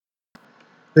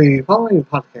The following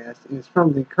podcast is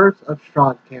from the Curse of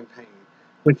Strahd campaign,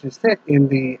 which is set in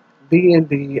the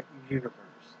D&D universe.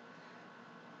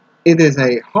 It is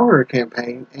a horror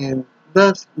campaign and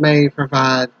thus may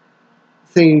provide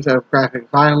scenes of graphic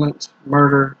violence,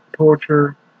 murder,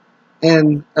 torture,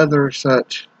 and other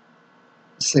such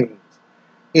scenes.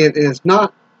 It is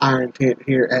not our intent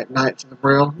here at Knights of the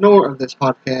Braille, nor of this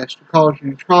podcast, to cause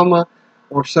you trauma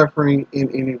or suffering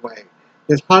in any way.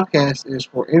 This podcast is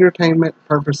for entertainment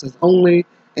purposes only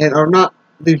and are not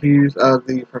the views of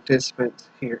the participants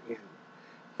herein.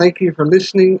 Thank you for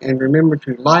listening, and remember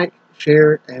to like,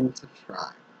 share, and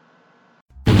subscribe.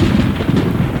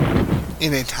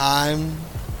 In a time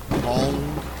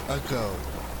long ago,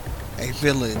 a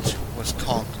village was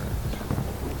conquered.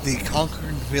 The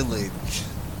conquered village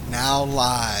now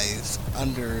lies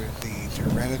under the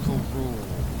tyrannical rule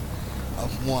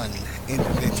of one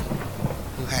individual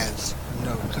who has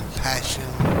no compassion,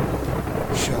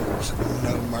 shows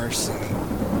no mercy,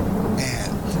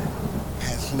 and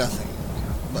has nothing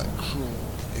but cruel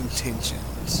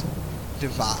intentions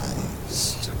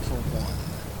devised for one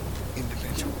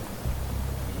individual.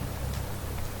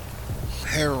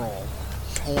 Peril,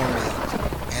 torment,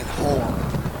 and horror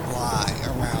lie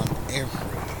around every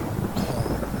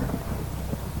corner.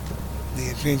 The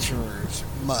adventurers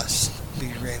must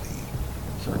be ready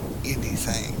for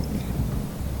anything.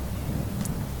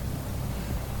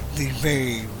 The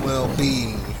very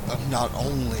well-being of not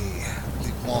only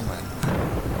the woman,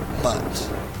 but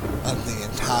of the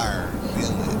entire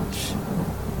village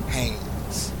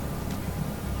hangs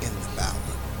in the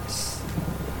balance.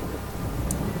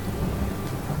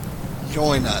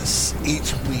 Join us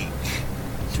each week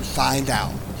to find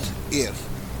out if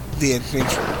the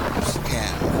adventurers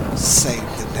can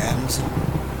save the damsel,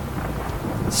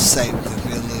 save the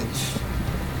village,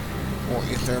 or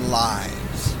if their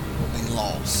lives will be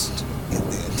lost in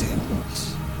the attempt.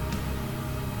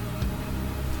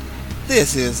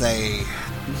 This is a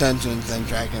Dungeons &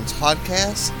 Dragons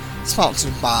podcast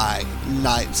sponsored by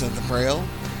Knights of the Braille.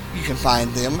 You can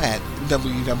find them at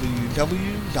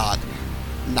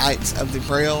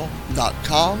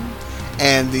www.knightsofthebraille.com,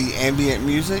 and the ambient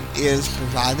music is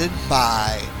provided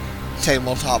by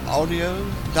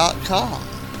tabletopaudio.com.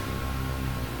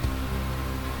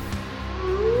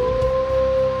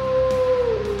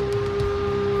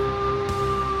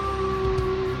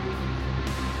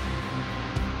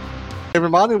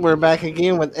 Everybody, we're back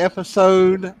again with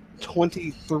episode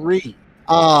 23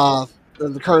 of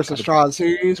the Curse of Strahd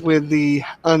series with the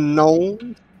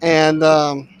Unknown. And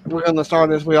we're going to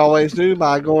start as we always do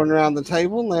by going around the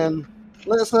table, and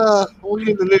we'll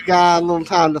give the new guy a little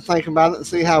time to think about it and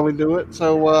see how we do it.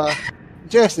 So,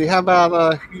 Jesse, how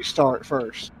about you start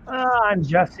first? I'm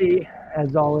Jesse.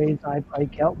 As always, I play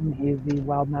Kelton. He's the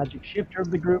wild magic shifter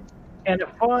of the group. And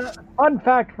a fun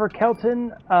fact for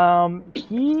Kelton,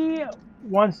 he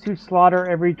wants to slaughter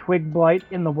every twig blight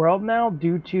in the world now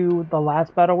due to the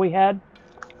last battle we had.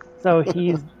 So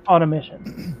he's on a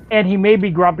mission. And he may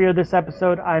be grumpier this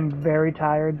episode. I'm very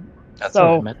tired. That's what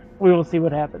I meant. We will see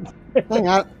what happens. Dang,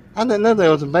 I didn't know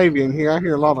there was a baby in here. I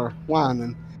hear a lot of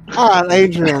whining. All right,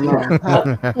 Adrian. Did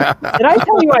I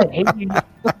tell you I hate you?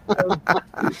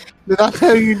 Did I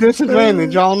tell you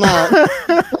disadvantage all night?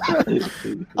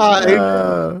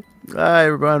 Hi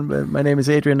everyone, my name is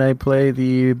Adrian. I play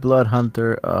the blood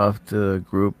hunter of the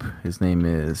group. His name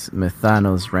is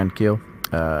Mythanos Renkiel.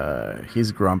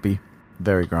 He's grumpy,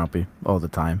 very grumpy all the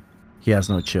time. He has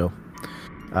no chill.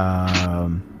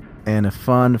 And a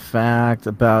fun fact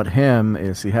about him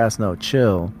is he has no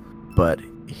chill, but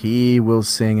he will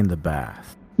sing in the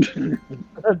bath.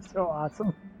 That's so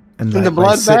awesome. And in the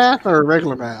blood bath or a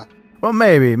regular bath? Well,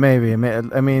 maybe. I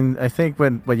mean, I think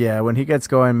when he gets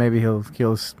going, maybe he'll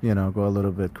go a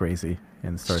little bit crazy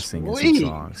and start singing some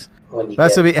songs.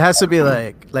 It has to be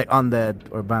like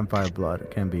undead or vampire blood. It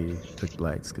can be twig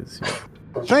blights because.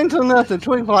 Strange enough, the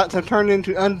twig blights have turned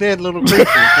into undead little creatures.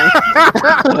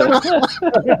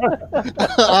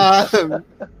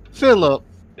 Philip.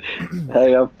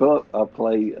 Hey, I'm Philip. I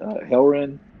play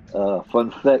Helrin.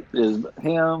 Fun fact is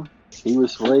him. He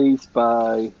was raised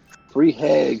by 3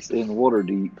 hags in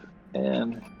Waterdeep,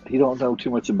 and he don't know too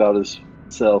much about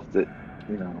himself. That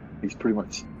he's pretty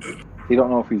much. He don't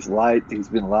know if he's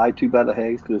been lied to by the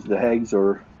hags because the hags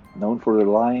are known for their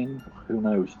lying. Who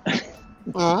knows?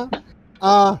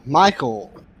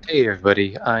 Michael. Hey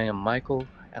everybody, I am Michael,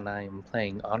 and I am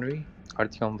playing Henri,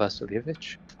 Artyom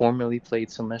Vasilyevich, formerly played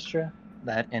Silmestra.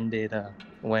 That ended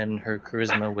when her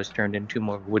charisma was turned into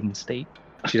more wooden state.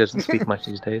 She doesn't speak much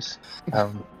these days.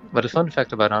 But a fun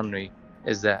fact about Henri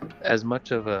is that as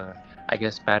much of a I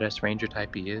guess badass ranger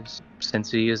type he is.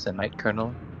 Since he is a Knight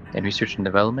Colonel in research and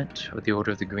development with the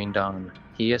Order of the Green Dawn,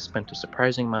 he has spent a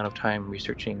surprising amount of time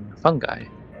researching fungi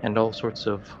and all sorts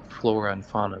of flora and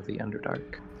fauna of the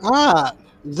Underdark. All right,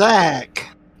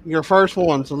 Zach, your first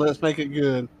one, so let's make it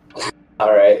good.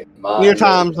 All right. Your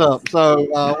time's up, so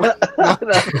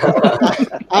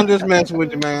I'm just messing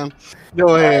with you, man.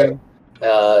 Go ahead.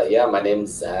 Yeah, my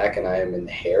name's Zach, and I am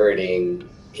inheriting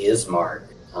Ismark,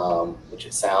 which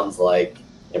it sounds like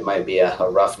it might be a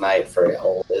rough night for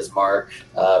old Ismark.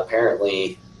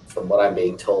 Apparently, from what I'm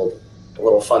being told, a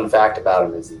little fun fact about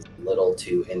him is he's a little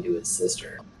too into his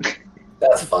sister.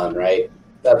 That's fun, right?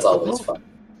 That's always fun.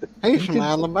 He's from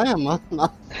Alabama.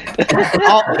 Just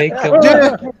Make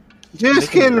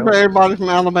kidding him for everybody from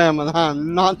Alabama.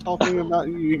 I'm not talking about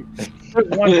you. There's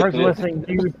one person listening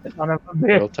to you, son of a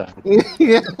Real bitch. time.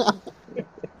 Yeah.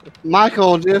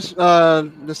 Michael just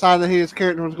decided his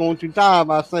character was going to die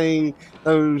by saying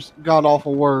those god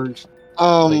awful words.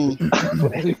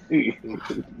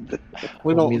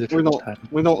 We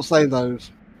don't say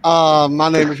those. My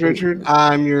name is Richard.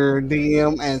 I'm your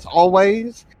DM as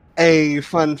always. A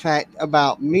fun fact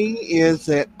about me is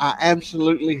that I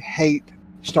absolutely hate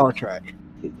Star Trek.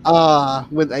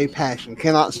 With a passion.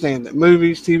 Cannot stand it.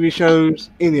 Movies, TV shows,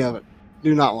 any of it.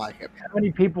 Do not like it. How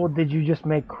many people did you just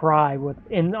make cry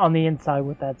on the inside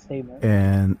with that statement?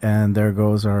 And there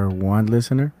goes our one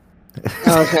listener.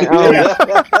 Okay. Oh, this is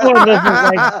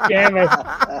like, damn it.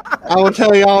 I will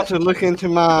tell y'all to look into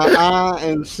my eye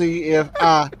and see if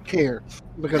I care.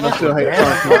 Because I still hate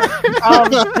Star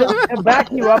Trek. To back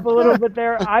you up a little bit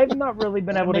there, I've not really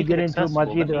been able to get into it much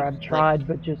either. I've tried,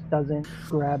 but just doesn't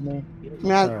grab me.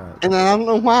 And I don't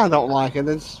know why I don't like it.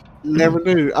 It's never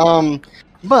do.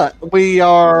 But we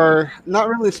are not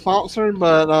really sponsored,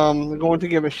 but we're going to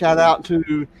give a shout out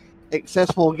to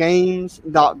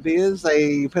accessiblegames.biz.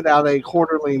 They put out a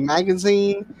quarterly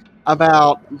magazine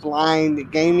about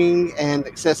blind gaming and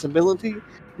accessibility.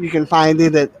 You can find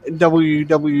it at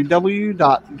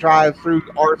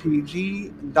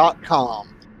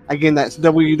www.drivethroughrpg.com. Again, that's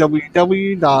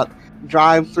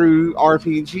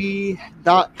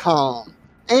www.drivethroughrpg.com.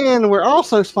 And we're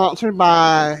also sponsored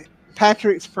by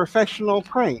Patrick's Professional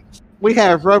Pranks. We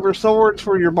have rubber swords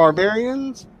for your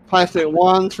barbarians, plastic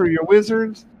wands for your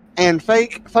wizards, and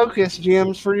fake focus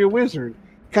gems for your wizard.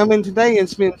 Come in today and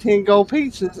spend 10 gold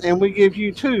pieces, and we give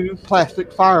you 2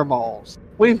 plastic fireballs.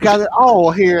 We've got it all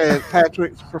here at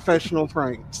Patrick's Professional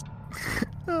Pranks.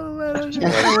 Oh, man,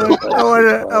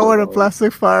 I want a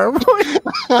plastic fireball.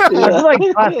 I feel like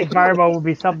plastic fireball would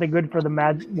be something good for the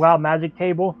Wild Magic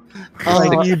table.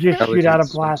 Like you just shoot out a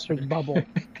plastic bubble.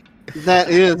 That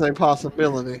is a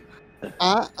possibility.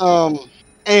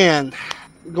 And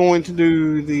going to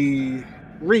do the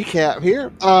recap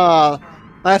here.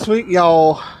 Last week,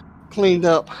 y'all cleaned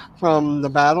up from the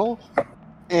battle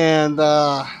and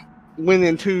went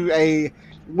into a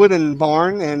wooden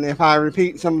barn. And if I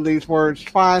repeat some of these words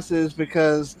twice, is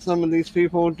because some of these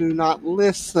people do not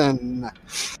listen.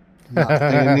 Not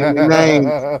saying any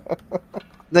names.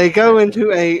 They go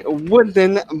into a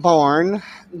wooden barn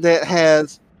that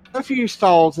has a few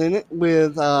stalls in it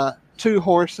with 2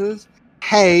 horses,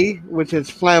 hay, which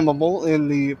is flammable in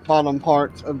the bottom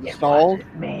parts of the stall,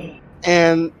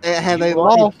 and it had a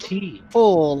loft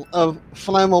full of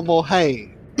flammable hay.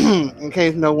 In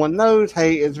case no one knows,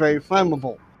 hay is very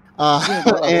flammable.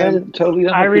 And totally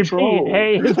I under repeat, control.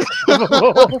 hey.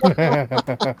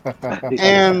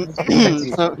 And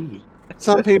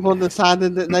some people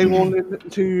decided that they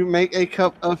wanted to make a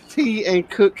cup of tea and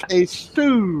cook a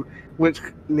stew, which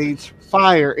needs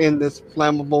fire in this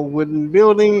flammable wooden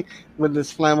building with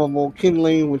this flammable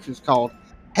kindling, which is called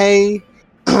hay.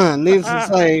 Needless to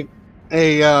say,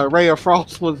 a ray of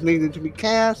frost was needed to be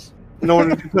cast in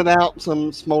order to put out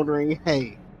some smoldering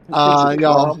hay. A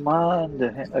Y'all, cool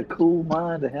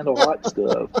mind to handle hot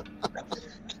stuff.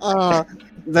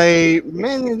 they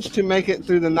managed to make it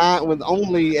through the night with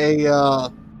only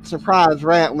a surprise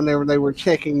rat whenever they were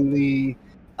checking the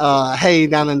hay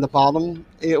down in the bottom.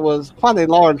 It was quite a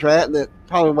large rat that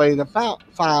probably weighed about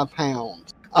 5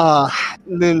 pounds.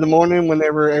 Then in the morning,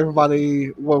 whenever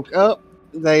everybody woke up,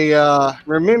 they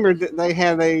remembered that they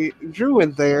had a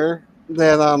druid there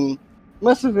that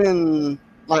must have been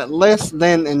like less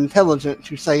than intelligent,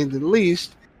 to say the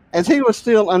least, as he was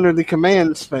still under the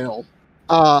command spell.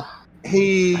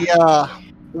 He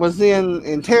was then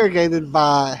interrogated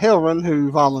by Helren,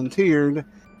 who volunteered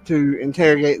to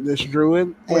interrogate this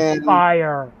druid. With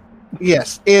fire.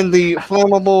 Yes, in the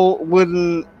flammable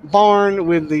wooden barn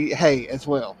with the hay as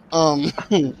well.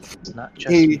 It's not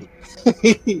just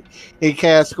He he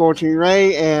cast Scorching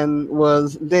Ray and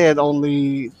was dead on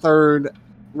the third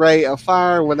ray of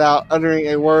fire without uttering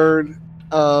a word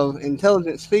of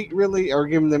intelligent speak, really, or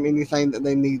giving them anything that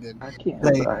they needed. I can't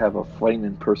help it. I have a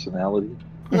flaming personality.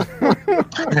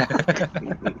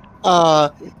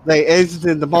 They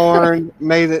exited the barn,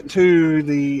 made it to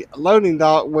the loading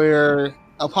dock where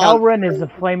upon Elrin is the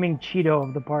flaming Cheeto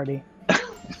of the party.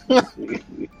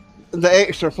 the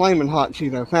extra flaming hot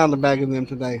Cheeto. Found a bag of them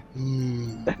today.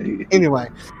 Anyway,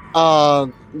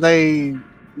 they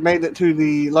made it to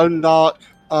the loading dock,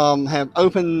 have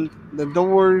opened the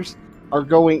doors, are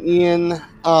going in.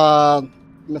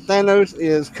 Methanos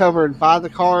is covered by the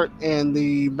cart and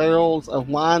the barrels of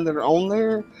wine that are on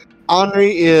there.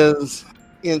 Henri is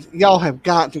y'all have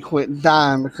got to quit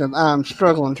dying because I'm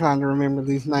struggling trying to remember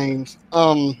these names.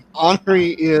 Henri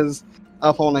is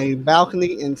up on a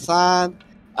balcony inside.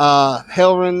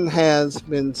 Helrin has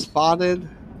been spotted.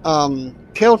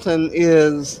 Kelton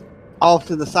is off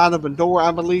to the side of a door,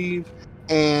 I believe,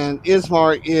 and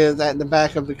Ismark is at the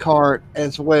back of the cart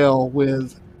as well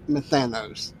with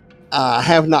Methanos.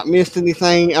 Have not missed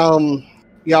anything.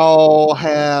 Y'all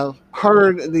have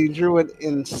heard the druid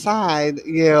inside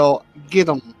yell, "Get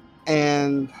 'em!"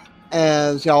 And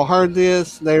as y'all heard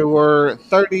this, there were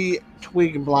 30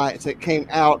 twig blights that came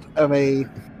out of a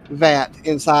vat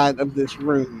inside of this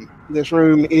room. This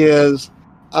room is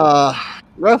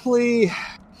roughly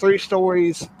 3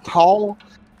 stories tall.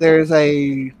 There's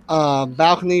a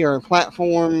balcony or a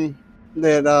platform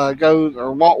that goes,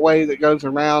 or walkway that goes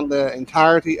around the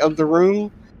entirety of the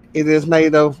room. It is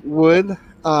made of wood.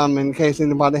 In case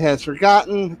anybody has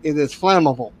forgotten, it is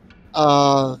flammable.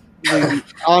 The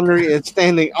Henri is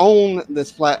standing on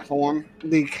this platform.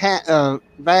 The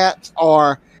vats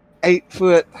are 8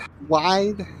 foot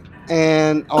wide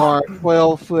and are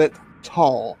 12 foot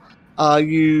tall.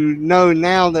 You know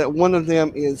now that one of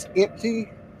them is empty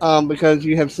because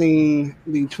you have seen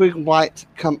the twig blights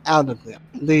come out of them.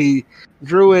 The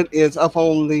druid is up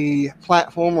on the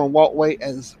platform or walkway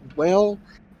as well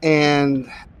and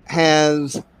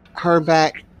has her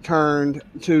back turned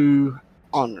to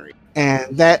Henri.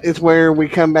 And that is where we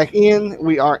come back in.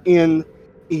 We are in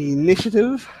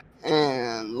initiative.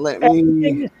 And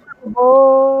and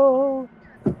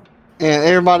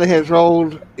everybody has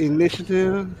rolled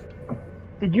initiative.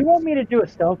 Did you want me to do a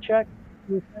stealth check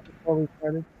before we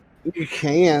started? You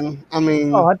can. I mean,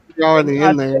 you're already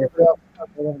in there.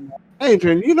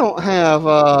 Adrian, you don't have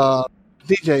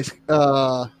DJ's.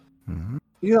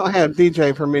 You don't have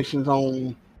DJ permissions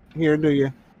on here, do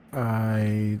you?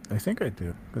 I think I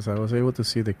do, because I was able to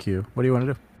see the queue. What do you want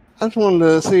to do? I just wanted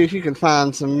to see if you could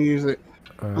find some music.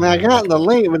 I mean, I got the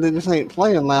link, but it just ain't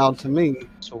playing loud to me.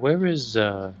 So where is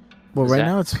Well, right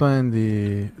now it's playing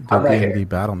the D&D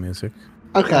battle music.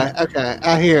 Okay,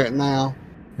 I hear it now.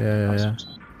 Yeah.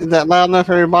 Is that loud enough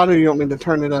for everybody, or you want me to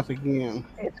turn it up again?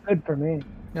 It's good for me.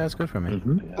 Yeah, it's good for me.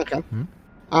 Mm-hmm. Okay. Mm-hmm.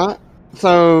 All right.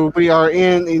 So we are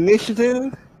in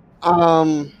initiative.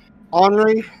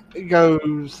 Henri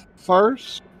goes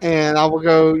first, and I will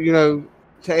go,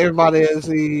 to everybody as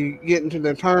they get into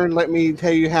their turn. Let me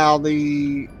tell you how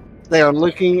they are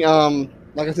looking.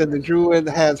 Like I said, the druid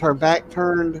has her back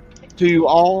turned to you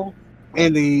all,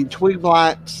 and the twig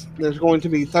blights, there's going to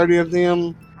be 30 of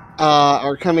them,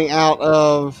 are coming out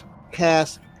of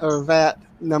cask or vat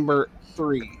number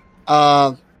 3.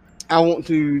 I want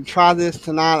to try this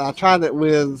tonight. I tried it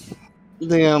with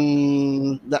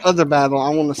them, the other battle. I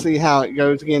want to see how it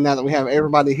goes again now that we have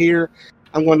everybody here.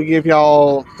 I'm going to give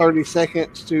y'all 30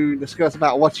 seconds to discuss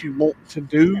about what you want to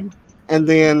do, and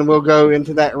then we'll go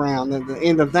into that round. At the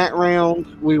end of that round,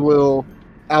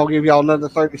 I'll give y'all another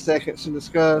 30 seconds to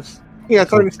discuss. Yeah,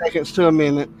 30 seconds to a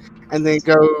minute, and then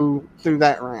go through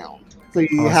that round. See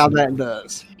how that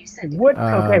does. What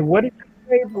did you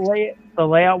say the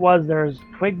layout was? There's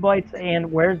twig blights,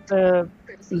 and where's the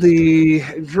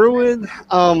druid?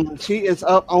 She is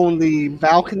up on the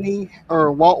balcony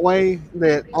or walkway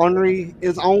that Henri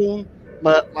is on,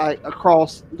 but like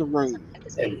across the room.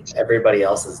 And everybody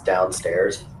else is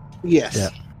downstairs? Yes. Yeah.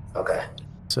 Okay.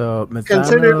 So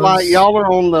consider like y'all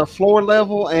are on the floor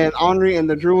level, and Henri and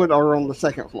the druid are on the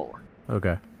second floor.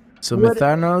 Okay. So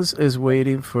Methanos is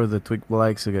waiting for the twig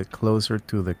blights to get closer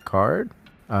to the card.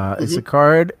 Is the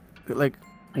card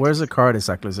where's the card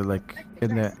exactly? Is it like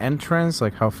in the entrance?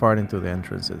 Like how far into the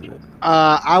entrance is it?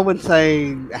 I would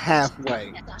say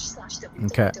halfway.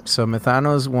 Okay. So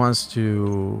Methanos wants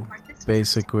to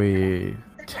basically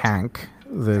tank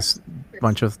this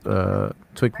bunch of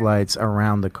twig blights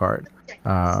around the card.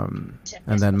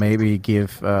 And then maybe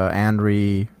give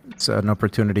Andri an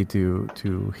opportunity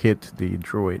to hit the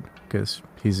druid because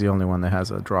he's the only one that has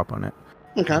a drop on it.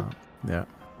 Okay. Yeah.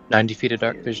 90 feet of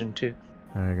dark vision too.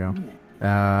 There you go.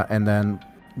 And then,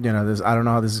 this, I don't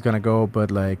know how this is going to go,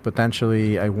 but like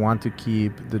potentially I want to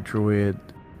keep the druid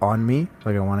on me.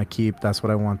 Like I want to keep, that's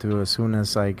what I want to, as soon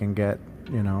as I can get,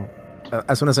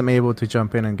 as soon as I'm able to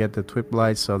jump in and get the twig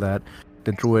blight so that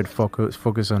the druid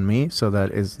focus on me so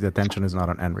that the attention is not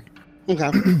on Henry. Okay.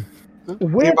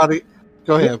 With Anybody?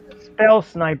 Go ahead. Spell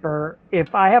Sniper,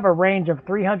 if I have a range of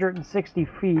 360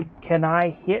 feet, can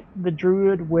I hit the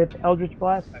druid with Eldritch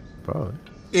Blast? Probably.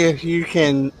 If you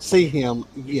can see him,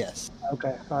 yes.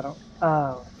 Okay, so I don't.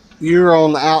 You're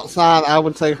on the outside. I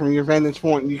would say from your vantage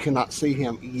point, you cannot see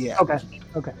him yet. Okay.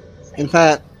 In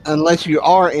fact, unless you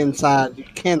are inside, you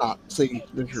cannot see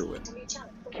the druid.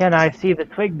 Can I see the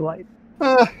Twig Blight?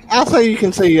 I'll say you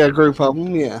can see a group of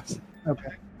them, yes.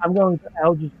 Okay. I'm going to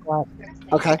Eldritch Blast.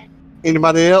 Okay.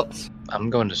 Anybody else? I'm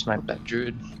going to snipe that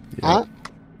druid. Alright.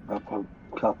 I'll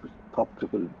pop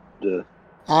to the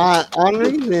Alright, Henri,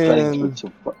 things then. with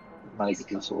some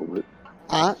magic missile with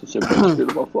Alright. so everybody's rid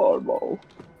of my fireball.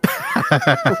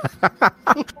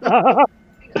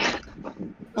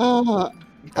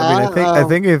 I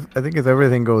think if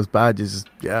everything goes bad, you just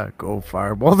go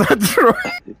fireball that druid.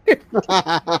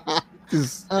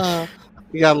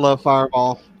 You gotta love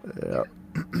Fireball. Yeah.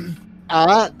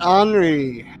 Alright,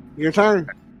 Henri, your turn.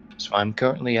 So I'm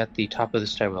currently at the top of the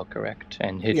stairwell, correct?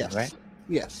 And hidden, Yes. right?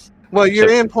 Yes. Well, you're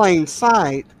So- in plain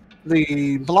sight.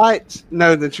 The Blights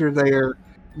know that you're there,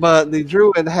 but the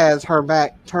Druid has her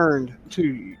back turned to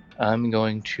you. I'm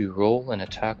going to roll an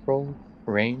attack roll,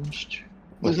 ranged,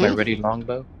 with my Mhm. ready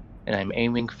longbow, and I'm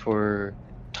aiming for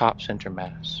top center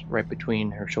mass, right between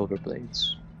her shoulder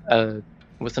blades.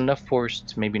 With enough force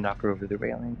to maybe knock her over the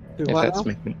railing. Do If what that's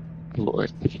now? making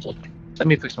Lord. Let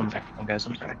me fix my microphone, guys.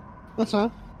 I'm sorry. That's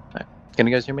fine. Can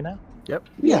you guys hear me now? Yeah.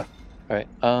 Alright.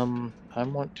 I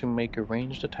want to make a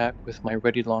ranged attack with my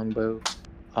ready longbow,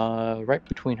 right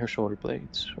between her shoulder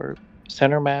blades, or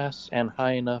center mass and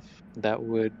high enough that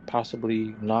would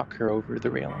possibly knock her over the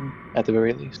railing, at the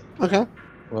very least. Okay.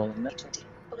 Rolling that.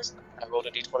 I rolled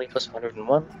a d20 plus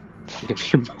 101.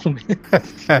 Give me a moment.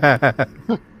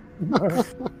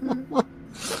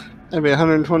 That'd be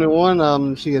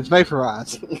 121. She is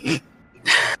vaporized.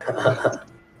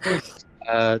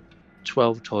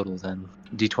 12 total then.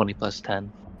 D20 plus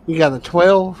 10. You got a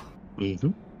 12. Mm-hmm.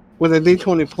 With a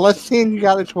D20 plus 10, you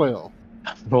got a 12.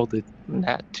 I rolled a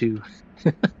nat 2.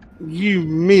 You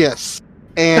miss.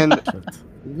 And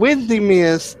with the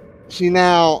miss, she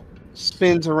now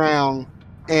spins around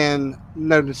and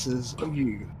notices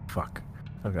you. Fuck.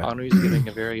 Okay. Henri's giving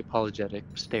a very apologetic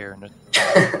stare. And Is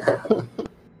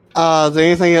there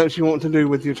anything else you want to do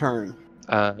with your turn?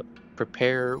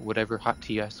 prepare whatever hot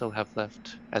tea I still have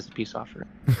left as a peace offering.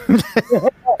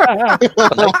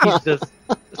 Like he's just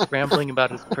scrambling about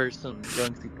his purse and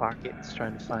going through pockets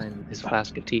trying to find his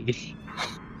flask of tea.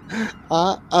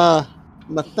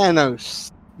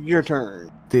 Methanos, your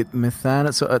turn. Did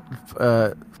Methanos? So,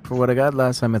 for what I got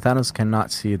last time, Methanos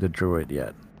cannot see the druid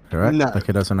yet. Correct? No. Like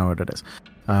he doesn't know what it is.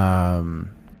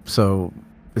 So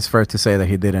it's fair to say that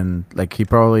he didn't. Like he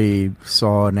probably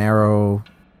saw an arrow,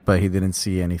 but he didn't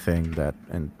see anything that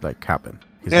happened.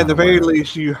 He's At not the very aware.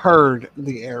 least, you heard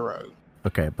the arrow.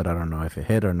 Okay, but I don't know if it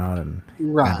hit or not. And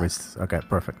Right. okay,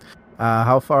 perfect.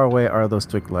 How far away are those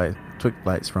twig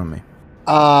lights from me?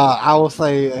 I will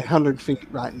say 100 feet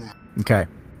right now. Okay,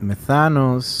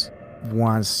 Methanos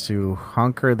wants to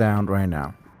hunker down right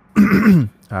now.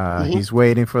 He's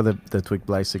waiting for the twig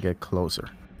blights to get closer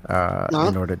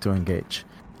in order to engage.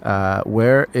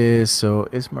 Ismark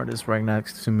is right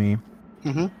next to me.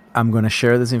 Mm-hmm. I'm going to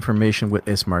share this information with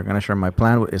Ismark. I'm going to share my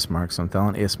plan with Ismark. So I'm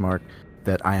telling Ismark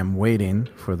that I am waiting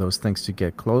for those things to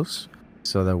get close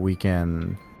so that we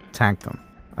can tank them.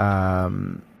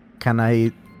 Can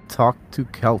I talk to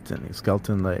Kelton? Is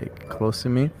Kelton close to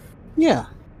me? Yeah.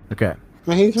 Okay.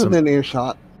 Well, he's So- within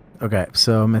earshot. Okay,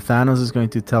 so Methanos is going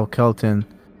to tell Kelton,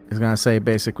 he's going to say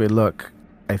basically, look,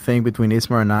 I think between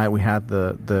Ismar and I, we had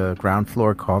the ground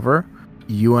floor cover.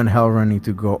 You and Helron need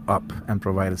to go up and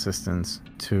provide assistance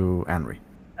to Henry.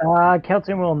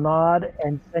 Kelton will nod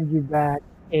and send you back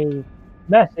a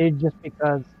message just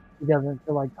because he doesn't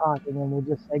feel like talking, and we'll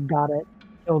just say, got it,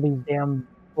 kill these damn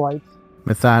blights.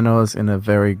 Methanos, in a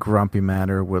very grumpy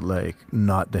manner, would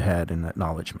nod the head in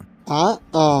acknowledgement.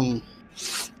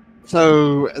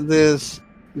 So this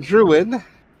druid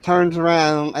turns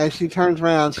around. As she turns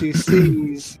around, she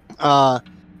sees the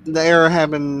arrow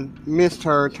having missed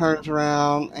her. Turns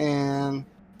around and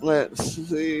let's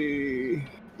see.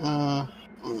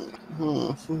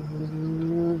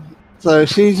 So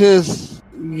she just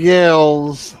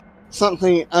yells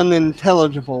something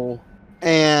unintelligible,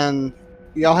 and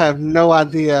y'all have no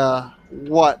idea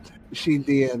what she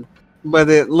did, but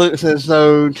it looks as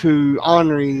though to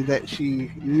Henri that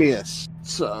she missed.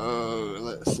 So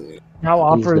let's see. Now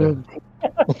offer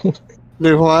the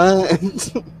Do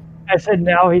what? I said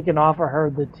now he can offer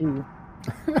her the tea.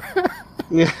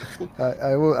 Yeah.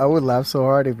 I would laugh so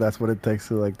hard if that's what it takes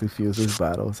to like defuse this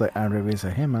battle. It's like Andre be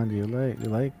like, "Hey man, do you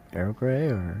like Earl Grey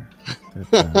or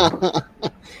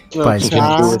Spice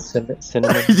Mix?"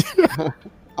 Cinnamon. She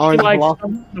likes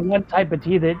the one type of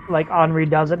tea that like Henri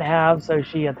doesn't have, so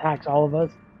she attacks all of us.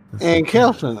 And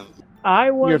Kelton,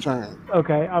 your turn.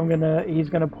 Okay, he's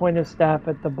gonna point his staff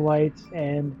at the blights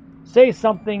and say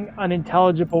something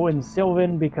unintelligible in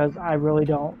Sylvan because I really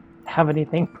don't have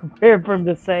anything prepared for him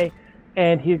to say.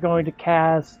 And he's going to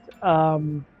cast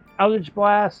Eldritch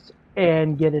Blast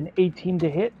and get an 18 to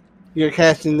hit. You're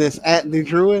casting this at the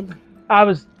druid? I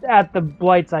was at the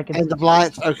blights. I can. At the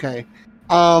blights, okay.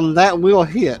 That will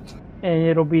hit. And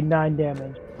it'll be 9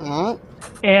 damage. All right.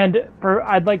 And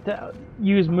I'd like to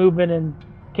use movement. And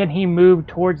can he move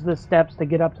towards the steps to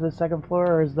get up to the second floor,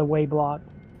 or is the way blocked?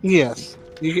 Yes,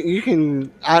 you can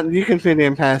fit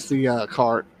in past the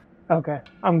cart. Okay,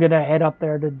 I'm gonna head up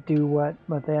there to do what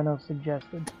Mathano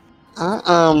suggested. I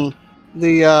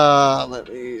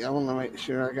want to make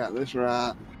sure I got this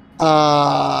right.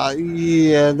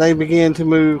 Yeah, they begin to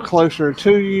move closer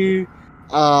to you.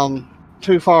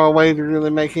 Too far away to really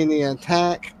make any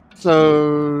attack.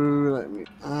 So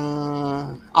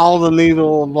all the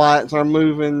needle blights are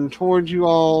moving towards you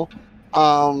all.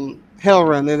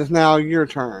 Helren, it is now your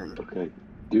turn. Okay.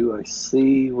 Do I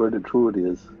see where the druid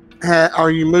is? Are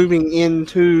you moving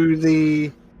into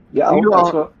the? Yeah, I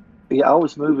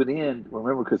was moving in.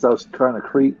 Remember, because I was trying to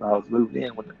creep. I was moving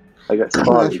in when I got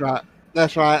spotted.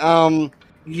 That's right.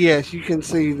 Yes, you can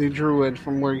see the druid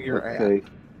from where you're at. Okay.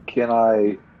 Can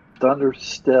I thunder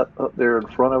step up there in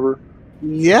front of her?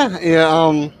 Yeah.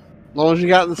 As long as you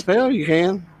got the spell, you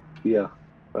can. Yeah,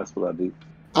 that's what I do.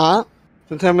 All right.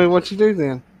 So tell me what you do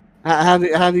then. How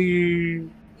do you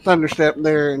thunderstep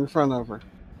there in front of her?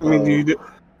 I mean, do you do?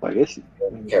 I guess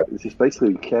it's just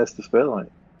basically cast the spell on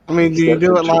it. I mean, do you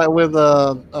do it like with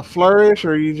a flourish,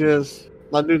 or you just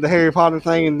like do the Harry Potter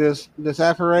thing and this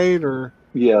apparate, or?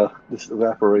 Yeah, just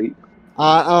evaporate.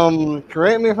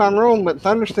 Correct me if I'm wrong, but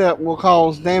thunderstep will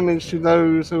cause damage to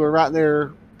those who are right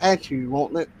there at you,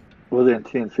 won't it? Within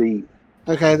 10 feet.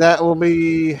 Okay, that would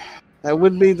be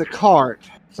the cart,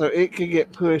 so it could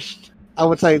get pushed. I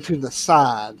would say to the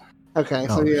side. Okay,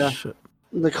 so yeah. Shit.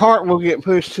 The cart will get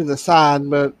pushed to the side,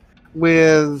 but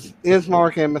with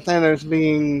Ismark and Mathanos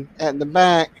being at the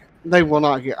back, they will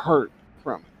not get hurt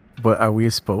from it. But are we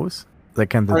exposed? Like,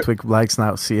 can the Twig Blights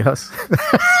now see us?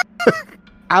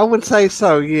 I would say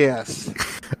so, yes.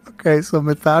 Okay, so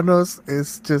Mathanos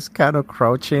is just kind of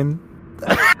crouching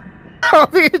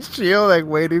on his shield, like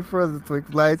waiting for the Twig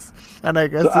Blights, and I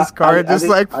guess this cart just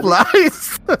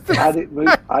flies. I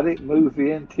didn't move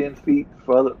in 10 feet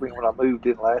further. I mean, when I moved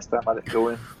in last time, I didn't go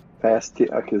in past it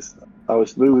because I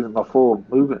was moving my full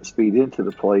movement speed into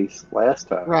the place last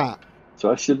time. Right.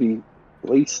 So I should be at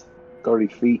least 30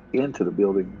 feet into the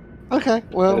building. Okay,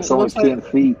 well, it's only 10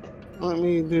 feet. Let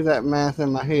me do that math in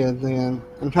my head then.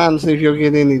 I'm trying to see if you'll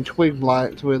get any twig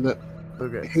blights with it.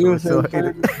 Okay.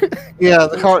 Yeah,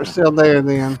 the cart's still there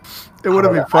then. It would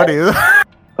have been funny.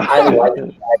 I like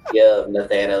the idea of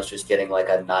Nathanos just getting like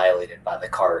annihilated by the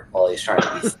cart while he's trying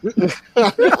to be.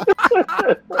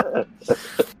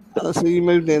 So you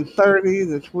moved in 30.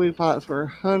 The twig blights were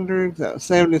 100. That was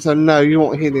 70. So no, you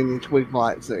won't hit any twig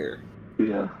blights there.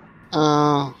 Yeah.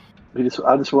 I just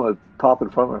want to pop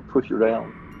in front of her and push her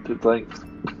down. Two things.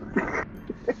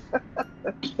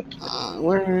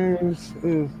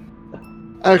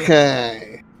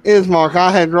 Okay. Ismark,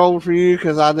 I had rolled for you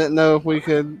because I didn't know if we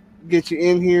could get you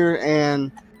in here,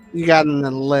 and you got an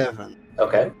 11.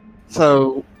 Okay.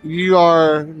 So you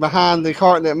are behind the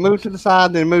cart that moved to the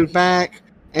side, then moved back,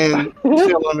 and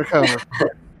still undercover.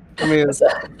 I mean,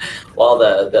 while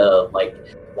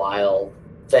while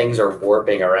things are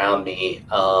warping around me,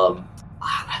 I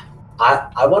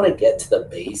want to get to the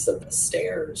base of the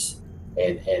stairs,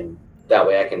 and that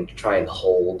way I can try and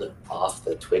hold off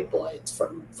the twig blights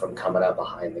from coming up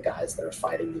behind the guys that are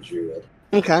fighting the druid.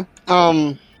 Okay.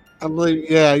 I believe,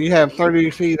 yeah, you have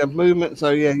 30 feet of movement, so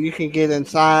yeah, you can get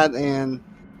inside and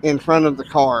in front of the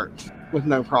cart with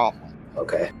no problem.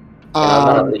 Okay. I'm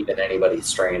not leaving anybody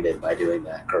stranded by doing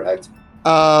that, correct?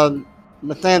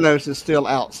 Mathanos is still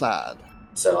outside.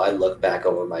 So I look back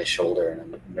over my shoulder and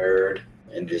I'm a nerd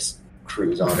and just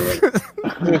cruise on in.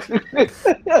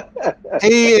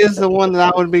 He is the one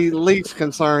that I would be least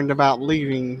concerned about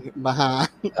leaving behind.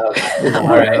 Okay. All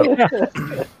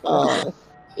right.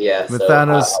 Yeah. So,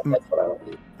 Mythanos, that's what I would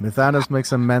do. Mythanos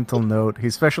makes a mental note.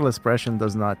 His facial expression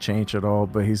does not change at all,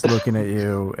 but he's looking at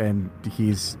you, and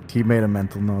he made a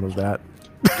mental note of that.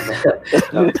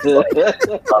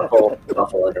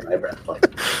 Muffle under my breath. Like,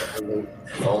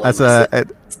 That's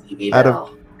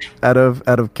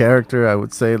out of character. I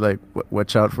would say like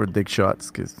watch out for dick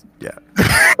shots, because yeah.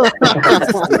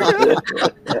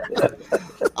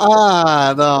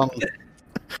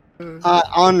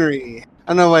 Henri.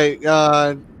 Oh no, wait.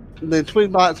 The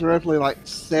twig bots are roughly like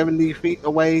 70 feet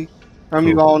away from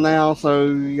you all now, so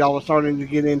y'all are starting to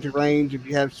get into range. If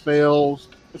you have spells,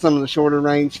 some of the shorter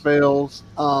range spells,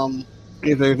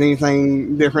 if there's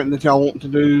anything different that y'all want to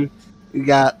do, you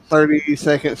got 30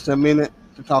 seconds to a minute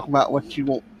to talk about what you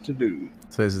want to do.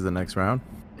 So this is the next round.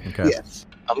 Okay. Yes.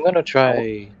 I'm gonna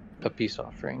try a peace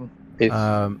offering. If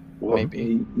Well,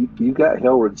 maybe. you got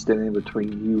Helred standing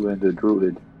between you and the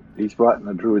druid. He's right in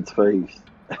the druid's face.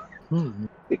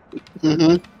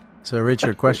 Mm-hmm. So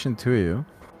Richard, question to you.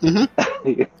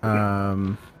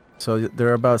 So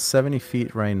they're about 70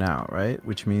 feet right now, right?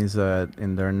 Which means that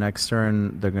in their next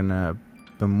turn, they're gonna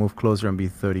move closer and be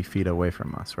 30 feet away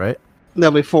from us, right?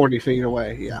 They'll be 40 feet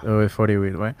away, yeah. Oh, 40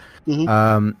 feet away.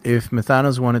 Mhm. If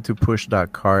Mythanos wanted to push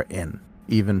that car in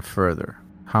even further,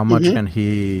 how much can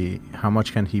he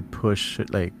push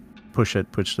the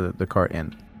car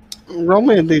in? Roll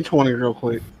me a d20 real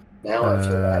quick. Now I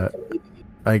feel bad for leaving.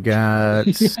 I got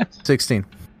 16.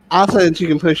 I'll say that you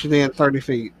can push it in 30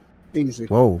 feet. Easy.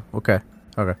 Whoa, okay.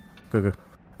 Good.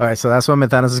 All right, so that's what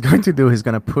Mythanos is going to do. He's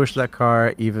going to push that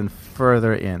car even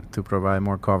further in to provide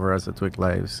more cover as the twig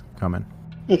lives come in.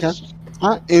 Okay. All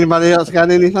right. Anybody else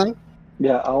got anything?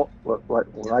 Yeah,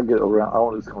 when I get around,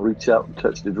 I'm just gonna reach out and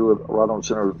touch the druid right on the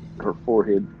center of her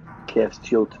forehead, cast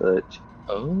chill touch.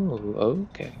 Oh,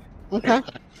 okay. Okay. I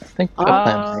think the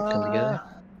plans might come together.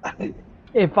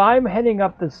 If I'm heading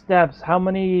up the steps, how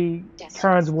many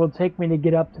turns will it take me to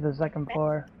get up to the second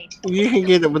floor? You can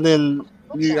get it within.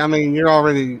 You're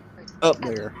already up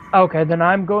there. Okay, then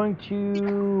I'm going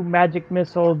to magic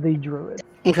missile the druid.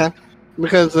 Okay.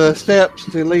 Because the steps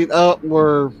to lead up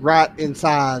were right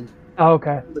inside Oh,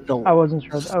 okay. the door. I wasn't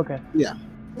sure. Okay.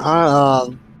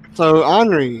 So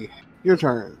Henri, your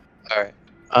turn. Alright.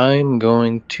 I'm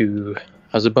going to,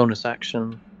 as a bonus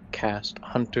action, cast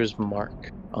Hunter's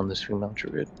Mark on this female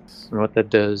druid. And what that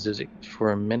does is,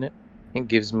 for a minute, it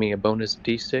gives me a bonus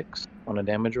d6 on a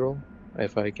damage roll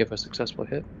if I give a successful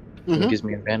hit. It gives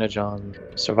me advantage on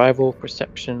survival,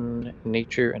 perception,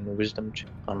 nature, and wisdom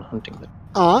on hunting them.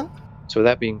 So with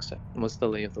that being said, what's the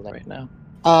lay of the land right now?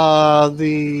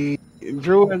 The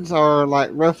druids are like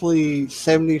roughly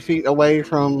 70 feet away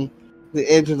from the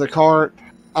edge of the cart,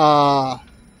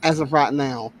 as of right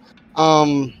now.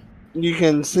 You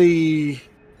can see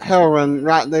Helren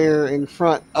right there in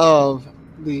front of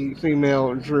the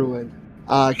female druid.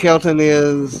 Kelton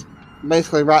is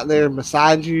basically right there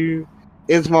beside you.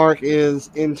 Ismark is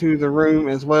into the room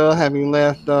as well, having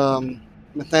left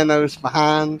Mythanos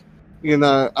behind. And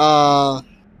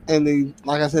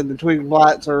like I said, the twig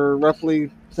blights are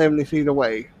roughly 70 feet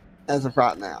away as of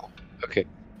right now. Okay.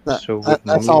 That's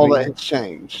moving, all that has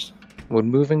changed. Would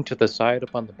moving to the side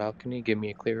up on the balcony give me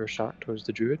a clearer shot towards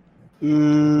the druid?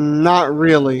 Not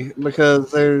really,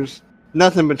 because there's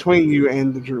nothing between you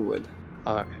and the druid.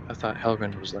 I thought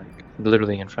Helgren was like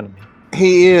literally in front of me.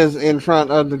 He is in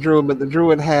front of the druid, but the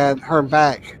druid had her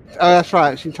back. Oh, that's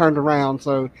right. She turned around.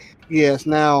 So, yes,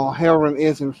 now Helren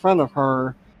is in front of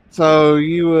her. So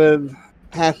you would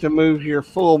have to move your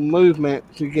full movement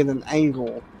to get an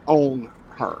angle on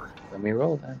her. Let me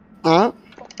roll then.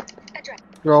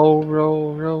 Roll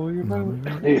your boat.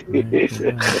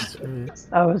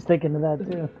 I was thinking of that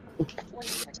too.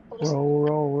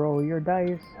 Roll your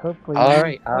dice. Hopefully. All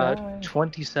right,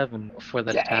 27 for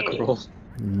the attack roll.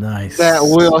 Nice. That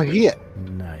will hit.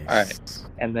 Nice. All right,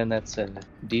 and then that's a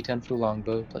D10 for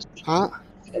longbow plus.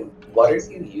 And what are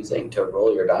you using to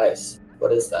roll your dice?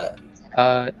 What is that?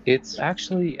 It's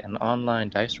actually an online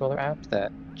dice roller app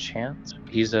that Chance,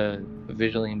 he's a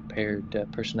visually impaired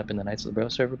person up in the Knights of the Braille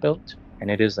server built,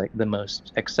 and it is like the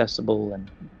most accessible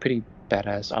and pretty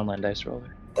badass online dice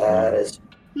roller. That is.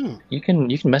 You can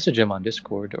message him on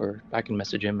Discord, or I can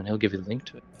message him and he'll give you the link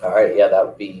to it. All right, yeah,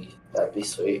 that'd be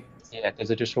sweet. Yeah,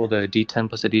 because I just rolled a D10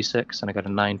 plus a D6 and I got a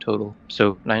 9 total,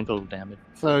 so 9 total damage.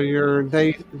 So your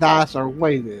dice are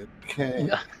weighted. Okay.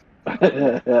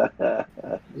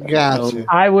 Gotcha.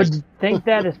 I would think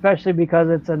that, especially because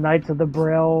it's a Knights of the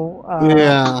Braille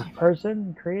Yeah.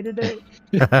 person created it.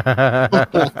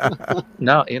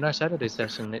 No, in our Saturday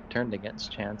session, it turned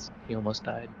against Chance. He almost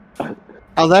died.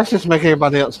 Oh, that's just making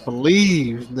everybody else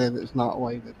believe that it's not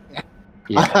weighted. Yeah.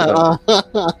 I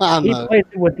He know. plays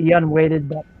it with the unweighted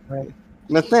button, right?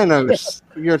 Nathanos,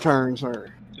 your turn, sir.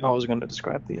 I was going to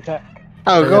describe the attack.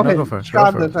 Oh, Yeah, go no, ahead. go for it,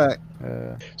 Describe go the for attack.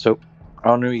 So,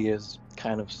 Henri is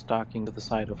kind of stalking to the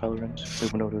side of Elrond,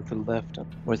 moving over to the left.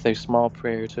 With a small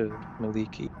prayer to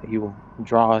Maliki, he will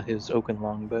draw his oaken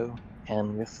longbow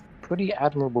and, with pretty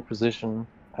admirable precision,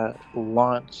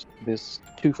 launch this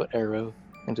 2-foot arrow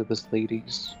into this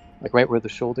lady's, like right where the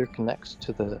shoulder connects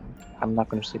to the, I'm not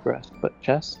going to say breast, but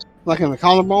chest. Like in the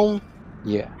collarbone?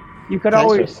 Yeah. You could Okay.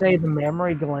 always say the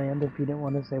mammary gland if you didn't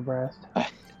want to say breast.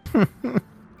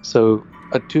 So,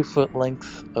 a 2-foot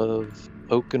length of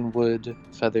oaken wood,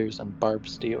 feathers, and barbed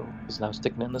steel is now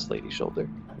sticking in this lady's shoulder.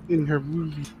 In her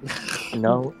movie.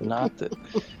 No, not that.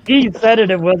 He said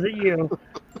it wasn't you.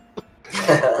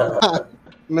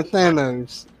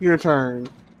 Nathanos, your turn.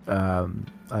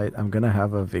 I'm gonna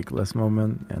have a Viglas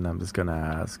moment, and I'm just gonna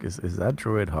ask: Is that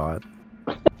druid hot?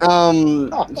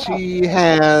 She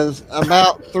has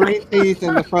about 3 teeth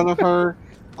in the front of her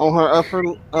on her upper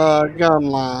gum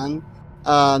line.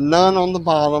 None on the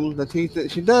bottom. The teeth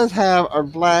that she does have are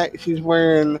black. She's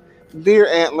wearing deer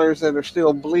antlers that are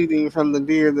still bleeding from the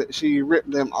deer that she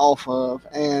ripped them off of,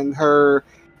 and her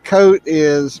coat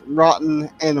is rotten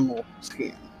animal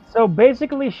skin. So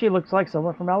basically, she looks like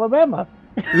someone from Alabama.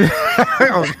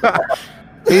 Oh, God.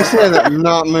 He said it,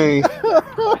 not me.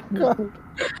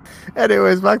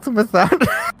 Anyways, back to Mathan.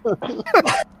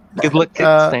 Good luck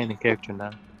staying in character now.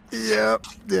 Yeah,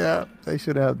 I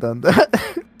should have done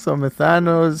that. So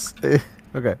Mathanos,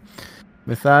 okay.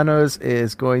 Mathanos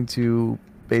is going to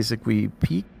basically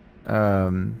peek,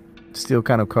 still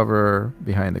kind of cover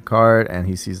behind the cart, and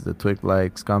he sees the twig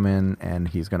lights coming, and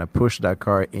he's gonna push that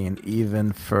cart in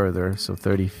even further, so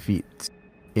 30 feet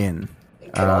in.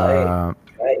 Can I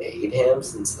aid him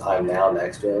since I'm now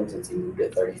next to him since he moved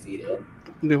it 30 feet in?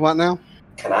 Do what now?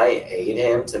 Can I aid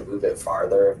him to move it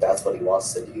farther if that's what he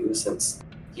wants to do? Since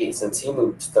he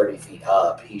moved 30 feet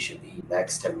up, he should be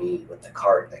next to me with the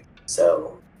cart.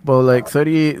 So Well, like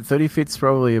 30 feet's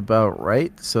probably about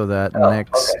right, so that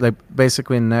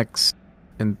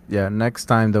next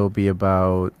time they'll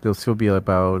still be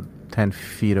about 10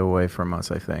 feet away from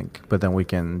us, I think. But then we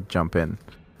can jump in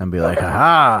and be like,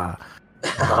 haha!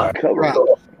 Cover.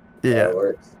 Yeah. that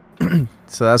works.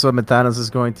 So that's what Mathanos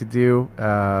is going to do.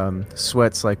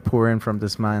 Sweat's like pouring from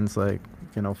this man's like,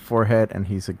 forehead, and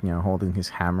he's like, holding his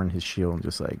hammer and his shield and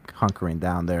just like hunkering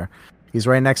down there. He's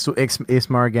right next to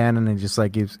Ismar again, and he just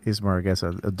like gives Ismar, I guess,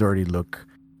 a dirty look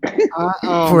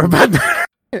for about.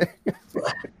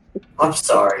 I'm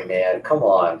sorry, man. Come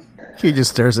on. He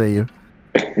just stares at you.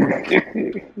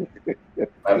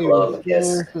 I'm blowing the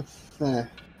kiss.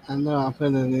 I know I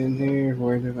put it in here.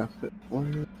 Where did I put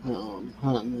it? I'm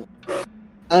hunting it.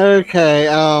 Okay,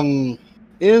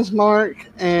 Ismark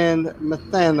and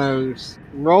Mathanos,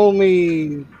 roll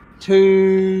me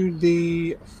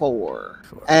 2d4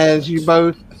 as you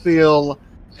both feel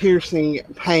piercing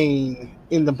pain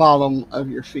in the bottom of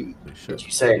your feet. Did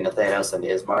you say Nathanos and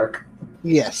Ismark?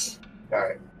 Yes.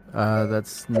 Alright.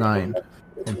 That's 9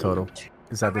 in total.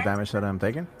 Is that the damage that I'm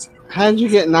taking? How'd you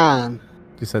get 9?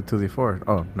 You said 2d4.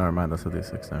 Oh, never mind. That's a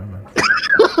d6. Never mind.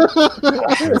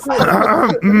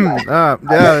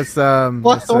 Yeah, it's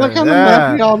What kind of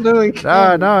math y'all doing?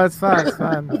 No, it's fine. It's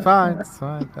fine. It's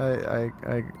fine.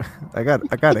 I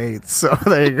got 8. So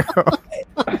there you go.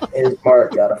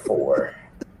 Ismark got a 4.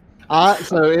 Alright,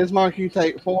 so Ismark, you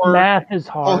take 4 Math is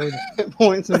hard.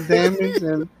 points of damage,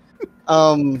 and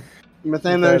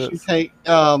Mathanos, you take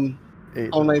on 8.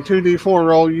 a 2d4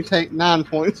 roll, you take 9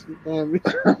 points of damage.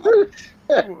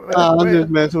 I'm just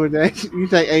messing with that. You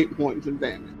take 8 points of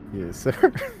damage. Yes,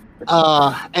 sir.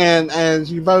 And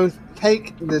as you both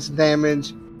take this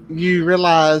damage, you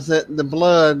realize that the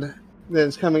blood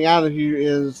that's coming out of you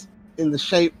is in the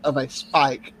shape of a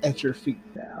spike at your feet.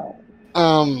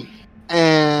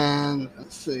 And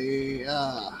let's see.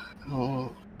 Hold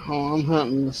on, I'm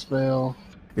hunting the spell.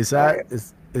 Is that?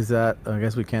 I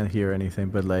guess we can't hear anything,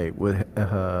 but like would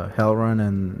Helrun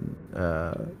and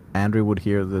Andrew would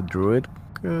hear the druid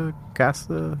cast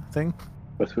the thing?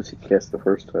 That's what she cast the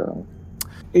first time.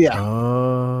 Yeah.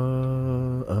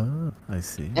 I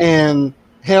see. And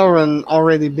Helrun,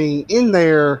 already being in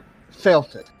there,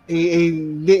 felt it. He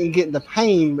didn't get the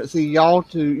pain, but see, you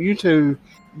two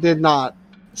did not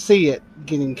see it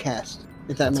getting cast,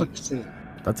 if that makes sense.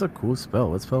 That's a cool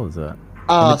spell. What spell is that?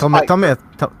 Tell me Spike.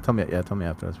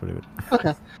 after. That's pretty good.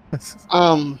 Okay.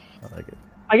 I like it.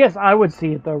 I guess I would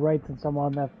see it though, right? Since I'm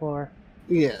on that floor.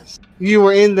 Yes. You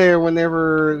were in there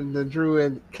whenever the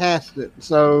druid cast it,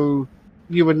 so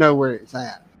you would know where it's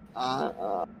at.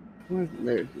 The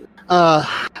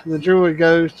druid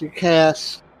goes to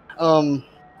cast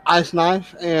Ice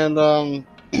Knife, and I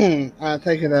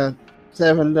take it a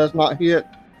 7 does not hit.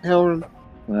 Helen.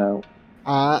 No.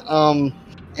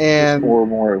 And 4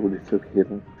 more would have took hit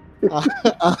him.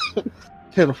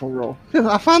 pitiful roll.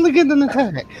 I finally get an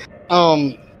attack.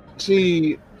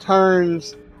 She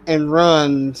turns and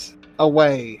runs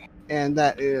away, and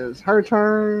that is her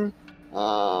turn.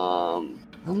 Come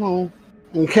on.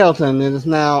 And Kelton, it is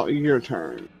now your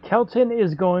turn. Kelton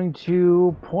is going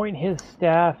to point his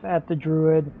staff at the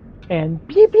druid and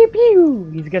pew pew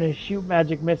pew. He's going to shoot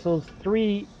magic missiles.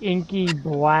 3 inky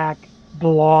black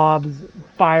blobs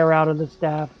fire out of the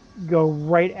staff, go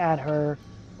right at her,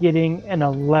 getting an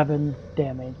 11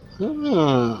 damage.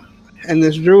 And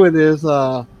this druid is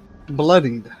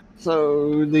bloodied.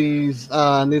 So these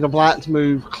Needle Blights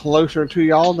move closer to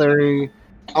y'all. They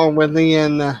are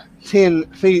within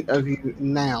 10 feet of you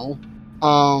now.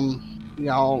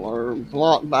 Y'all are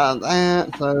blocked by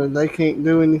that, so they can't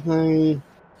do anything.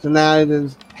 So now it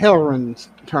is Helren's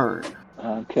turn.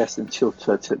 I'm casting Chill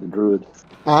Touch at the druid.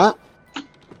 Alright.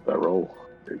 I roll.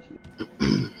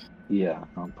 Yeah,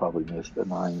 I'll probably miss the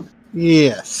 9.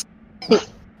 Yes.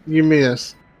 You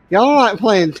miss. Y'all like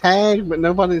playing tag, but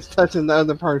nobody's touching the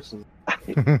other person.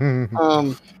 Is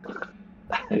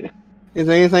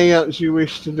there anything else you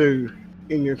wish to do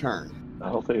in your turn? I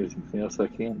don't think there's anything else I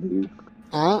can do.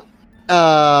 Alright.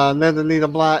 Another Needle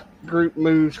Blight group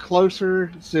moves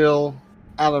closer, still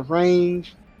out of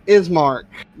range. Ismark,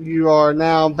 you are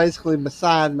now basically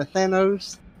beside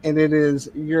Methanos, and it is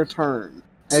your turn.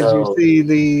 As you see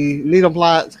the Needle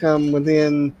Blights come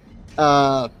within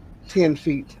 10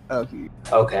 feet of you.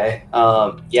 Okay.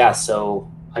 Yeah,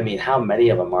 so, I mean, how many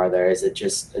of them are there? Is it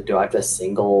just, do I have to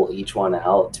single each one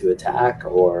out to attack,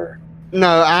 or?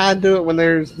 No, I do it when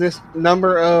there's this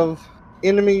number of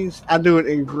enemies. I do it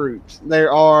in groups.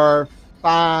 There are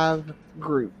 5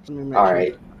 groups. All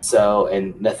right. So,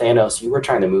 and Nathanos, you were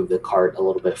trying to move the cart a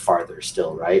little bit farther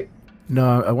still, right?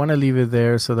 No, I want to leave it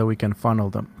there so that we can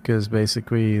funnel them, because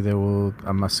basically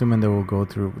I'm assuming they will go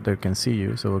through, they can see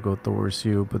you, so we'll go towards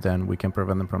you, but then we can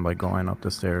prevent them from like going up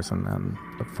the stairs and then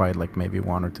fight like maybe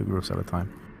 1 or 2 groups at a time.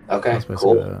 Okay,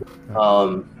 cool.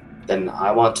 Then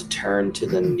I want to turn to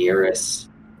the nearest,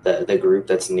 the group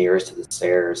that's nearest to the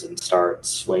stairs and start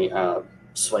swing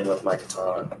with my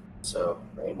katana. So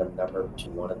random number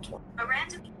between 1 and 20. A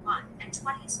random 1 and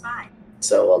 20 is fine.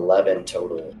 So 11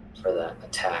 total for that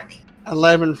attack.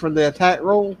 11 for the attack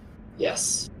roll?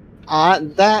 Yes.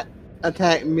 Alright, that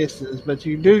attack misses, but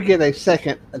you do get a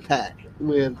second attack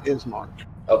with Ismark.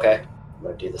 Okay. I'm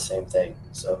going to do the same thing.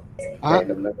 So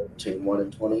random number between 1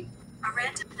 and 20. A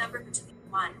random number between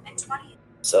 1 and 20.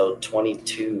 So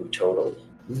 22 total.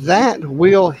 That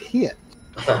will hit.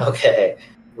 Okay.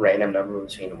 Random number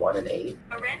between 1 and 8.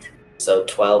 A random. So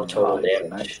 12 total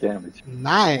damage. Nice damage.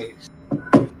 Nice.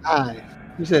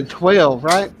 You said 12,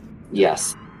 right?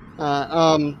 Yes.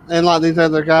 And like these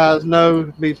other guys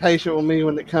know, be patient with me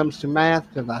when it comes to math,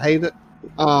 because I hate it.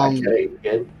 Okay,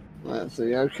 good. Let's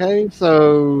see. Okay,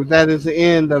 so that is the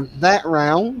end of that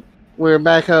round. We're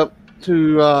back up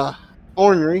to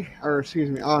Ornery.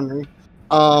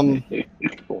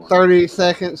 30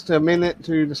 seconds to a minute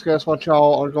to discuss what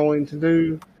y'all are going to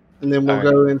do, and then we'll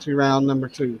go into round number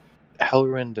 2.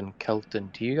 Halrund and Kelton,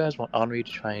 do you guys want Henri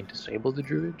to try and disable the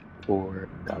druid? Or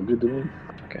Sounds good to me.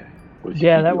 Okay.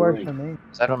 Yeah, that works for me.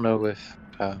 I don't know if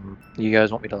you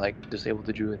guys want me to like disable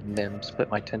the druid and then split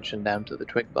my attention down to the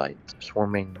twig bites,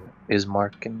 swarming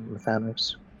Ismark and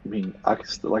Methanos. I mean, I can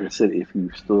still, like I said, if you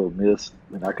still miss,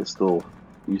 then I can still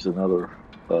use another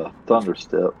thunder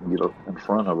step and get up in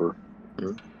front of her.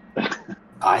 Mm-hmm.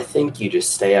 I think you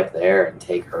just stay up there and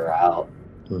take her out.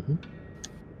 Mm-hmm.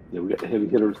 Yeah, we got the heavy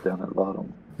hitters down at the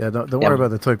bottom. Yeah, don't worry about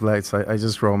the twig lights. I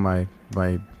just roll my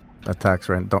attacks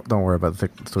right. Don't worry about the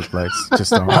twig lights.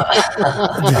 Just don't.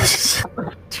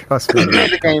 Trust me.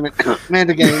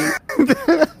 Metagame.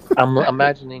 I'm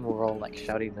imagining we're all like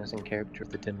shouting this in character of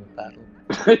the Din of Battle.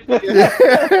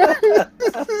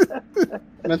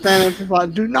 Nathaniel is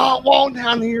like, "Do not walk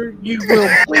down here. You will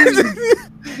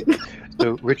bleed."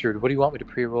 So, Richard, what do you want me to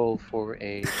pre-roll for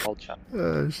a called shot?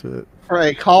 Oh shit! For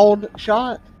a called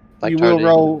shot, Like you will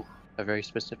roll a very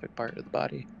specific part of the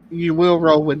body. You will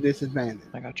roll with disadvantage.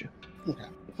 I got you. Okay.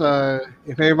 So,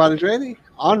 if everybody's ready,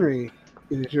 Henri,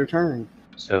 it is your turn.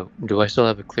 So, do I still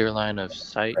have a clear line of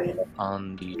sight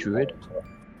on the druid?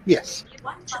 Yes.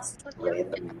 1 plus 2.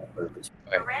 Random number between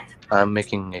A random I'm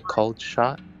making a called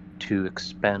shot to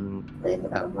expend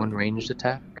random number. one ranged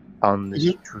attack on this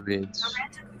Mhm. druid's a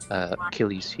random between 1.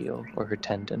 Achilles heel or her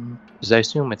tendon. Because I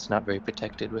assume it's not very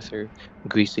protected with her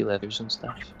greasy leathers and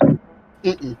stuff.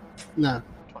 Mm-mm. No.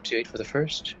 28 for the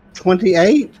first.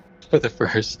 28? For the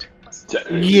first.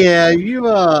 Yeah,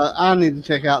 I need to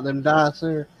check out them dice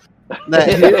there. That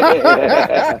hit.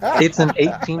 It's an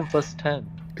 18 plus 10.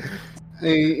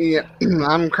 Yeah,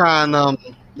 I'm crying.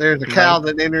 There's a cow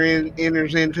that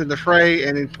enters into the fray,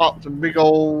 and it pops a big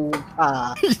old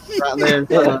pie right there in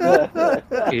front of it.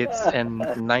 It's a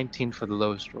 19 for the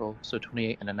lowest roll, so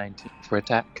 28 and a 19 for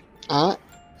attack. All right.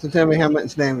 So tell me how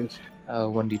much damage.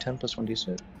 1d10 plus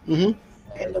 1d6. Mm-hmm.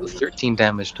 Random 13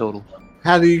 damage total.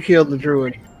 How do you kill the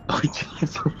druid? Oh,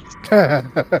 Jesus.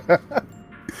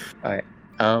 Alright.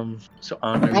 So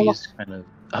Henri is kind of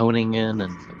honing in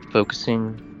and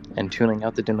focusing and tuning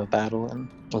out the din of battle, and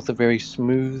with a very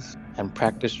smooth and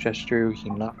practiced gesture, he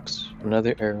knocks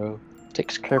another arrow,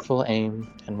 takes careful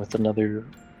aim, and with another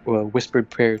whispered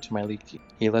prayer to Myliki,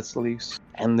 he lets loose,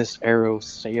 and this arrow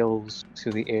sails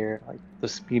through the air like the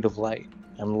speed of light,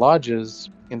 and lodges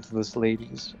into this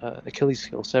lady's Achilles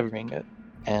heel, severing it.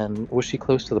 And was she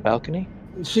close to the balcony?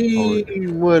 She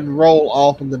would roll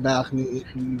off of the balcony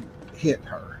if you hit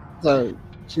her. So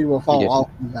she will fall Yeah.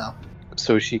 off the balcony.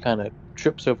 So she kind of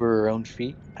trips over her own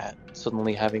feet at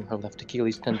suddenly having her left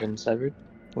Achilles tendon severed,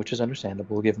 which is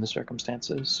understandable given the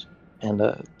circumstances, and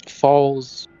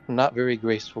falls not very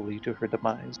gracefully to her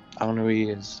demise.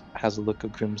 Henri has a look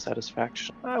of grim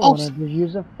satisfaction. I wanted to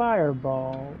use a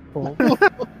fireball.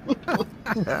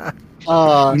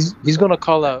 He's gonna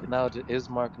call out now to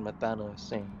Ismark and Mathana,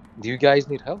 saying, "Do you guys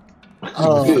need help?"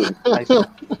 I think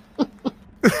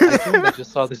I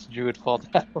just saw this druid fall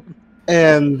down.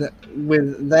 And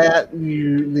with that,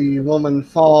 the woman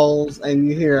falls, and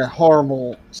you hear a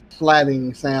horrible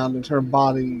flatting sound as her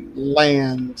body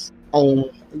lands on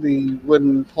the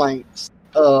wooden planks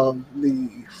of the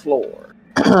floor.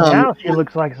 Now she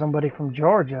looks like somebody from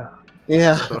Georgia.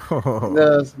 Yeah, it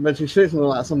does. But she shouldn't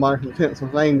look like somebody from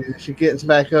Pennsylvania. She gets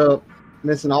back up,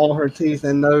 missing all of her teeth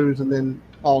and nose, and then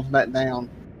falls back down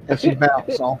as she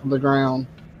bounces off of the ground.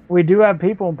 We do have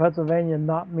people in Pennsylvania,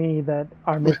 not me, that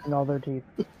are missing all their teeth.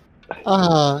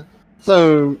 So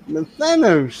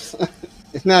Thanos,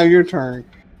 it's now your turn,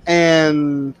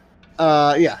 and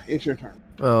it's your turn.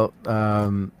 Well,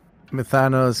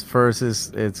 Thanos first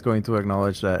it's going to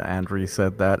acknowledge that Andri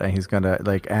said that, and he's gonna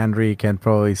Andri can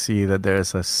probably see that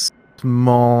there's a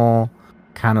small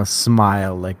kind of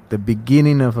smile, like the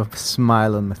beginning of a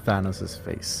smile on Thanos's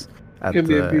face. Could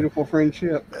be a beautiful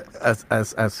friendship. As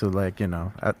to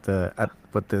at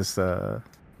what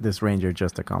this ranger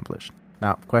just accomplished.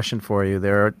 Now, question for you: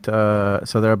 they're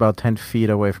about 10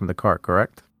 feet away from the cart,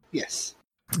 correct? Yes.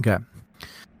 Okay.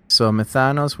 So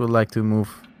Thanos would like to move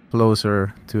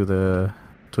closer to the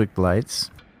twig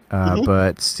blights,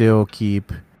 but still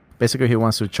keep. Basically, he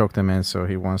wants to choke them in, so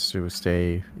he wants to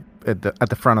stay at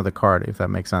the front of the cart, if that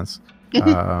makes sense.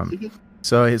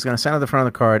 So he's gonna stand at the front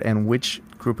of the cart. And which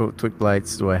group of twig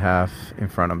blights do I have in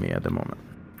front of me at the moment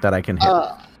that I can hit?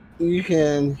 You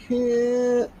can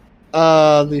hit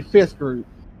the fifth group.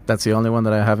 That's the only one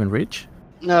that I have in reach?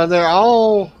 No, they're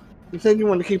all. You said you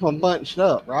want to keep them bunched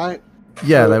up, right?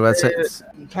 Yeah, So that's it.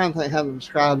 I'm trying to think how to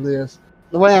describe this.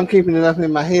 The way I'm keeping it up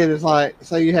in my head is like,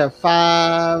 say you have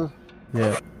 5,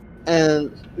 Yeah.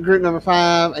 and group number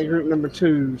 5 and group number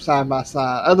 2 side by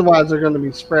side. Otherwise, they're going to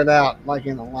be spread out like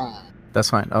in a line. That's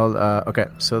fine. Okay,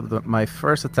 so my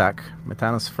first attack,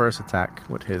 Thanos' first attack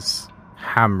with his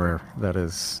hammer that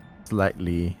is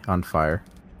slightly on fire,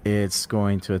 it's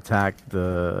going to attack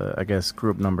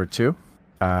group number 2.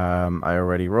 I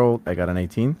already rolled. I got an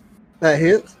 18. That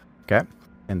hits. Okay.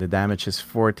 And the damage is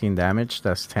 14 damage.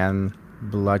 That's 10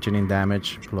 bludgeoning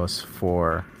damage plus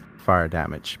 4 fire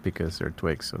damage because they're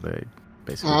twigs, so they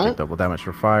basically take double damage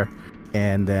for fire.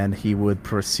 And then he would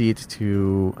proceed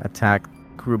to attack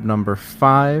group number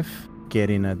 5,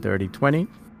 getting a dirty 20.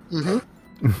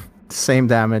 Mm-hmm. Same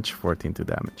damage, 14 to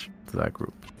damage to that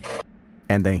group.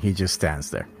 And then he just stands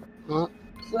there.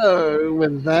 So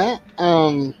with that,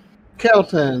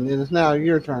 Kelton, it is now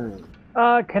your turn.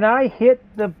 Can I hit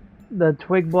the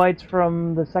twig blights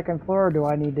from the second floor, or do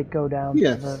I need to go down?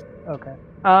 Yes. Okay.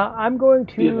 I'm going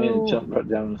to. Yeah, man, jump right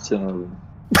down the center of them.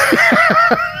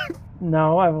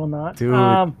 No, I will not. Dude,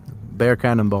 bear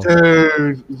cannonball.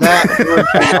 Dude, that would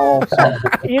be awesome.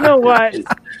 You know what?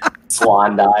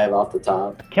 Swan dive off the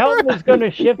top. Kelton is going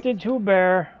to shift into a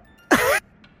bear,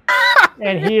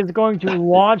 and he is going to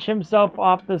launch himself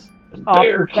off the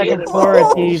second floor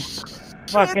at these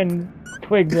fucking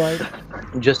Twig blight.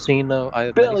 Just so you know, I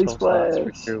have Belly many spell slots for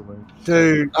splash. Cure Wounds.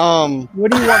 Dude, What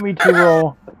do you want me to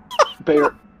roll?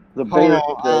 Bear, the hold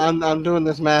bear, on. I'm doing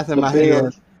this math in the my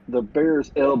head.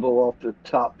 bear's elbow off the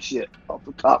top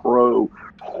row.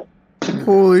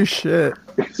 Holy shit!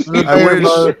 The I bear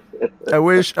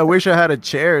wish- bow. I wish I had a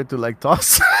chair to like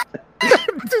toss.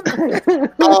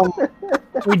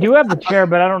 We do have the chair,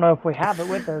 but I don't know if we have it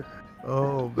with us.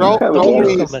 Oh, Roll, Have a roll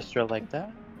chair. me, Semester like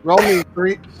that. roll me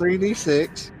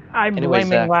 3d6. I'm Anyway, blaming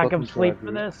Zach, lack welcome of to sleep our for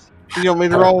group. this. You want me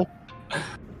to roll?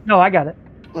 No, I got it.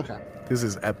 Okay. this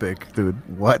is epic, dude.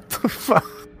 What the fuck?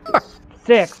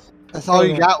 6. That's all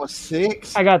you got was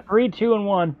 6? I got 3, 2, and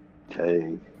 1.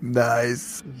 Okay.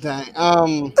 Nice.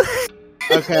 Dang.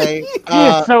 Okay.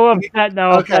 He's so upset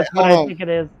now. okay, If that's what hold I on. think it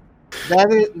is.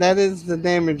 That is the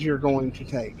damage you're going to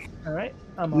take. All right.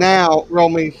 I'm on. Now roll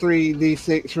me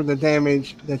 3d6 for the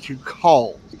damage that you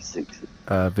caused. 6.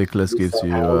 Vickles gives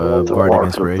you The bardic mark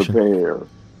inspiration. of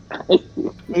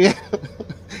the Yeah.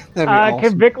 That'd be awesome.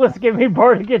 Can Vickless give me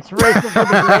Bardic Inspiration for the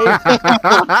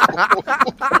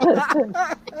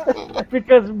grave?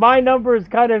 Because my number is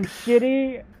kind of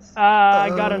shitty. I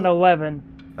got an 11.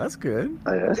 That's good.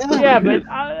 bear. Yeah, but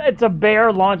it's a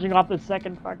bear launching off the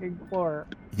second fucking floor.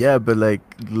 Yeah, but like,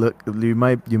 look, you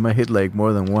might hit like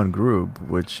more than one group,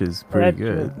 which is pretty That's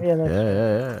good. true. Yeah, that's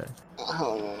yeah.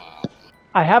 Oh,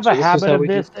 I have So a this is habit how of we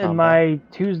do this in combat. my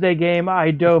Tuesday game.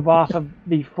 I dove off of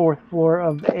the 4th floor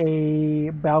of a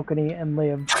balcony and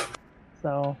lived.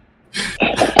 So,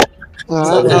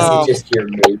 So this is just your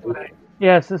move.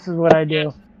 yes, this is what I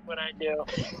do.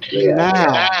 Yeah.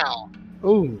 now.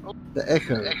 Ooh, the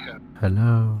echo.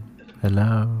 Hello.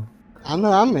 I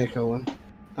know I'm echoing.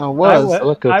 I I was. was,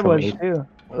 I'll go I from was 8. too,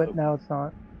 but now it's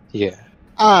not. Yeah.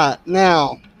 Alright,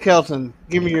 now, Kelton,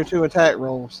 give me your 2 attack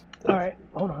rolls. All right,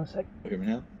 hold on a sec. Hear me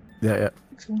now? Yeah.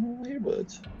 What's going on here,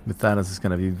 buds? But Thanos is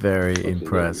gonna be very Okay, there we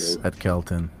impressed go. at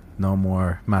Kelton. No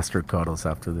more master cuddles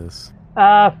after this.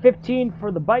 15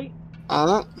 for the bite.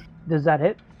 Does that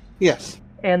hit? Yes.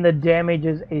 And the damage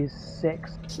is a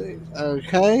 6. 6.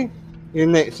 Okay. Your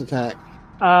next attack.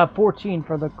 14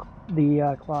 for the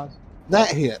claws. That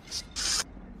hits.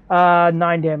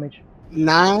 9 damage.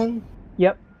 9.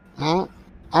 Yep.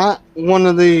 One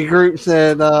of the groups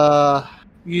that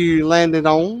you landed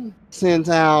on sends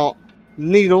out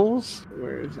needles.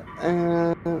 Where is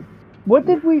it? What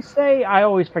did we say? I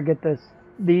always forget this.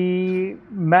 The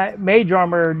mage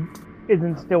armor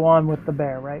isn't still on with the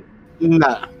bear, right?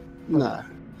 No.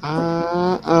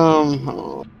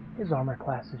 His armor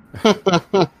class is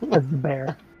as the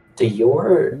bear. Do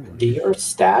your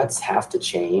stats have to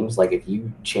change? Like if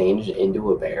you change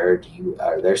into a bear,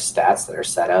 are there stats that are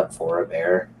set up for a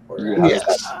bear? Or how does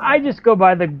Yes. that- I just go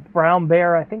by the brown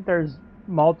bear. I think there's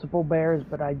multiple bears,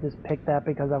 but I just picked that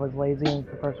because I was lazy and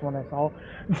it's the first one I saw.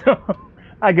 So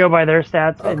I go by their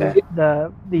stats, Okay.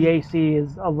 and the AC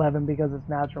is 11 because it's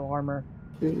natural armor.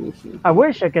 I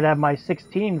wish I could have my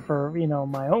 16 for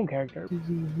my own character.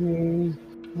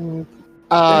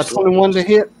 21 to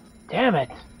hit. Damn it!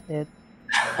 It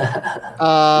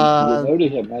When they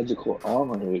have magical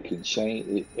armor, it can change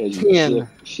it as 10 you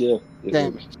shift.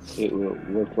 damage. It will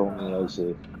work on you as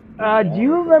a. do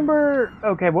you remember?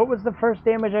 Okay, what was the first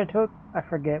damage I took? I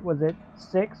forget. Was it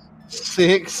 6?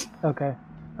 6. Okay.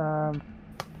 And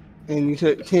you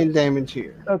took 10 damage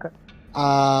here. Okay.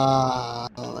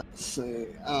 Let's see.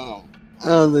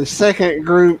 The second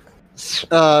group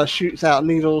shoots out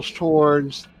needles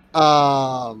towards.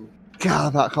 God, I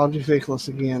about called you Fickless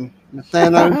again.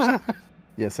 Thanos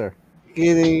Yes, sir.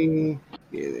 getting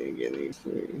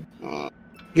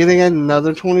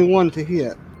another 21 to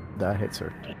hit. That hits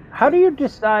her. How do you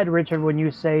decide, Richard, when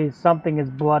you say something is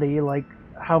bloody? Like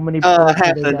how many? Half points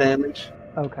the do they get? damage.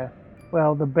 Okay.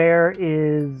 Well, the bear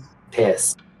is.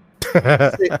 Piss.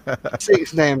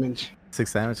 6 damage.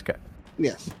 6 damage. Okay.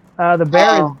 Yes. The bear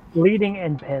Oh. is bleeding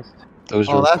and pissed. Those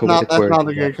Oh, are that's not poetic words.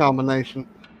 a good combination.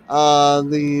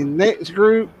 The next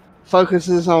group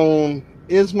focuses on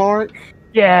Ismark,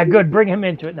 Yeah, good. Bring him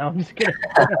into it. No, I'm just kidding.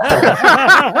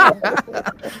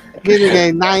 getting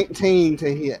a 19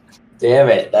 to hit. Damn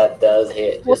it, that does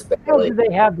hit What just the hell barely. do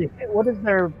they have to hit? What is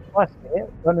their plus to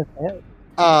hit? Bonus to hit?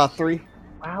 3.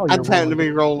 Wow, I just happen to be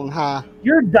rolling high.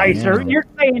 Your dice are. Yeah. You're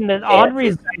saying that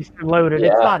Henri's dice are loaded.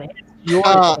 It's Yeah. not his.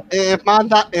 Yours.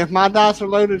 If my dice are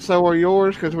loaded, so are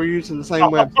yours because we're using the same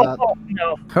website.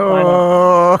 No.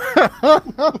 Oh.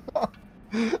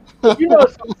 You know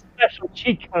some special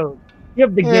cheat code. You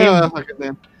have the game. Yeah, fuck it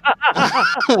then.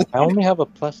 I only have a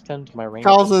 +10 to my range.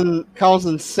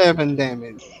 Causing 7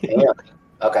 damage.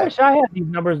 I Okay. wish I had these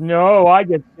numbers. No, I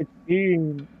get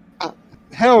 16.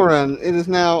 Helren, it is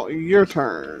now your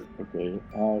turn. Okay,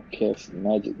 I'll cast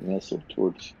magic missile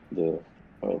towards the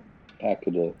back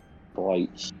of the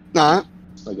lights. Alright.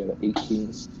 I got an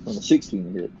 18 on a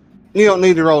 16 hit. You don't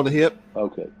need to roll to hit.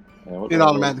 Okay. And what It do I roll?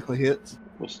 automatically hits.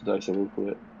 What's the dice I roll for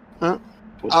it? Huh?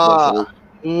 What's the dice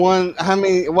I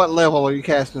roll? What level are you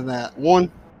casting that?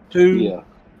 1, 2? Yeah.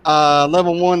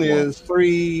 Level 1 is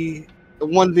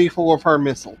 1d4 per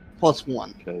missile, plus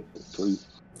 1. Okay. 3.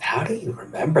 How do you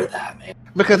remember that, man?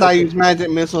 Because I use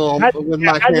magic missile with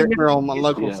my character on my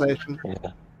local Yeah. session. Yeah.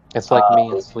 It's like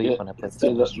me in sleep when I play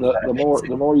And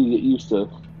the more you get used to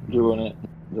doing it,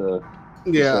 the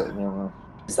Yeah. never mind.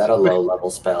 Is that a low level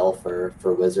spell for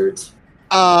wizards?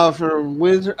 For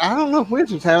wizard, I don't know if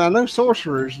wizards have. I know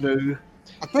sorcerers do.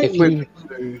 I think If you- wizards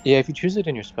do. Yeah, if you choose it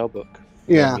in your spell book,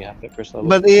 Yeah. you have it first level.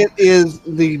 But it is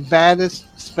the baddest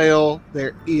spell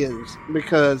there is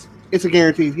because it's a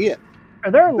guaranteed hit. Are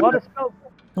there a lot of spells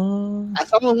That's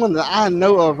the only one that I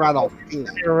know of right offhand.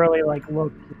 that are really like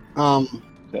look?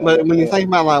 But when you think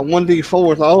about like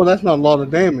 1d4, it's like, oh, that's not a lot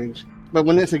of damage. But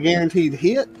when it's a guaranteed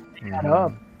hit, Add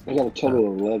up. I got a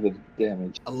total of 11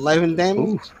 damage. 11 damage.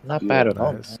 Ooh, not bad at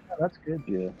all. Nice. Oh, that's good.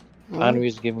 Yeah. Henry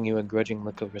is giving you a grudging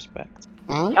look of respect.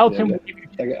 Alright. Elton Yeah, will give you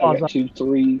I two got claws up. 2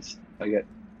 3s. I got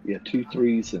 2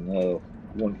 3s and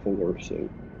 1 4, so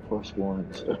plus 1.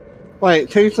 So Wait,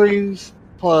 2 3s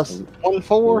plus 1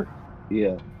 4.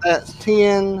 yeah. That's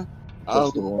 10.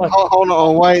 Plus the 1. Hold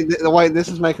on. Wait. This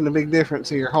is making a big difference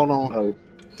here. Hold on. Oh,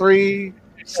 3,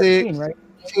 6, 13, right?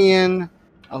 10,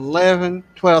 11,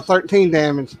 12, 13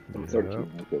 damage. 13.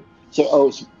 Okay. So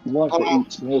it's 1 for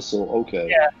each missile. Okay.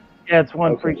 Yeah, it's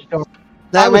one for Okay. each door.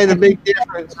 That made a big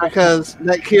difference because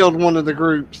that killed one of the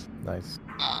groups. Nice.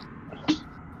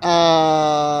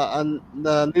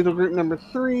 The needle group number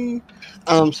 3.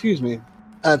 Excuse me.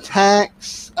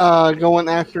 Attacks. Going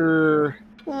after.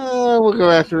 We'll go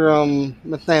after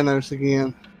Thanos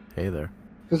again Hey there.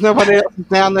 because nobody else is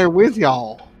down there with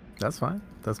y'all. That's fine.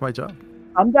 That's my job.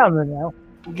 I'm down there now.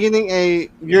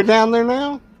 You're down there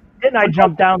now. Didn't I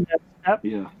jump down that step?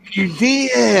 Yeah. You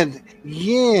did.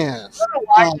 Yes. I don't know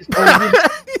why I just told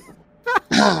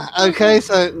you. Okay,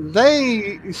 so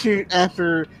they shoot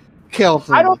after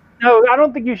Kelton. I don't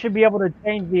think you should be able to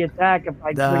change the attack if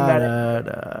I bring that in.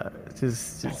 Nah.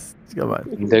 Just come on.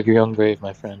 They're young brave,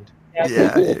 my friend. Yeah.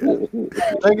 They go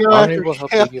Henry after will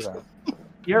help Kelton. you out.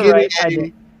 You're Getting right. I a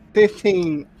did.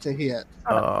 15 to hit.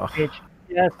 Oh, Bitch.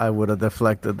 Yes. I would have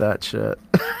deflected that shit.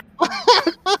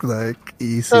 Like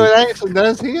easy. So it actually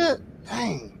does hit?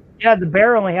 Dang. Yeah, the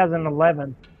bear only has an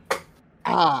 11.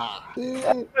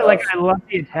 Shit. Like, I love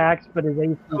the attacks, but his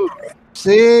AC.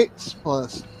 6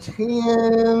 plus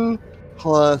 10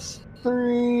 plus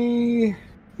 3.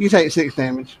 You take 6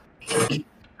 damage.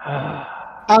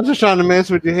 I was just trying to mess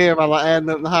with your head by like adding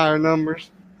up the higher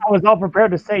numbers. I was all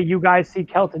prepared to say, you guys see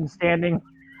Kelton standing.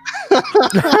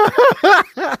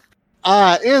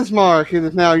 Alright, Ismark, it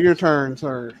is now your turn,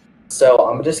 sir. So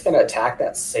I'm just gonna attack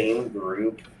that same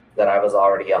group that I was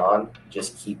already on.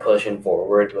 Just keep pushing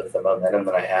forward with the momentum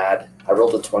that I had. I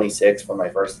rolled a 26 for my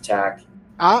first attack.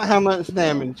 Alright, how much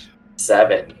damage?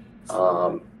 7.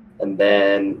 And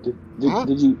then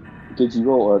Did you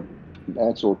roll a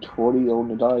natural 20 on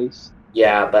the dice?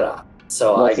 yeah, but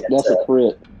so I get That's to, a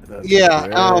crit. Yeah,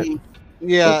 That's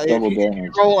if double you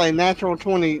damage. roll a natural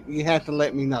 20, you have to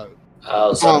let me know.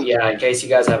 yeah. In case you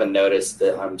guys haven't noticed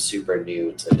that I'm super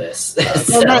new to this. No,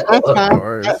 that's Of fine.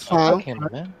 course. That's fine. Okay, my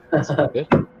man. That's good.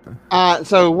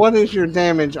 So what is your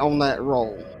damage on that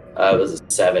roll? It was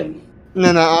a 7.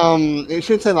 No, it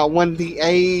should say like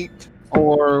 1d8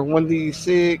 or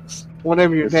 1d6,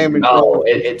 whatever your damage Oh, roll.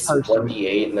 it's Person.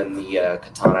 1d8, and then the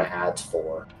katana adds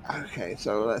 4. Okay,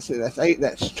 so let's see, that's 8,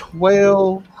 that's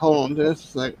 12. Hold on just a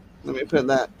sec. Let me put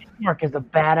that. Mark is a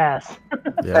badass.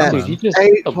 Yeah, Dude, you man. just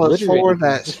 8 plus 4, obliterated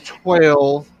that's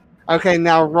 12. Okay,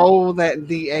 now roll that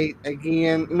d8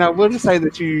 again. No, we'll just say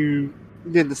that you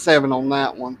did the 7 on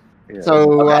that one. Yeah.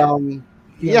 So, Okay.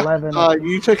 The yeah, 11.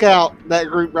 you took out that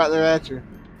group right there at you.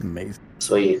 Amazing.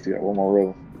 Sweet. You got one more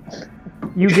roll.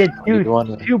 You get You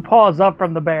wanna- two paws up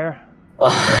from the bear.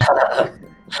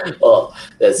 Well,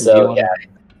 so wanna- yeah,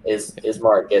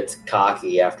 Ismark gets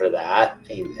cocky after that,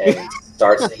 and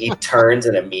starts. He turns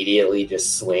and immediately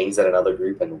just swings at another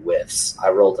group and whiffs. I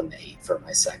rolled an 8 for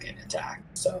my second attack.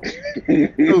 So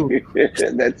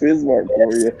That's his mark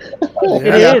for you. It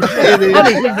Yeah, is. it is.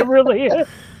 Funny, it really is.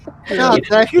 God,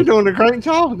 Zach, you're doing a great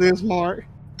job with this, Mark.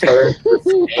 turn,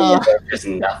 and there's just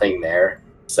nothing there.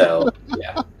 So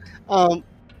yeah,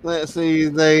 Let's see.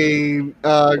 The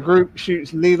group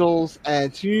shoots needles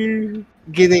at you,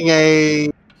 getting a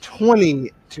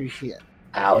 20 to hit.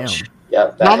 ouch.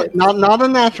 Yep. That hits. Not a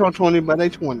natural 20, but a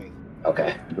 20.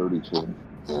 Okay. Dirty 20.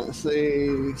 Let's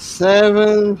see.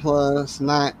 7 plus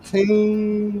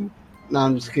 19. No,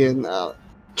 I'm just kidding.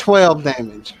 12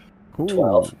 damage. Ooh.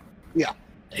 12. Yeah.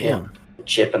 Damn.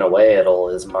 Chipping away at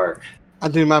old Ismark. I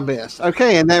do my best.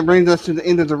 Okay, and that brings us to the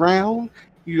end of the round.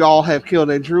 You all have killed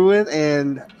a druid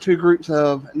and 2 groups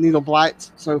of needle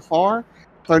blights so far.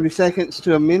 30 seconds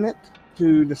to a minute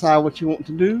to decide what you want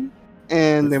to do,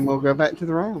 and then we'll go back to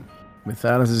the round.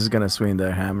 Mythalis is gonna swing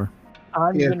that hammer.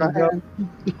 I'm Yeah, gonna go go.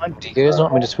 Do you guys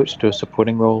want me to switch to a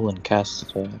supporting role and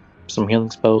cast some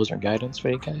healing spells or guidance for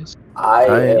you guys? I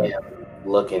am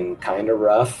looking kind of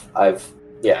rough. I've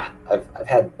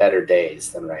had better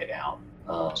days than right now.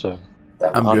 So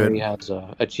That I'm one- good. Henry has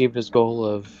achieved his goal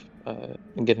of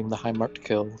getting the high marked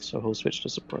kill, so he'll switch to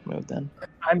support mode then.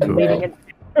 I'm Cool. leading it.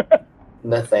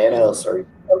 Nathanos, are you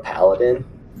a paladin?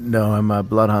 No, I'm a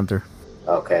blood hunter,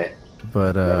 Okay.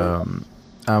 but I'm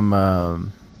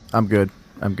good.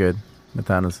 I'm good.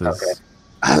 Mythalis is. Okay.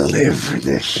 I live for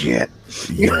this shit.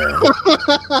 Yeah.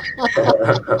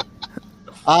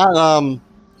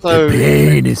 So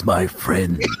pain is my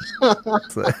friend.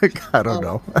 It's like, I don't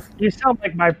know. You sound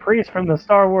like my priest from the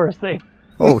Star Wars thing.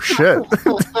 Oh shit!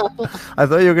 I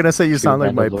thought you were gonna say you sound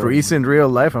like my Mandalorian. priest in real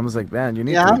life. I was like, man, you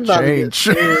need yeah, I'm to about to get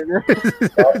change. scared.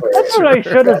 That's what I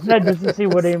should have said just to see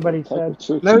what anybody said.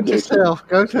 Note yourself.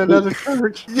 Go to another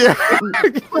church. Yeah.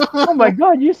 Oh my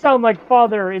god, you sound like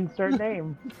Father insert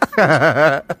name. You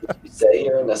say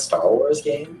you're in a Star Wars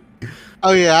game?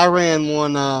 Oh yeah, I ran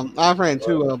one. I ran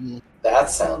 2 of them. That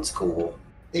sounds cool.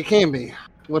 It can be.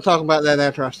 We'll talk about that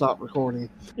after I stop recording.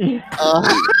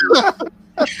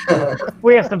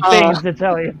 We have some things to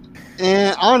tell you.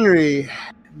 And Henri,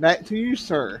 back to you,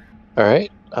 sir. All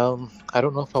right. I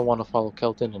don't know if I want to follow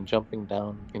Kelton and jumping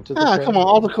down into the. fray. Come on,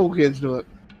 all the cool kids do it.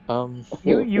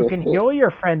 You can heal your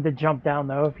friend to jump down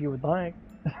though if you would like.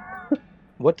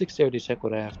 What dexterity check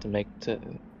would I have to make to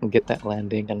get that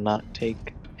landing and not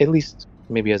take at least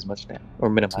maybe as much damage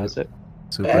or minimize it?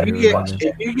 Superhero land.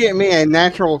 If you get me a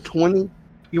natural 20,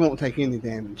 you won't take any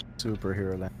damage.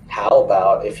 Superhero land. How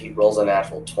about if he rolls a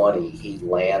natural 20, he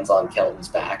lands on Kelton's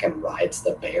back and rides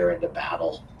the bear into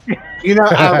battle? You know,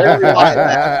 I really like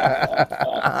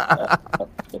that.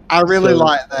 I really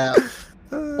like that.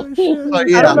 Oh, shit. But I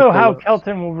yeah, don't know how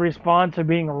Kelton will respond to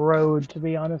being rode, to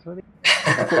be honest with you.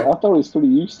 I thought he was pretty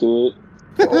used to it.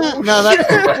 no,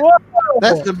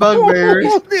 that's the bugbears.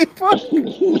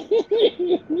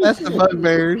 That's the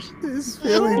bugbears. Is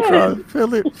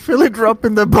Philly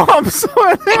dropping the bombs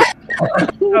on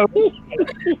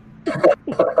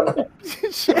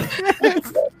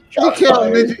Hey,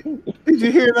 Kelton, did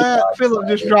you hear that? Philip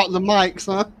just dropped the mic,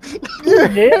 son.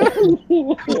 Yeah.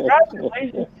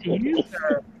 Congratulations to you,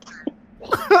 sir.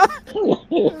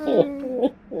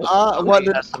 What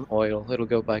It has some oil. It'll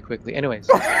go by quickly. Anyways,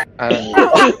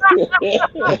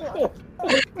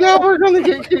 Yeah, we're gonna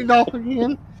get kicked off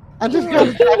again. I just got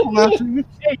to tackle nothing.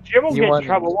 Hey, Jim will You get in want-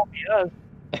 trouble, won't be us.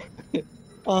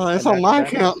 It's on my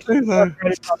account too, though.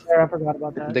 It's up there, I forgot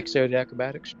about that. dexterity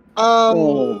acrobatics.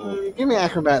 Give me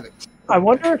acrobatics. I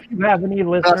wonder if you have any I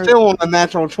listeners. still want a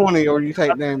natural 20, or you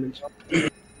take damage.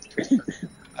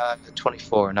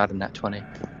 24, not a nat 20.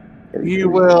 You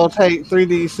will take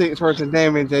 3d6 worth of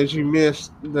damage as you miss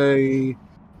the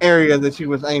area that you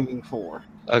was aiming for.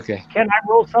 Okay. Can I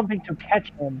roll something to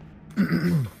catch him?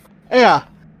 Yeah,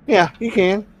 you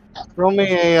can. Roll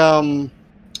me a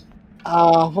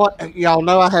what? Y'all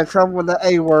know I had trouble with the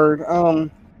A word.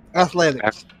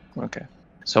 Athletics. Okay.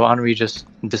 So Henri just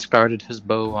discarded his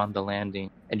bow on the landing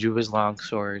and drew his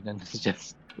longsword and is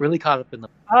just really caught up in the.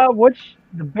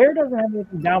 The bear doesn't have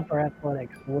anything down for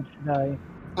athletics. So what should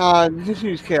I? Just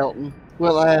use Kelton.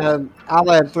 Well,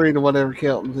 I'll add 3 to whatever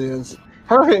Kelton's is.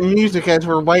 Perfect music as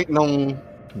we're waiting on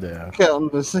Yeah. Kelton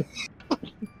to see.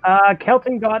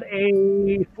 Kelton got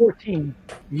a 14.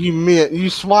 You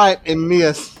swipe and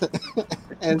miss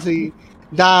as he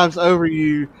dives over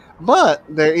you, but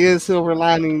there is silver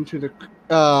lining to the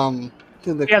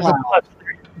He has a cloud.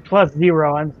 plus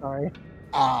 0. I'm sorry.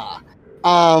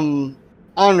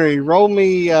 Henri, roll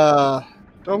me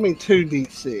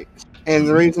 2d6, and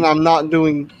the reason I'm not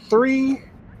doing 3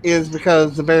 is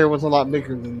because the bear was a lot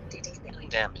bigger than.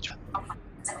 Damage.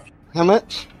 How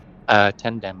much?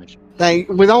 10 damage.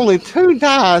 With only 2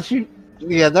 dice,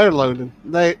 they're loaded.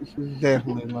 They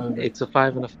definitely loaded. It's a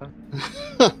 5 and a 5.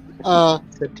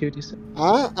 Said 2d6.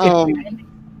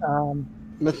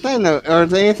 Nathano, or is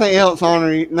there anything else,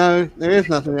 Henri? No, there is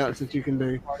nothing else that you can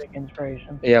do. Bardic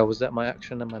inspiration. Yeah, was that my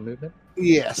action and my movement?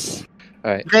 Yes.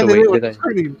 Alright, so Granted, wait, it did was I.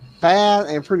 pretty bad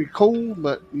and pretty cool,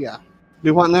 but yeah.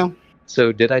 Do what now?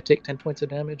 So did I take 10 points of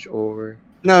damage, or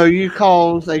No, you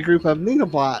caused a group of needle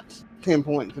blights 10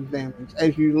 points of damage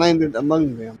as you landed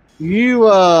among them. You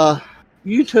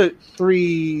took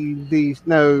 3d.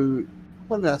 No,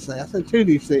 what did I say? I said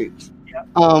 2d6. Yep.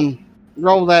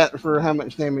 Roll that for how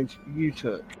much damage you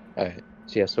took. Alright.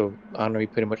 So Henri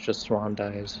pretty much just swan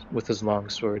dives with his long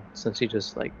sword since he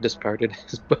just like discarded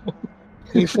his bow.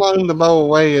 He flung the bow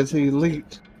away as he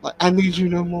leaped. Like, I need you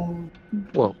no more.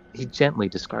 Well, he gently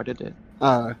discarded it.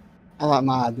 I like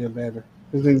my idea better.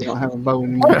 Because then you don't have a bow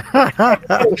anymore.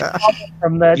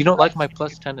 From that You don't like my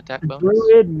plus 10 attack bonus?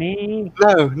 druid, me.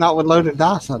 No, not with loaded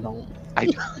dice, I don't.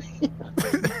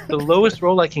 The lowest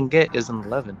roll I can get is an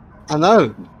 11. I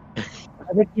know.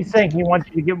 I think he's saying he wants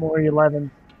you to get more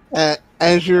 11.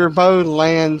 As your bow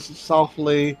lands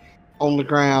softly on the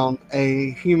ground,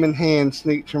 a human hand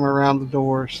sneaks from around the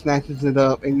door, snatches it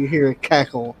up, and you hear a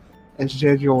cackle as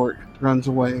Jed York runs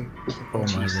away. Oh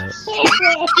my god.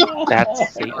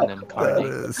 That's Satan incarnate.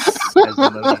 That As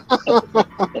the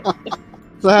motive.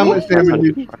 So how much damage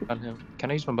Hunter's you... Mark on him.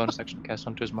 Can I use my bonus action to cast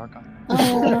Hunter's Mark on him?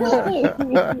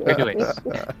 Or do it.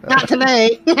 Not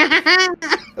today! You got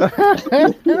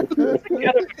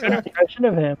a good impression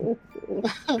of him.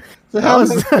 So how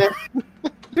was- much,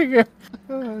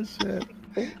 oh shit.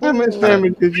 how much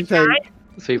damage did you take?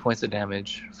 3 points of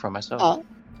damage from myself.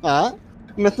 Alright.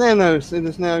 Mathanos, it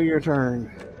is now your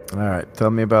turn. Alright,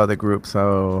 tell me about the group.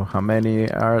 So how many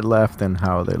are left and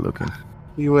how are they looking?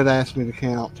 You would ask me to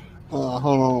count. Hold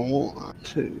on. 1,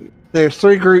 2. There's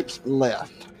 3 groups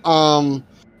left.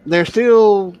 They're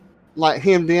still like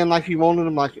hemmed in like you wanted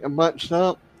them, like bunched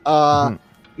up.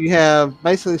 You have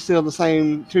basically still the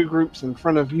same 2 groups in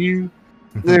front of you.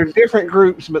 They're different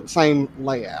groups, but the same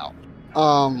layout.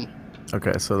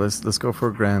 Okay, so let's go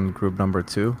for grand group number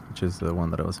 2, which is the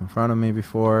one that was in front of me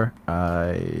before.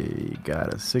 I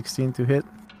got a 16 to hit.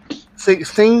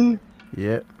 16.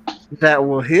 Yep. That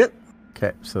will hit.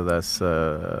 Okay, so that's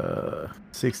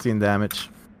 16 damage.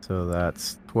 So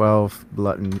that's 12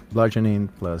 bludgeoning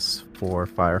plus 4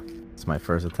 fire. It's my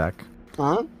first attack.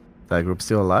 That group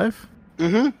still alive?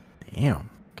 Mm-hmm. Damn.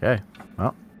 Okay.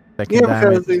 Well, second Yeah, damage.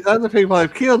 because these other people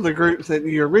have killed the groups that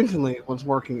you originally was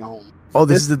working on. Oh,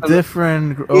 this is a This-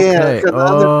 different. Yeah, Okay. 'cause the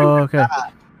other Oh, people okay.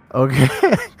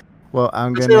 Okay. Well,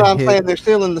 I'm That's gonna what I'm hit. saying. They're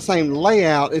still in the same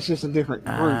layout. It's just a different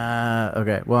group.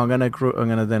 Okay. Well, I'm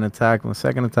gonna then attack my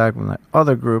second attack with my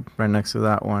other group right next to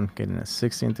that one, getting a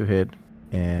 16 to hit,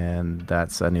 and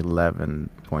that's an 11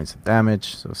 points of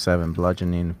damage. So 7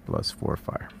 bludgeoning plus 4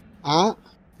 fire. And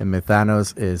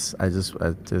Methanos is I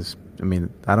mean,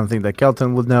 I don't think that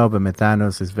Kelton would know, but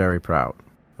Methanos is very proud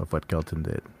of what Kelton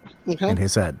did. Okay. In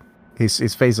his head,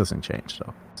 his face doesn't change,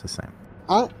 so it's the same.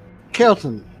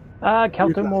 Kelton.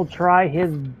 Kelton will try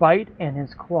his bite and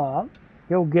his claw.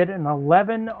 He'll get an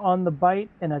 11 on the bite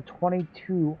and a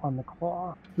 22 on the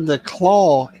claw. The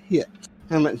claw hit.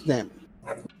 How much damage?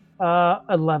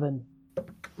 11.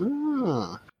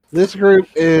 This group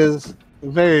is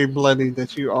very bloody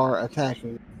that you are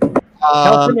attacking.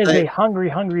 Kelton is a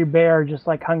hungry bear, just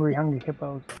like hungry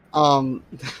hippos.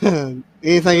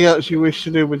 Anything else you wish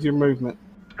to do with your movement?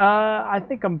 I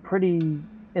think I'm pretty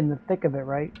in the thick of it,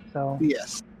 right? So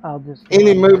Yes. I'll just...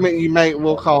 Any movement you make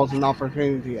will cause an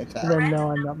opportunity attack. Then no,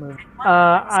 I'm not moving.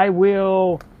 I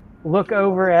will look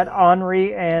over at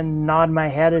Henri and nod my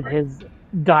head at his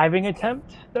diving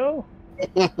attempt, though.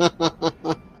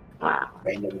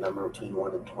 Random number between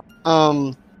 1 and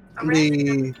 20.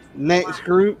 The next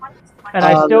group. And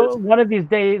I still, one of these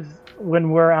days,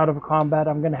 when we're out of combat,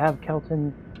 I'm going to have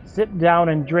Kelton sit down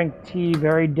and drink tea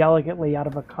very delicately out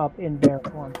of a cup in bear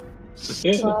form.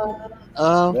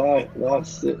 Why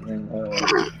sitting?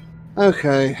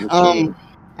 Okay.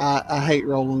 I hate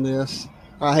rolling this.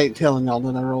 I hate telling y'all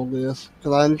that I rolled this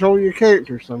because I enjoy your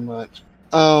character so much.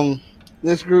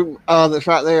 This group that's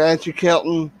right there at you,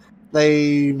 Kelton,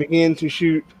 they begin to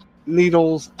shoot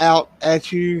needles out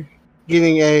at you,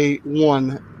 getting a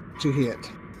 1 to hit.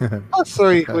 Plus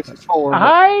 3, which is 4.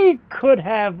 I could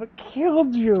have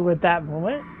killed you at that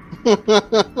moment.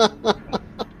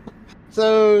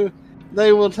 So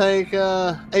they will take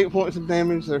 8 points of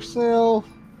damage themselves.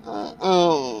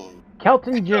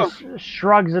 Kelton just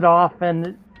shrugs it off,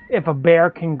 and if a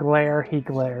bear can glare, he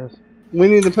glares.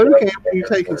 Winnie the Pooh can't you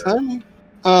take his honey.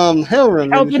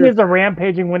 Hellrun. Kelton is a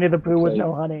rampaging Winnie the Pooh with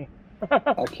no honey.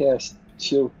 I cast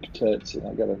Chill Touch and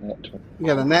I got a nat 20. You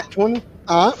got a nat 20?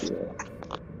 Alright. Yeah.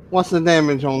 What's the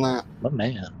damage on that? Oh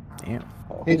man. Damn.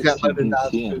 He's got loaded dice.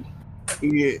 D10.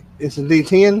 Yeah, it's a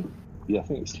D10? Yeah, I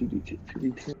think it's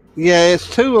 2D10. Yeah, it's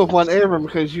 2 of whatever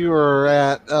because you are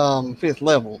at 5th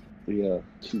level. Yeah,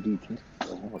 2D10.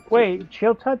 Wait,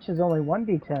 chill touch is only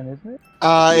 1d10, isn't it?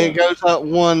 It goes up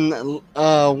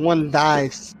one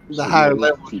dice the higher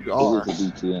level you are. It is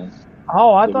a D10.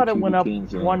 Oh, I There thought were it two went up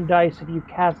D10s, yeah. 1 dice if you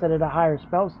cast it at a higher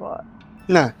spell slot.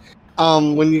 No.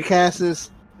 When you cast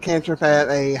this cantrip at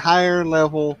a higher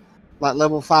level, like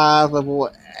level 5, level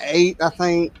 8, I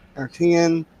think, or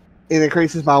 10, it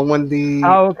increases by 1d.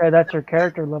 Oh, okay, that's your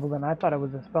character level then. I thought it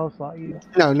was a spell slot you.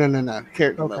 No.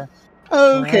 Character Okay. level.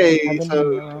 Okay, Alright, I've been so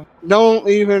doing that wrong. don't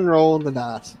even roll the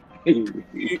dice.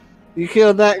 You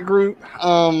killed that group.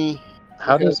 How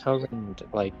Okay. does Howland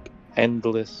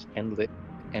end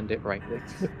it rightly?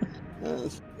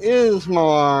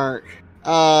 Ismark.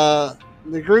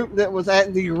 The group that was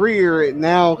at the rear, it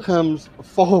now comes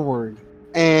forward,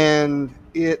 and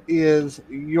it is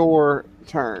your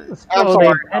turn. I'm So they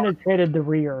sorry. penetrated the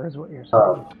rear, is what you're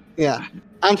saying. Yeah.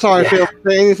 I'm sorry, Phil. Is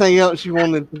there anything else you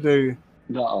wanted to do?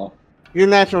 No. Your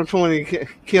natural 20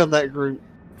 killed that group.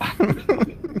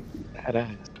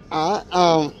 Badass.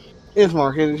 Alright,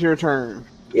 Ismark, it is your turn.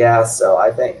 Yeah, so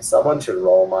I think someone should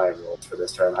roll my rolls for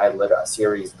this turn. I literally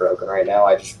Siri's broken right now.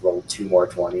 I just rolled 2 more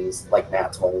 20s, like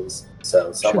nat 20s.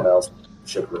 So someone else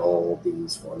should roll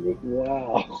these for me.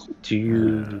 Wow. Do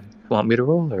you want me to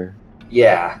roll or?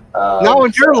 Yeah. Not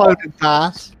with your loaded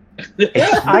dice.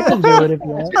 I can do it if you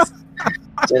want.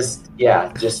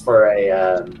 Just for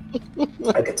a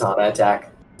katana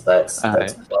attack. That's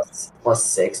Alright. plus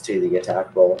 6 to the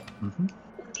attack roll. Mm-hmm.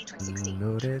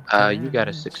 Loaded. You got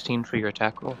a 16 for your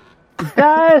attack roll.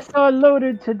 Dice are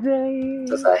loaded today.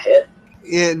 Does that hit?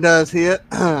 It does hit.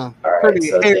 All right. Pretty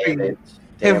So heavy.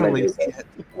 Heavily is hit.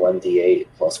 1d8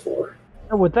 plus 4.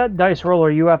 With that dice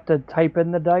roller, you have to type in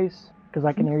the dice because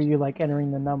I can hear you entering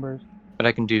the numbers. But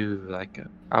I can do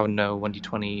I would know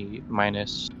 1d20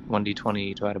 minus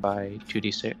 1d20 divided by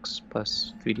 2d6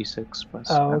 plus 3d6 plus.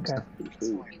 Oh, okay.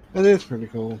 That is pretty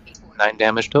cool. 9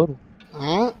 damage total.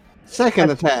 Alright.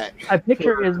 Second attack. I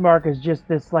picture Ismark as just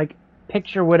this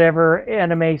picture whatever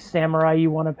anime samurai you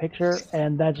want to picture,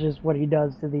 and that's just what he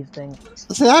does to these things.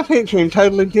 See, I picture him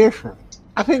totally different.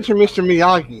 I picture Mr.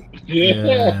 Miyagi.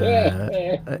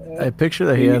 Yeah. I picture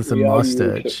that he has a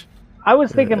mustache. I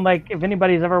was thinking if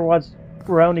anybody's ever watched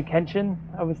Rurouni Kenshin,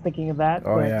 I was thinking of that.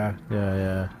 Oh but yeah.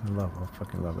 I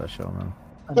fucking love that show, man.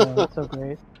 I know, it's so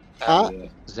great.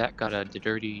 Zach got a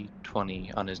dirty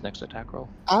 20 on his next attack roll.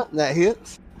 That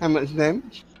hits. How much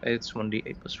damage? It's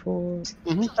 1d8 plus 4.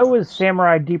 That was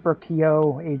Samurai Deeper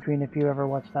Kyo, Adrian, if you ever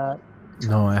watched that.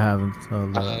 No, I haven't.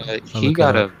 He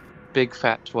got a big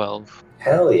fat 12.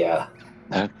 Hell yeah.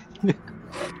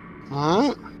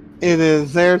 Alright. It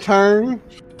is their turn.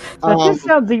 That just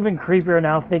sounds even creepier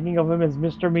now, thinking of him as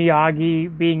Mr.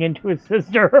 Miyagi being into his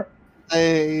sister.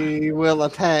 They will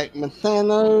attack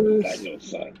Mathanos.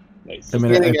 I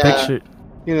mean, I picture.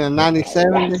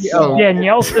 97 to hit.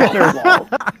 Danielle's sister.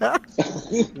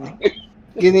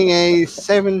 Getting a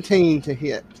 17 to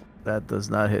hit. That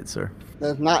does not hit, sir.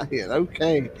 Does not hit.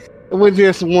 Okay. With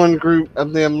just one group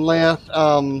of them left,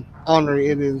 Henri,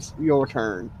 it is your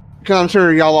turn. Because I'm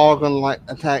sure y'all are going to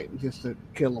attack just to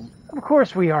kill them. Of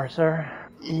course we are, sir.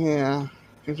 Yeah.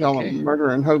 Because y'all are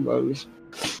murdering hobos.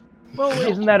 Well,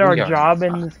 isn't that our We are. job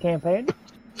in this campaign?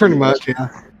 Pretty much, yeah.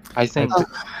 I think.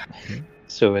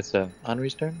 So it's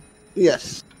Henri's turn?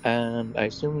 Yes. And I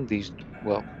assume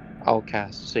I'll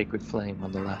cast Sacred Flame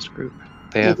on the last group.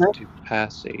 They have to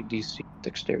pass a DC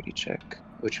dexterity check,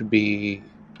 which would be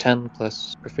 10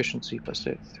 plus proficiency plus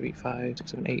 3, 5,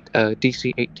 6, 7, 8.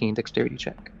 DC 18 dexterity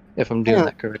check, if I'm doing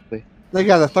that correctly. They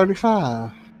got a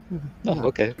 35. Oh,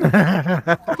 okay.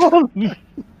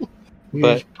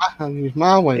 I'll use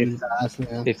my weighted dice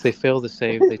now. If they fail the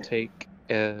save, they take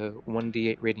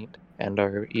 1d8 radiant and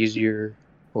are easier.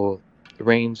 Well,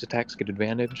 ranged attacks get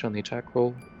advantage on the attack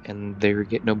roll, and they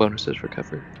get no bonuses for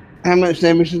cover. How much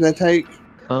damage did they take?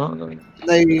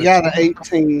 They got an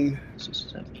 18.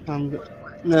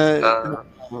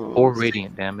 4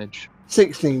 radiant damage.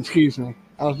 16, excuse me.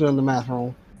 I was doing the math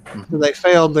wrong. So they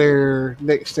failed their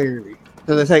dexterity.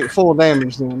 So they take full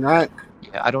damage then, right?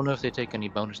 Yeah, I don't know if they take any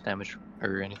bonus damage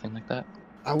or anything like that.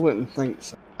 I wouldn't think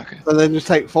so. Okay. So they just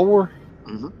take 4?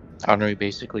 Mm-hmm. Henri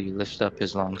basically lifts up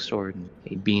his long sword, and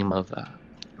a beam of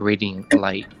radiant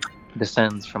light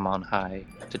descends from on high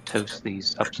to toast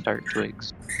these upstart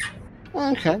twigs.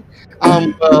 Okay.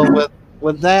 Well,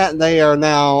 with that, they are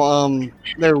now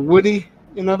they're woody.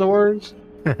 In other words,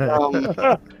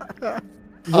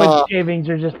 Wood shavings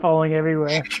are just falling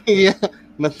everywhere. yeah.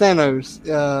 Mathanos,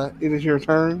 it is your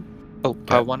turn. Oh,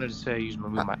 I wanted to say I used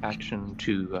my action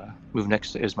to move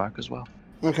next to Ismark as well.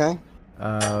 Okay.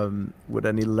 Would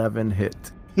an 11 hit?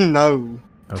 No.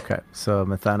 Okay, so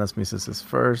Mathanos misses his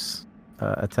first.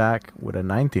 attack with a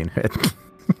 19 hit.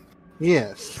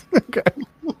 Yes. Okay.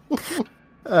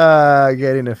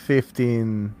 Getting a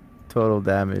 15 total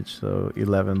damage, so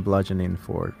 11 bludgeoning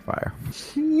for fire.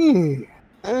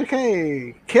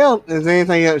 Okay. Kelt, is there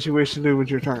anything else you wish to do with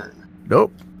your turn?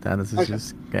 Nope. Thanos is Okay.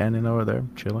 just standing over there,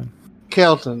 chilling.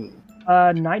 Kelton,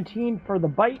 19 for the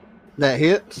bite. that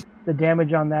hits. The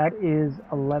damage on that is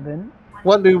 11.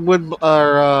 What do wood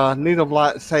or needle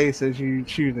blights taste as you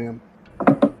chew them?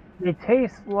 They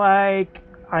taste like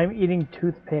I'm eating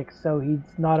toothpicks, so he's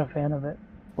not a fan of it.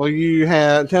 Well,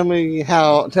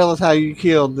 tell us how you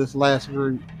killed this last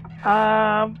group.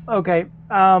 Okay.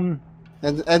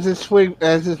 As this needle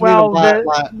Well, blight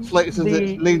the- flexes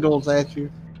its needles at you.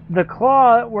 The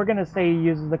claw, we're going to say he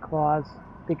uses the claws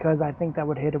because I think that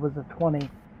would hit it was a 20.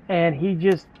 And he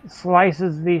just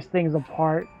slices these things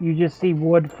apart. You just see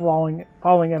wood falling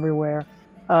everywhere.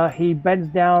 He bends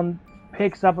down,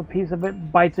 picks up a piece of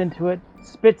it, bites into it,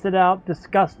 spits it out,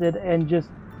 disgusted, and just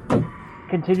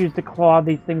continues to claw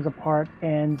these things apart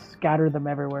and scatter them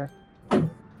everywhere.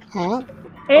 Huh?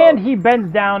 And he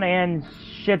bends down and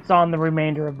shits on the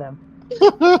remainder of them.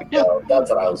 Yeah, that's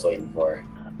what I was waiting for.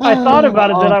 I thought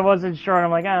about it, but I wasn't sure. And I'm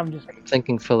like, I'm just. I'm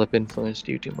thinking Philip influenced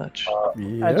you too much. I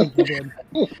Yep. think he did.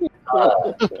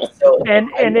 So And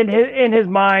in his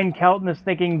mind, Kelton is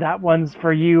thinking that one's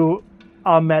for you,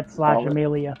 Ahmet /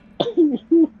 Amelia.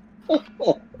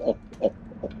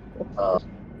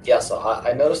 yeah, so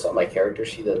I noticed on my character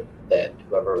sheet that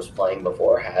whoever was playing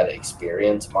before had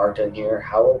experience marked in here.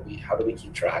 How do we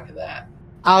keep track of that?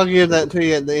 I'll give that to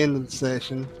you at the end of the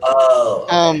session. Oh,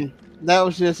 okay. That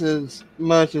was just as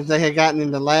much as they had gotten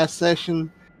in the last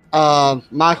session.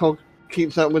 Michael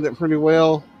keeps up with it pretty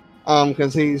well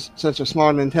because he's such a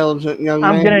smart and intelligent young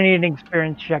man. I'm gonna need an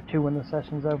experience check too when the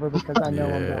session's over because I know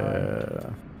I'm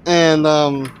behind. Yeah.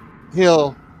 And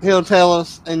he'll tell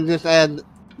us and just add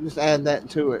that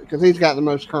to it because he's got the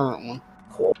most current one.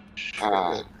 Cool.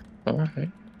 Uh, Alright.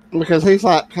 because he's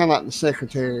kind of like the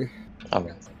secretary.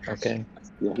 Okay.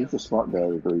 Yeah, he's a smart guy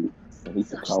of the group. And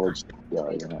he's a college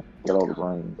guy, you know. Got all the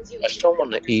brains. I still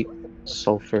want to eat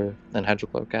sulfur and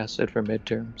hydrochloric acid for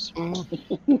midterms.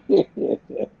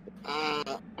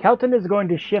 Kelton is going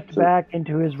to shift back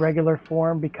into his regular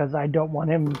form because I don't want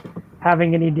him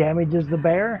having any damage as the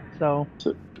bear. So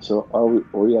So are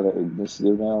we at an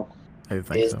initiative now? I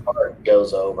think so. Ismark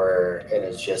goes over and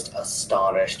is just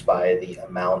astonished by the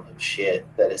amount of shit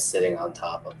that is sitting on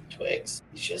top of the twigs.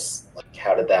 He's just like,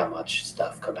 how did that much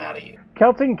stuff come out of you?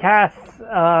 Kelton casts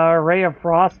Ray of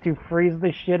Frost to freeze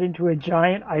the shit into a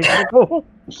giant icicle,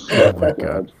 Oh my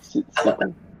god.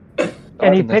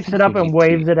 and he picks it up and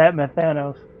waves it at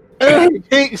Methanos. He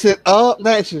picks it up.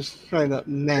 That's just straight up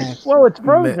nasty. Well, it's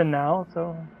frozen now,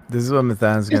 so This is what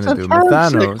Methanos It's gonna a do.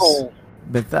 Methanos, turnsicle.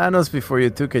 Methanos, before you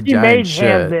took a he giant mage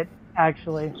hands shit, it.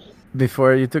 Actually,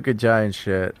 before you took a giant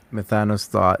shit, Methanos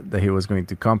thought that he was going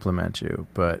to compliment you,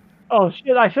 but oh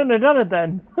shit! I shouldn't have done it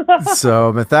then.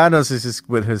 so Methanos is just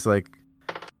with his like,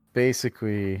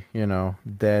 basically,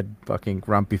 dead fucking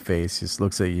grumpy face, just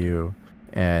looks at you,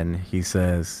 and he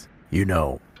says,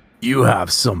 you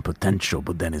have some potential,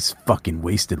 but then it's fucking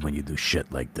wasted when you do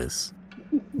shit like this.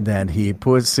 Then he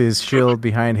puts his shield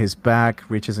behind his back,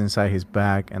 reaches inside his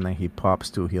back, and then he pops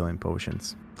 2 healing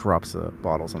potions, drops the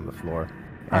bottles on the floor.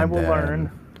 I and will then-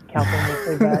 learn. Kelton will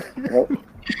say that.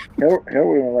 Hell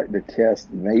would like to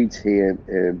cast Mage Head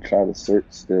and try to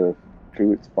search the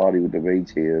Druid's body with the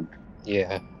Mage Head.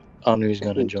 Yeah. Honor's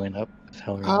gonna join up with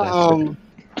Hellrain.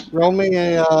 Roll me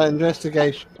a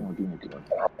investigation. Oh, give me a gun.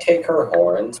 Can I take her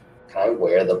horns? Can I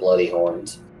wear the bloody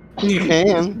horns? You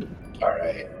can.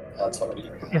 Alright, that's what I'm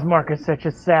doing. His Mark is such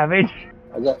a savage.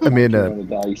 I got I mean, 14 on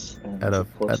the dice, and out it's of-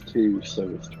 a plus 2, so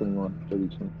it's 21, 30,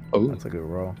 20. Oh, That's a good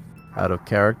roll. Out of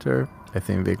character, I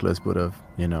think Viklas would have,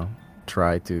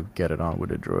 tried to get it on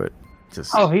with a druid.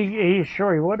 Just Oh, he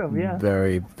sure he would have, yeah.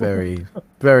 very, very,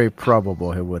 very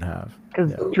probable he would have.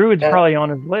 Because Yeah. Druid's probably on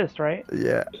his list, right?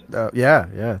 Yeah,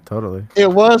 yeah, totally.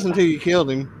 It was until you killed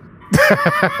him.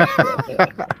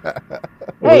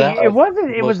 Well, Hey, that it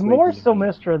wasn't. It was mostly more me.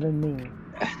 Silmistra than me.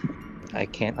 I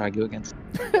can't argue against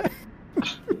it.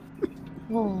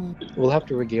 We'll have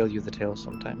to regale you the tale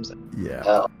sometimes.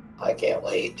 Yeah, I can't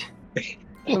wait.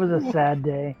 It was a sad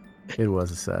day. it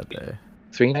was a sad day.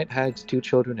 3 night hags, 2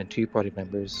 children, and 2 party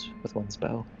members with 1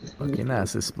 spell. Fucking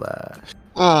acid splash.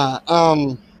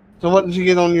 So what did you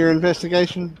get on your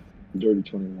investigation? Dirty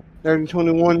 21.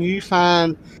 3021. You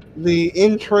find the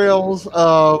entrails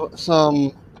of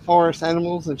some forest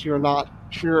animals that you're not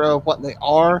sure of what they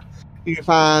are. You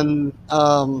find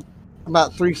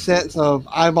about 3 sets of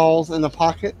eyeballs in a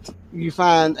pocket. you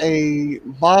find a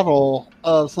bottle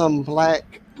of some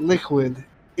black liquid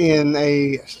in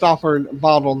a stoppered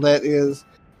bottle there's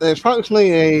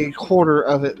approximately a quarter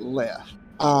of it left.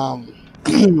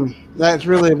 That's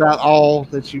really about all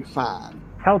that you find.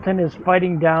 Kelton is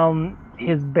fighting down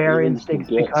his bear He needs the instincts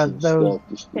guts because and those stuff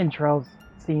just to- entrails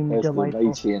seem As the delightful.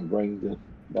 mage hand bring the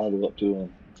bottle up to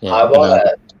him. Yeah, I want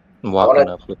I'm walking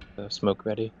wanna- up with the smoke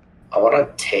ready. to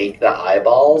take the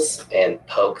eyeballs and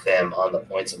poke them on the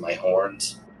points of my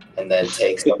horns, and then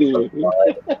take some of the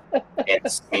blood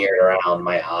and smear it around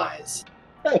my eyes.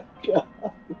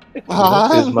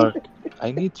 Ismark,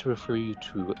 I need to refer you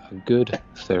to a good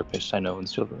therapist I know in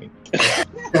Silverine.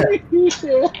 It's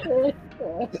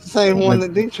the same one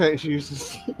that D-Trex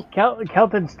uses.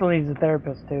 Kelton still needs a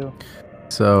therapist too.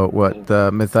 So what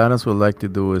Mithanos would like to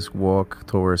do is walk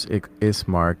towards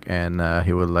Ismark, and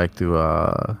he would like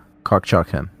to cockchuck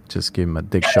him. Just give him a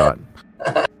dick shot.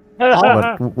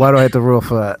 Why do I have to roll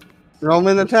for that? Roll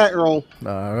me an attack roll.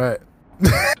 All right.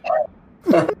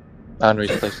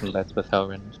 Henry's placing bets with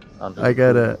Helrin. I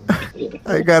got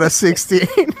a 16.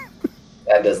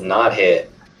 That does not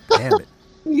hit. Damn it.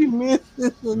 You missed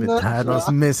the nut Mithanos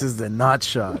shot. misses the nut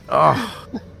shot. Oh.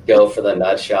 Go for the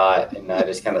nut shot, and I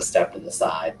just kind of step to the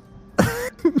side.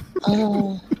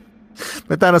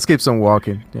 Mithanos keeps on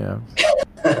walking. Yeah.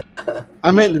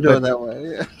 I meant to do it that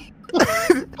way. Yeah.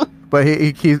 But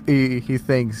he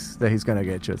thinks that he's gonna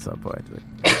get you at some point.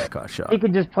 Like, cock shot. He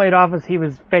could just play it off as he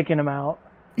was faking him out.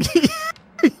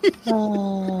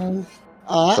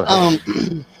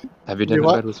 Have you You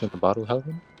what? identified what's in the bottle,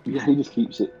 Helrin? Yeah, he just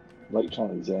keeps it, like, trying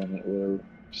to examine it, whatever,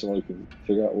 so he can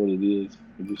figure out what it is.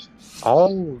 He just,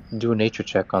 I'll do a nature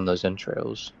check on those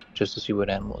entrails just to see what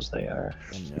animals they are.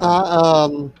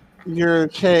 Your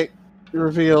check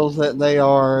reveals that they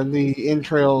are the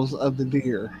entrails of the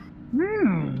deer.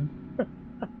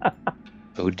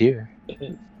 Oh dear.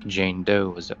 Jane Doe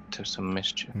was up to some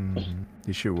mischief. Mhm.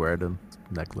 You should wear the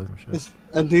necklace and shit. It's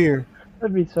a deer.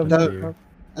 That'd be so No. much.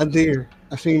 A deer.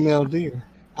 A female deer.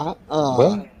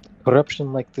 Well,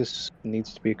 corruption like this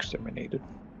needs to be exterminated.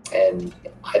 And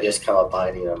I just come up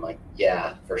behind you and I'm like,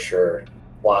 yeah, for sure.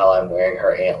 While I'm wearing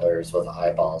her antlers with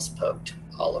eyeballs poked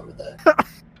all over the.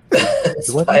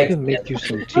 Do I need to make you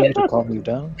some tea to calm you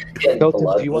down?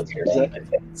 Kelton, do you want some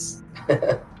Is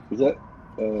is that,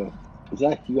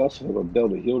 Zach, you also have a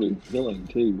belt of healing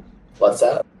too. What's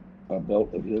that? A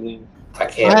belt of healing. I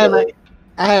can't really.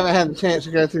 I haven't had the chance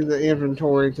to go through the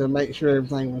inventory to make sure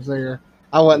everything was there.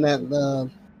 I wasn't at the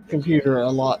computer a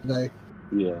lot today.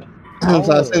 Yeah.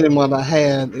 So I sent him what I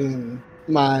had in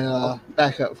my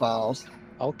backup files.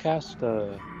 I'll cast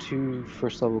 2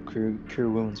 first level cure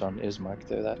wounds on Ismark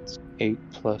there. That's 8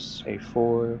 plus a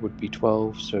 4 would be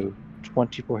 12, so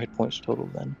 24 hit points total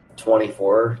then.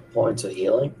 24 points of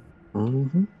healing.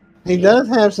 Mm-hmm. He does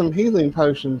have some healing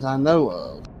potions I know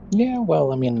of. Yeah,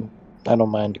 well, I mean, I don't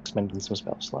mind expending some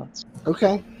spell slots.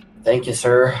 Okay. Thank you,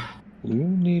 sir. You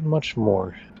need much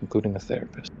more, including a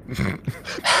therapist.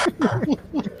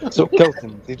 So,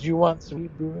 Kelton, did you want some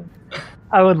meat brewing?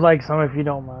 I would like some if you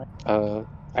don't mind.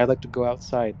 I'd like to go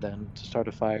outside then to start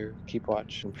a fire, keep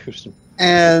watch, and brew some.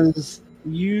 As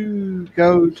you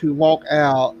go to walk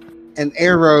out, an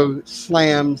arrow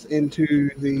slams into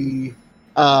the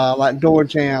door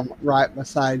jamb right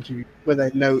beside you with a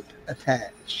note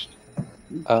attached.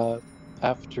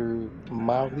 After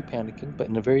mildly panicking, but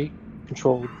in a very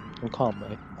controlled and calm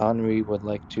way, Henri would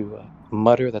like to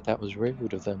mutter that was very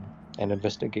rude of them and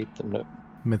investigate the note.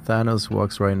 Mithanos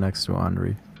walks right next to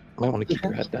Henri. Might want to keep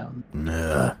your head down.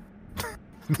 Nah.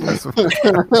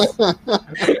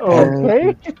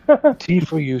 Okay. Tea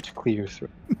for you to clear your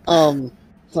throat.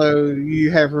 So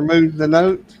you have removed the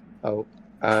note? Oh,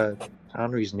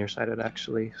 Henri's nearsighted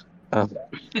actually.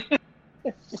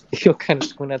 He'll kind of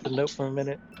squint at the note for a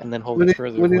minute and then hold Would it he,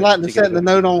 further. would he away like to set get the it.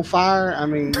 note on fire? I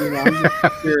mean, I'm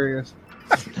just curious.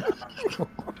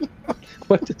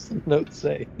 What does the note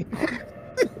say?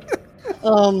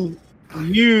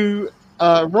 You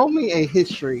roll me a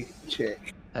history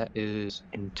check. That is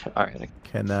alright.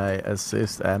 Can I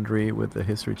assist Andre with the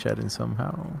history chatting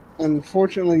somehow?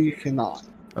 Unfortunately, you cannot.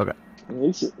 Okay. At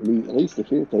least the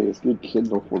fear thing is good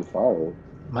kindle for the fire.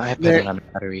 My iPad There- is on a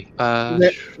battery.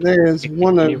 There is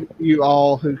one of you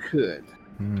all who could.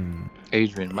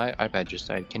 Adrian, my iPad just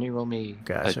died. Can you roll me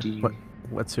Gotcha. a D?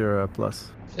 What's your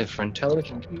plus? For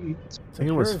intelligence, I think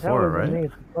it was 4, right?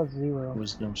 It's +0.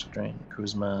 wisdom, strength,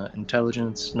 charisma,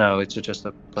 intelligence. No, it's just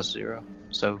a +0.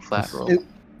 So flat roll.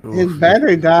 His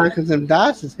battery died because them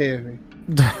dice is heavy.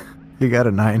 He got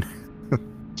a 9.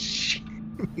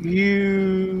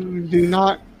 You do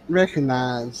not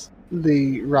recognize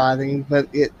the writing, but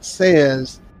it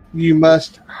says You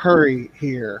must hurry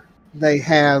here. They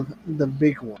have the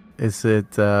big one. Is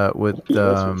it would That's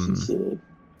what she said.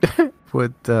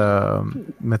 would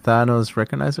Methanos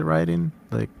recognize the writing?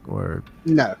 Like, or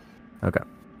No. okay.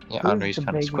 Yeah, Who's Henry's the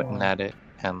kind of big squinting one? at it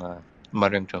and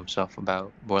muttering to himself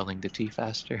about boiling the tea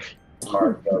faster.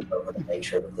 Mark goes over to make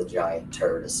sure that the giant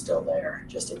turd is still there,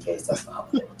 just in case that's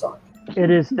not what they were talking It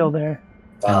is still there.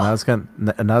 about.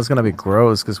 And that's gonna be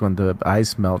gross because when the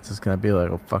ice melts, it's gonna be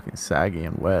like fucking saggy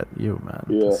and wet. You man.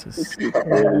 Yeah. This is-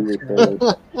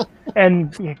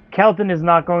 And Kelton is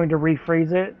not going going to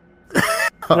refreeze it.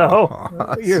 So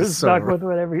This you're is so stuck rough. with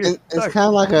whatever you're It's stuck kind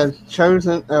of like a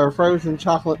chosen or frozen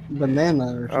chocolate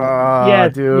banana or something. Oh, yeah,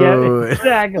 dude.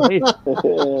 exactly.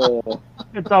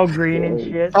 It's all green and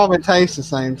shit. Probably tastes the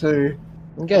same too.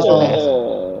 You guys are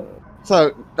nasty. So,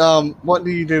 what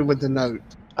do you do with the note?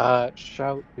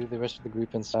 Shout to the rest of the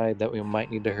group inside that we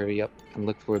might need to hurry up and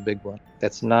look for a big one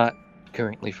that's not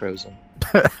currently frozen.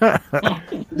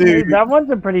 Do That one's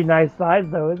a pretty nice size,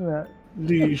 though, isn't it?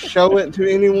 do you show it to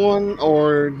anyone,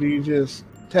 or do you just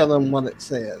tell them what it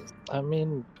says? I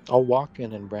mean, I'll walk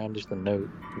in and brandish the note,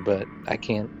 but I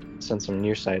can't since I'm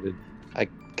nearsighted. I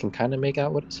can kind of make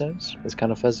out what it says. It's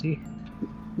kind of fuzzy.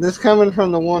 This coming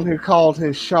from the one who called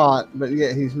his shot, but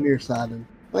yet he's nearsighted.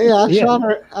 Well, yeah,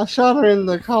 I shot her in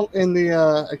the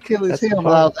Achilles That's heel,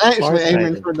 but I was actually far-sighted.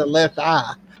 aiming for the left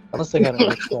eye. Unless I got it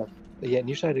mixed up. But yeah,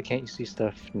 nearsighted can't you see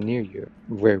stuff near you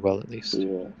very well at least.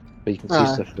 Yeah. But you can see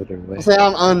Ah. stuff further away. See,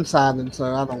 I'm unsighted, so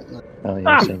I don't know. Oh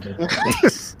yeah, same here.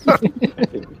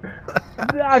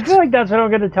 I feel like that's what I'm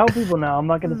going to tell people now. I'm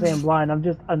not going to say I'm blind. I'm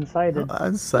just unsighted.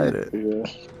 Unsighted. Yeah.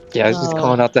 Yeah, I was just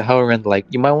calling out to Hellrend, like,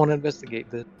 you might want to investigate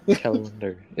this. Hellrend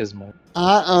or Ismark.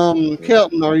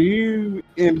 Kelton, are you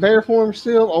in bear form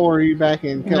still, or are you back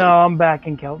in Kelton? No, I'm back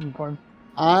in Kelton form.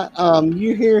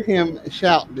 You hear him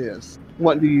shout this.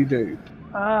 What do you do?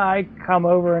 I come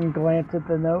over and glance at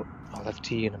the note. I'll have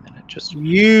tea in a minute. Just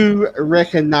You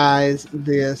recognize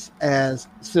this as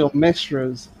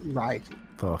Sylmestra's writing.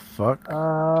 The fuck? Uh-oh.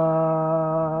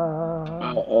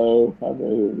 I know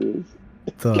who it is.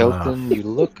 The Kelton, you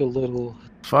look a little.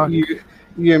 fuck? You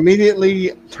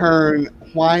immediately turn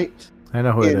white, I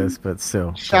know who it in is, but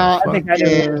still. shock, I think I know.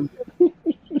 and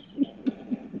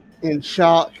in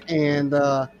shock, and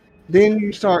then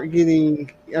you start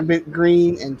getting a bit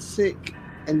green and sick,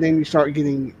 and then you start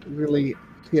getting really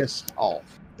pissed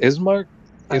off. Ismark?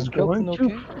 Is I'm Kelton going okay?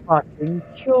 to fucking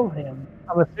kill him.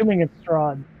 I'm assuming it's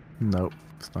Strahd. Nope,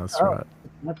 it's not Oh. Strahd.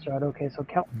 That's Strahd. Okay, so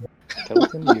Kelton.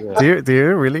 Kelton, you, Do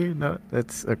you really? No,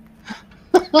 that's okay.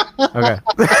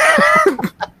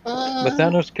 But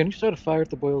Thanos, can you start a fire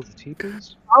to boil the tea,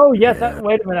 please? Oh, yes. Yeah.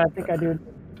 Wait a minute. I think I do.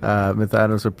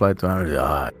 Methanos replied to him,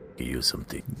 I can use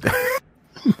something.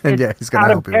 And yeah, he's gonna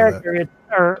Out of help you with that.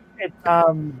 character. It's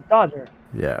Dodger.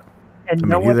 Yeah. And I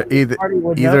no mean, one in the party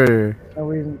would know. either No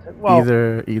reason to. Well,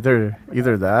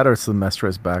 either that or Sylmestra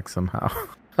is back somehow.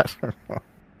 I don't know.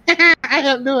 I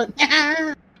don't do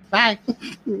it. Bye.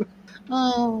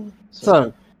 Oh.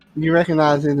 So, you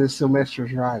recognize it as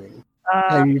Sylmestra's writing.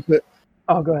 Have you put?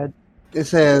 oh, go ahead. It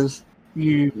says,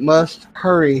 "You must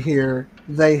hurry here.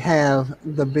 They have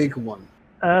the big one."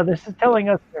 This is telling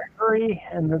us to hurry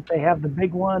and that they have the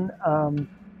big one.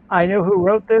 I know who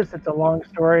wrote this. It's a long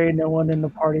story. No one in the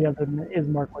party other than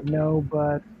Ismark would know,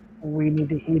 but we need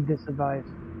to heed this advice.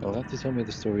 You'll have to tell me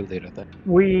the story later then.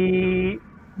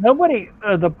 Nobody,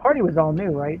 the party was all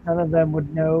new, right? None of them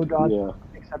would know Dodger Yeah.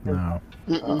 except No.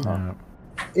 Mm-mm. No.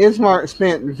 Ismark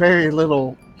spent very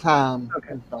little time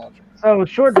Okay. with Dodger. So,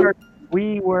 short version,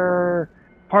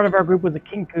 part of our group was a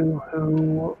Kinku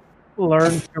who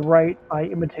learned to write by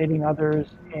imitating others,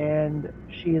 and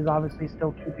she is obviously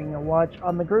still keeping a watch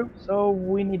on the group, so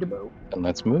we need to move. Then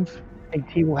let's move. I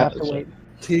think T will have to As- wait.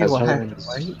 T As will have Hellrend's-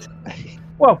 to wait.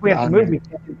 Well, if we have to Henry. move, we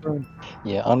can't do room.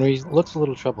 Yeah, Henri looks a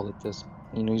little troubled at this.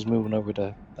 You know, he's moving over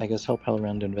to, I guess, help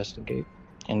Hellrend investigate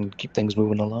and keep things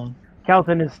moving along.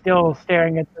 Kelton is still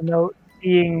staring at the note,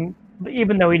 seeing,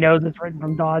 even though he knows it's written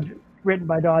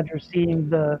by Dodger, seeing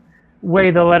the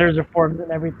way the letters are formed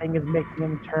and everything is making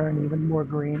him turn even more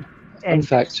green. In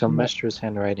fact, Sylmestra's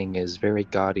handwriting is very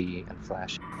gaudy and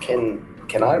flashy.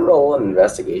 Can I roll an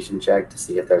investigation check to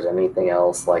see if there's anything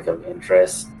else like of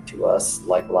interest to us,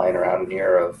 like lying around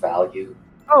here of value?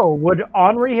 Oh, would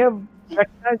Henri have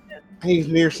recognized it? He's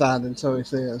nearsighted, so he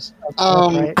says. That's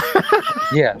right.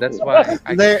 Yeah, that's why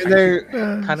I There,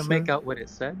 kind of make out what it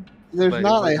said. there's But it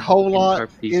not a wasn't whole in lot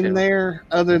sharp in detail. there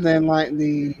other than like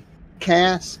the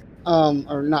cask,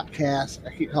 or not cask.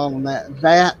 I keep calling them that.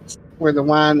 Vats where the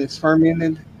wine is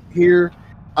fermented. Here,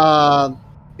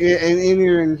 in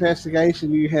your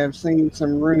investigation, you have seen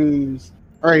some rooms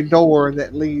or a door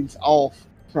that leads off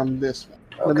from this one.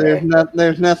 But Okay.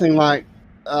 there's nothing like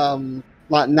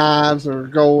knives or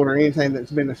gold or anything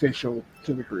that's beneficial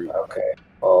to the group. Okay.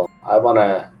 Well, I want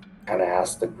to kind of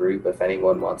ask the group if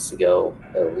anyone wants to go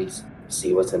at least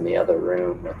see what's in the other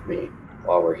room with me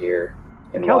while we're here,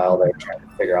 and while they're trying to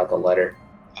figure out the letter.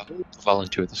 I'll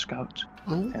volunteer the scout,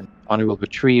 Mhm. and Henri will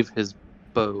retrieve his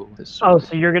bow. Oh,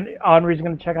 so Henri's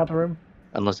gonna check out the room?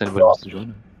 Unless anyone wants to join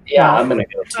him. Yeah, I'm gonna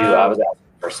go too. I was asking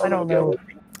for I someone don't to go know. with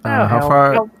me. How hell,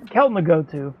 far? Kelton will go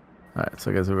too. Alright,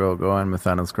 so I guess we'll go in.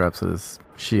 Methanos grabs his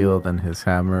shield and his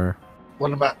hammer.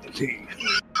 What about the tea?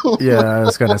 Yeah, I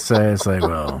was gonna say, it's like,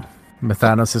 well,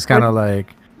 Methanos is kind of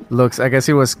like, looks, I guess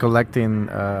he was collecting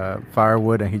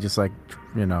firewood and he just like,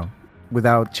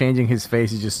 without changing his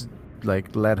face, he just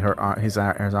like let his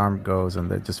arm goes and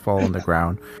they just fall on the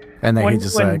ground. And then he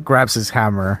just like grabs his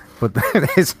hammer, put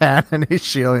his hand in his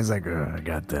shield, and he's like, oh,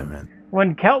 God damn it.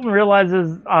 When Kelton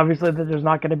realizes, obviously, that there's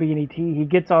not going to be any tea, he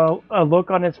gets a look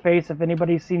on his face. If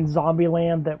anybody's seen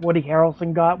Zombieland that Woody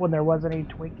Harrelson got when there wasn't any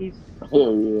Twinkies.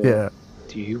 Oh, yeah. Yeah.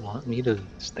 Do you want me to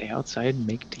stay outside and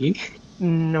make tea?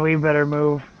 No, we better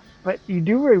move. But you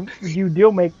do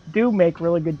make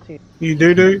really good tea. You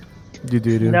do? You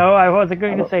do. No, I wasn't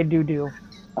going to say do.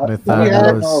 I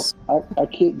Methanos. don't know. I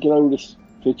can't get over this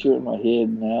picture in my head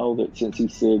now that since he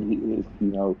said he is,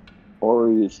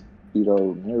 Ori is,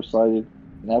 nearsighted.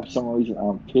 And for some reason,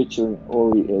 I'm picturing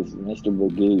Ori as Mr.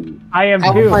 Magoo. I am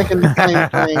I'm too. thinking the same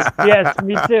thing. Yes,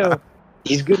 me too.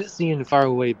 He's good at seeing far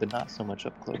away, but not so much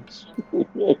up close.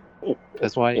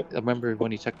 That's why I remember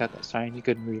when he checked out that sign, he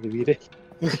couldn't really read it.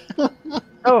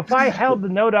 Oh, if I held the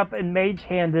note up and Mage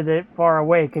handed it far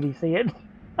away, could he see it?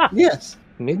 Yes.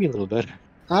 Maybe a little better.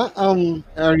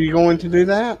 Are you going to do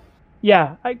that?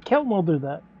 Yeah, Kelton will do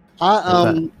that.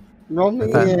 Roll me.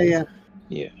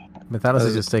 Yeah. Methanos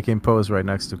is just taking pose right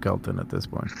next to Kelton at this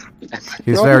point.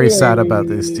 He's Roll very me sad about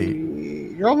this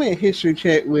tea. Roll me a history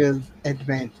check with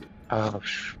advantage. Oh,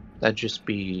 that'd just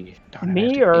be...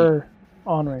 Me or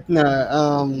Henri?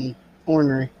 No,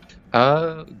 ornery.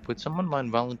 Would someone mind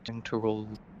volunteering to roll?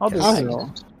 I'll do I'll it.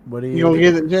 roll. What do You gonna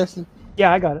get it, Justin?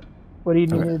 Yeah, I got it. What do you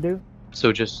need Okay. me to do?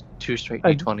 So just 2 straight Uh,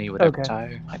 D20 with every okay.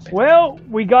 tire. I bet. Well,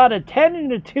 we got a 10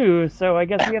 and a 2, so I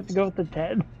guess we have to go with the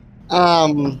 10.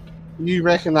 You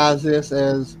recognize this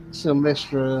as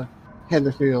Sylvestra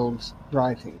Heatherfield's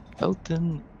writing.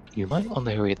 Elton, you might want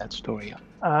to hurry that story up.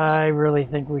 I really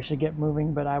think we should get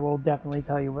moving, but I will definitely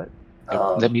tell you what.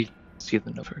 Let me see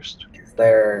the note first.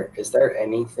 Is there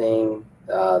anything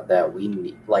that we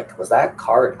need? Like, was that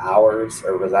cart ours,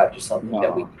 or was that just something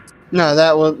that we? No,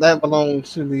 that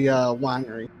belongs to the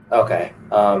winery. Okay.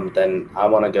 Then I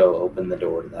want to go open the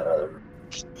door to that other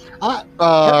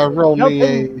room. Roll me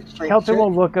a strength Kelton check.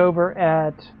 will look over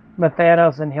at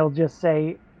Methanos and he'll just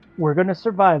say, "We're going to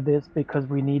survive this because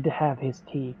we need to have his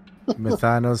tea."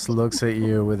 Methanos looks at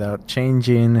you without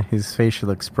changing his facial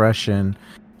expression,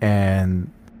 and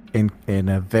in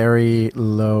a very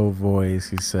low voice,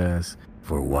 he says,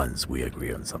 "For once, we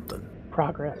agree on something."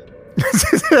 Progress.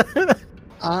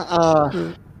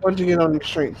 What'd you get on your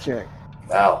strength check?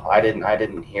 Oh, I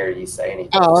didn't hear you say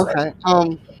anything. Oh, so- okay.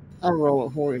 I'll roll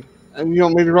it for you. And you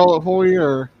want me to roll it for you,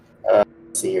 or?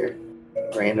 Let's see here.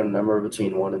 Random number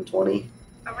between 1 and 20.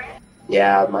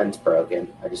 Yeah, mine's broken.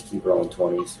 I just keep rolling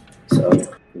 20s. So,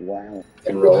 Wow.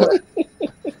 and roll it.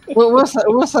 Well,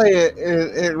 we'll say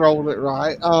it rolled it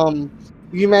right.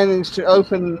 You managed to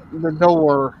open the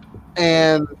door,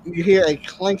 and you hear a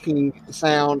clanking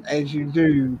sound as you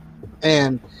do,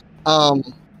 and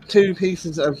 2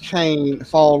 pieces of chain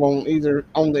fall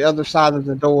on the other side of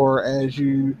the door as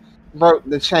you broke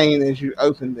the chain as you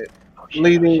opened it,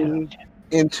 leading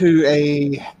into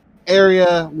a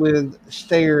area with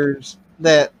stairs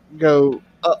that go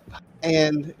up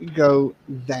and go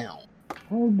down.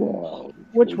 Oh, no.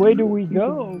 Which way do we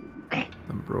go?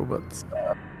 Them robots.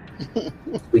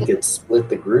 We could split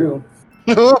the group.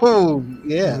 Oh,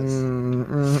 yes.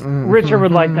 Richard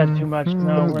would like that too much.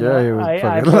 No, we're Yeah, not. he would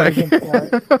I fucking vote like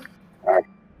against it.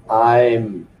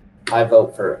 I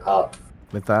vote for up.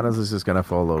 Methanos is just gonna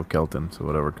follow Kelton, so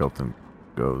whatever Kelton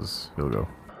goes, he'll go.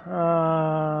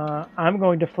 I'm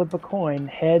going to flip a coin.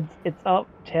 Heads, it's up.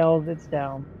 Tails, it's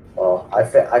down. Well, I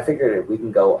figured if we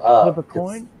can go up. Flip a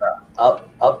coin? Up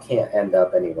can't end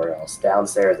up anywhere else.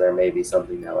 Downstairs, there may be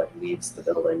something that like leaves the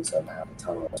building somehow. The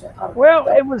tunnel. I don't know. Well,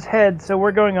 it was heads, so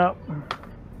we're going up.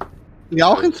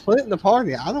 Y'all can split the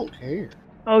party. I don't care.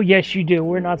 Oh, yes, you do.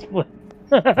 We're not split.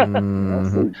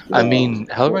 Mhm. I mean,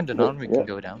 Helrond and Henri can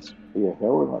go downstairs. Yeah,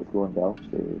 Helen likes going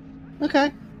downstairs.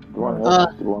 Okay. Going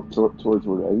up, going towards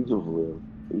where the angels live.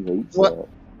 He hates What? that.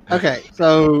 Okay,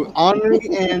 so Henri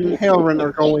and Helren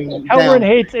are going Helren down.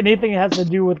 hates anything that has to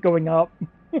do with going up.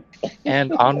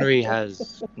 And Henri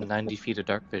has 90 feet of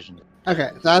dark vision. Okay,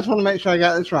 so I just want to make sure I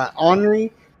got this right.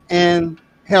 Henri and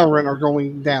Helren are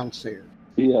going downstairs.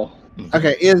 Yeah.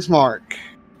 Okay, Ismark,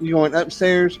 you going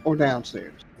upstairs or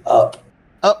downstairs? Up.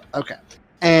 Up, okay.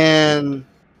 And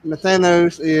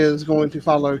Mathanos is going to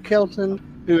follow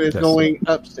Kelton, who is Yes. going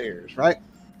upstairs, right?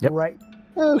 Yep. Right.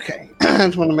 Okay, I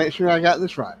just want to make sure I got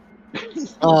this right.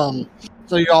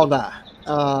 So you all die.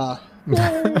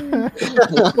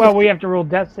 Well, we have to roll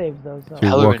death saves though. So. You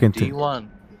walk Hellerin, into- do you want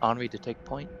Henri to take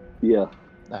point? Yeah.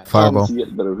 Alright. Fireball. You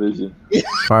get better vision.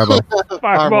 Fireball.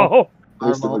 Fireball.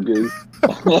 Fireball. Goose.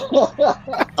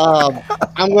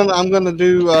 I'm gonna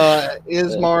do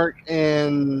Ismark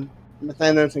and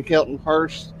Mathanos and Kelton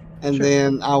first, and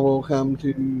then I will come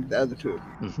to the other two of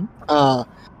you. Mhm.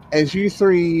 As you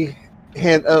three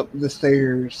head up the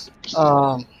stairs,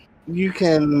 you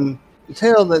can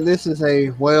tell that this is a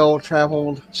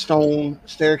well-traveled stone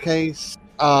staircase.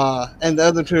 And the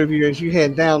other two of you, as you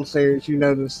head downstairs, you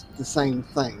notice the same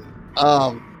thing.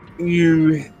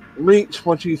 You reach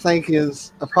what you think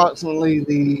is approximately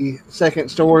the second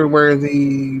story where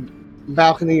the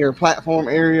balcony or platform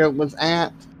area was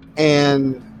at,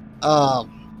 and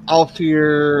off to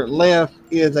your left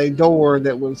is a door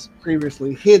that was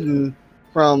previously hidden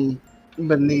from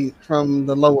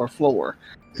the lower floor.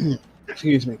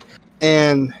 Excuse me.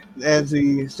 And as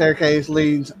the staircase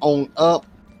leads on up,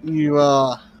 you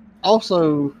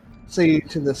also see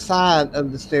to the side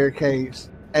of the staircase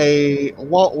a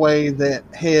walkway that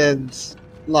heads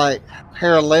like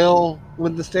parallel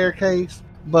with the staircase,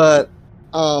 but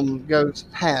goes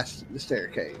past the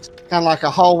staircase. Kind of like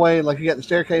a hallway, like you got the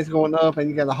staircase going up and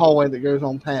you got a hallway that goes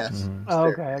on past. Mhm. the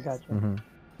Oh, staircase. okay, I got you. Mhm.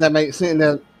 That makes sense.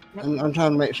 That I'm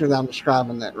trying to make sure that I'm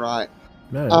describing that right.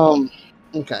 Yeah.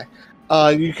 Okay.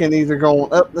 You can either go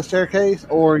on up the staircase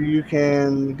or you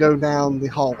can go down the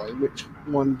hallway. Which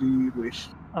one do you wish?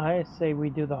 I say we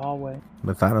do the hallway.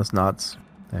 Mathanos nods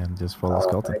and just follows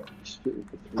Kelton.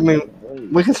 I mean,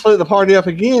 we can split the party up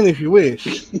again if you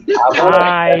wish.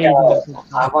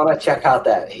 I want to check out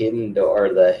that hidden door,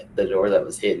 the door that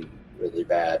was hidden really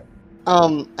bad.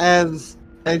 As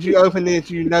you open it,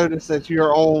 you notice that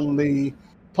you're on the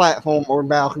platform or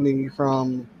balcony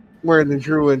from where the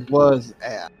druid was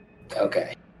at.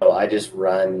 Okay. So I just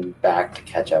run back to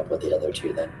catch up with the other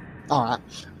two then. All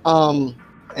right.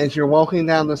 As you're walking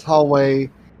down this hallway,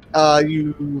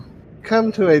 you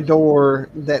come to a door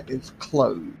that is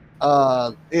closed.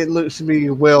 It looks to be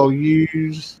well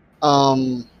used.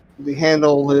 The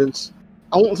handle is,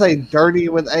 I won't say dirty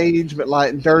with age, but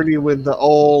like dirty with the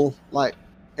oil, like,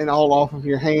 and all off of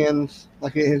your hands.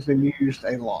 Like it has been used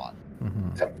a lot.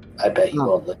 Mhm. I bet he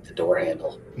won't lick the door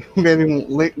handle. Then he won't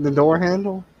lick the door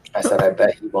handle. I said I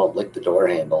bet he won't lick the door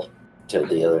handle to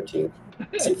the other two.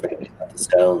 See if we can pick up the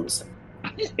stones.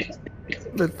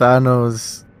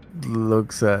 Mathanos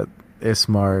looks at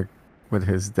Ismark with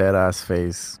his dead ass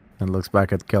face and looks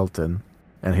back at Kelton,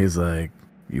 and he's like,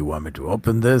 "You want me to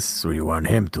open this, or you want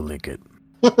him to lick it?"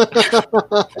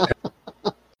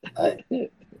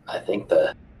 I think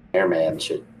the airman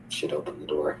should open the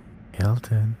door.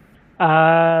 Kelton.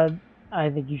 I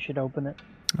think you should open it.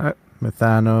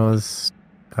 Mathanos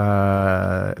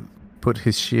put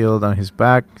his shield on his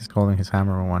back. He's holding his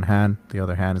hammer in one hand. The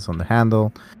other hand is on the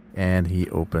handle, and he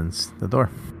opens the door.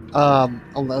 On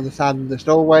the other side of this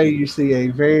doorway, you see a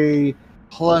very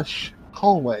plush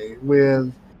hallway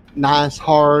with nice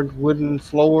hard wooden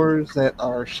floors that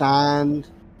are shined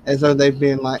as though they've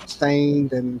been like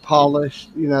stained and polished.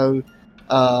 You know,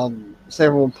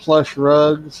 several plush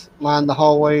rugs line the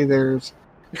hallway. There's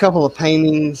a couple of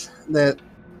paintings that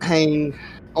hang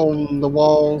on the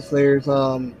walls. There's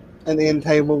an end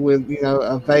table with, you know,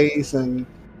 a vase and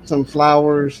some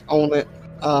flowers on it.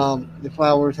 The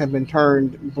flowers have been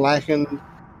turned blackened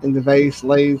and the vase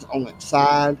lays on its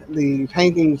side. The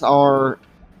paintings are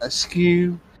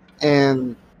askew,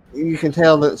 and you can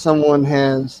tell that someone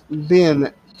has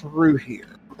been through here,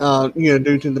 you know,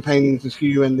 due to the paintings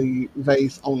askew and the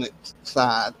vase on its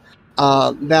side.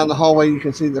 Down the hallway, you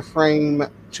can see the frame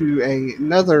to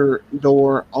another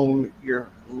door on your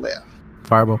left.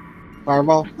 Fireball.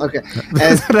 Fireball? Okay.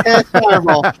 As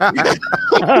Fireball.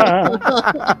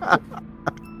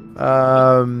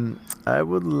 I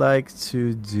would like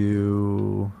to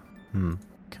do.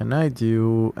 Can I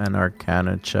do an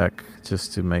Arcana check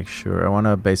just to make sure? I want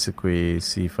to basically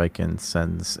see if I can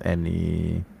sense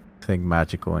anything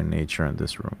magical in nature in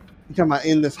this room. You talking about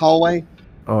in this hallway?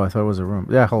 Oh, I thought it was a room.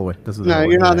 Yeah, hallway. This is the No,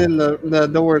 hallway. you're not Yeah. in the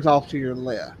doors off to your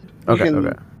left. You Okay, can,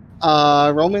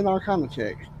 okay. roll me an Arcana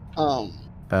check.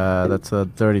 That's a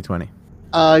dirty 20.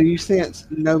 You sense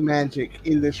no magic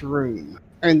in this room.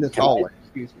 In this hallway,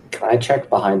 excuse me. Can I check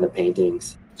behind the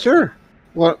paintings? Sure.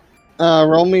 What?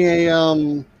 Roll me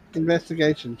a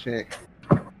investigation check.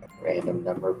 Random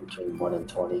number between 1 and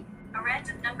 20. A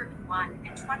random number between 1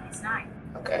 and 20 is 9.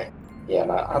 Okay. Yeah,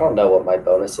 and I don't know what my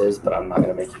bonus is, but I'm not going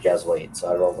to make you guys wait,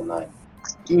 so I rolled a 9.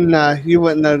 No, you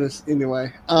wouldn't notice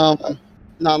anyway. Not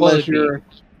unless it'd be you're.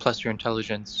 plus your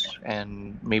intelligence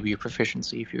and maybe your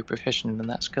proficiency if you're proficient in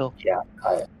that skill.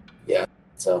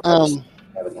 So I just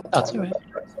haven't had That's time all right. to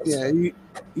breakfast. Yeah,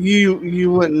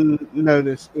 you wouldn't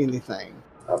notice anything.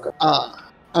 Okay.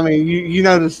 I mean, you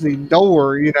notice the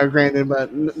door, granted, but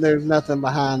there's nothing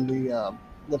behind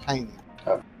the painting.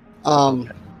 Okay.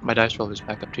 My dice roll is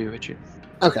back up to you, Richard.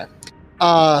 Okay.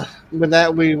 With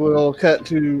that, we will cut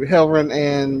to Helren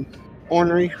and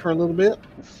Ornery for a little bit.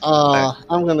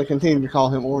 I'm going to continue to call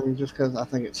him Ornery just because I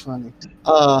think it's funny.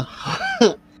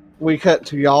 We cut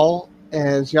to y'all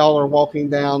as y'all are walking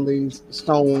down these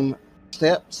stone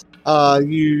steps.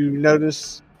 You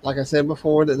notice, like I said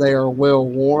before, that they are well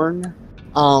worn.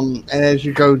 And as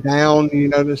you go down, you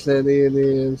notice that it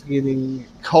is getting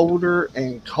colder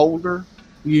and colder.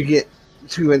 You get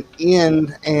to an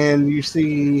end and you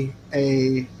see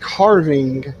a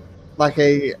carving, like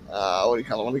a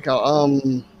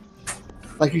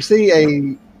like you see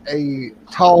a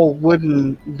tall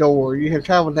wooden door. You have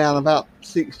traveled down about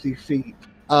 60 feet.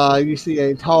 You see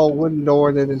a tall wooden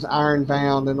door that is iron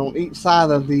bound, and on each side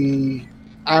of the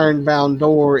iron bound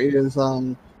door is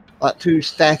like two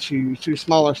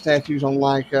smaller statues on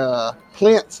like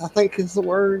plinths, I think is the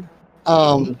word.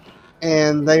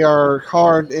 And they are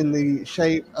carved in the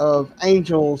shape of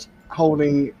angels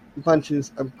holding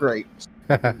bunches of grapes.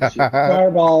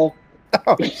 Fireball.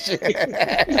 Oh shit!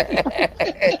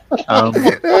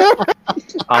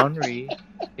 Henri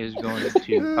is going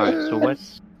to. All right. So what?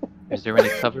 Is there any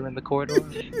cover in the corridor?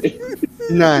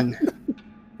 None.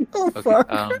 Oh Okay.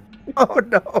 fuck! Oh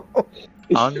no!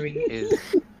 Henri is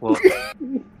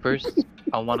first.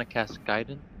 I want to cast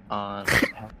guidance on.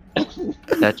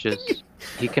 That just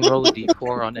he can roll a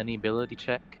d4 on any ability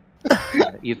check,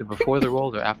 either before the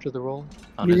roll or after the roll.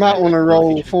 You might want to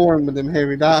roll for him with them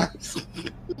heavy dice.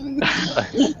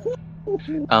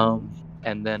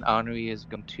 And then Henri is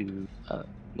going to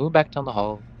move back down the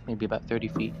hall, maybe about 30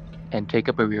 feet, and take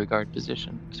up a rear guard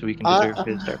position so we can preserve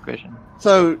his dark vision.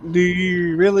 So, do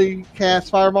you really cast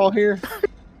Fireball here?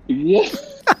 Yeah.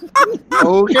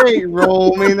 Okay,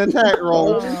 roll me an attack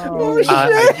roll. Oh,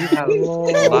 I do have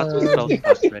lots of spell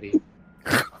slots ready.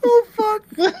 Oh fuck!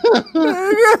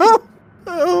 There you go.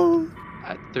 Oh.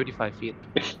 At 35 feet.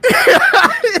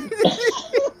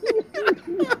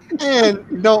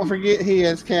 And don't forget he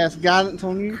has cast guidance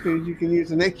on you because you can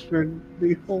use an extra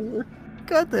d4.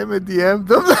 God damn it, DM.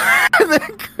 The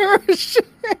curse.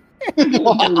 Dirty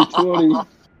 20.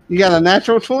 You got a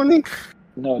natural 20?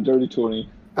 No, dirty 20.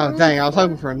 Oh, dang, I was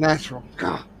hoping for a natural.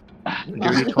 God.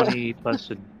 Dirty 20 plus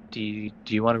a D.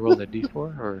 Do you want to roll the D4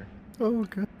 or? Oh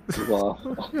god. Wow.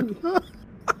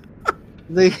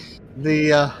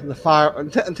 The fire.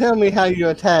 Tell me how you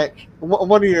attack.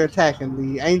 What are you attacking?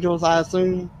 The angels, I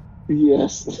assume.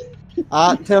 Yes.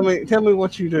 Tell me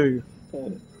what you do.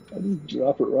 I just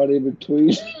drop it right in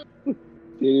between.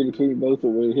 In between both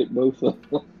of them, hit both of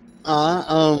them.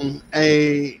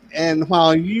 And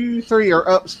while you three are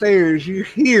upstairs, you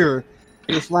hear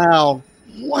this loud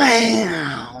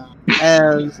wham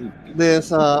as this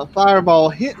fireball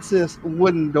hits this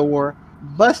wooden door,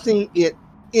 busting it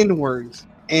inwards.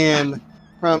 And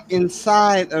from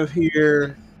inside of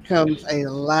here comes a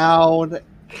loud,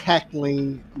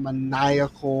 cackling,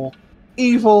 maniacal,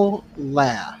 evil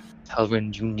laugh.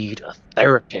 Helvin, you need a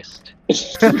therapist.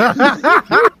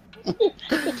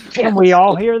 Can we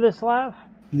all hear this laugh?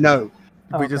 No.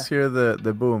 We Okay. just hear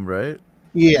the boom, right?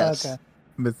 Yes. Okay.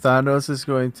 But Thanos is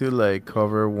going to like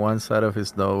cover one side of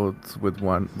his nose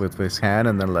with his hand,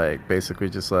 and then like basically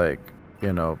just like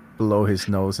blow his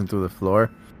nose into the floor,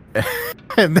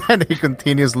 and then he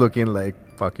continues looking like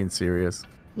fucking serious.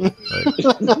 Like,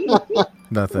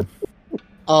 nothing.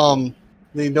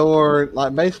 The door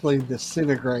like basically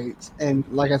disintegrates, and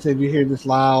like I said, you hear this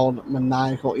loud,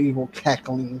 maniacal, evil,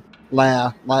 cackling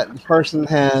laugh. Like the person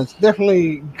has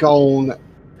definitely gone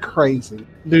crazy.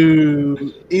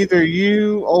 Do either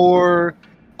you or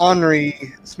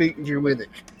Henri speak Druidic?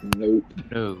 Nope.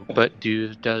 No, but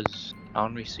does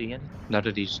Henri see any? Now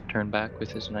that he's turned back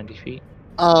with his 90 feet?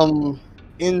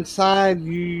 Inside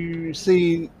you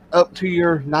see up to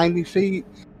your 90 feet,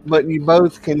 but you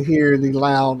both can hear the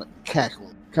loud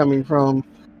cackling coming from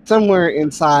somewhere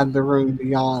inside the room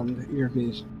beyond your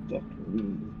vision.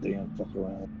 damn fuck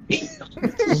around.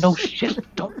 No shit.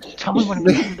 Don't tell me when I'm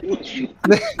doing this shit.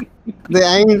 The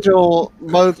angel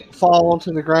both fall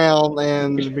to the ground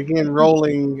and begin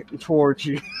rolling towards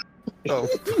you Oh.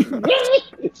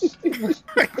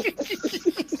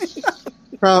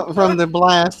 from the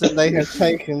blast that they have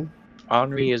taken.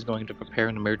 Henri is going to prepare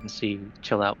an emergency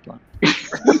chill out plan.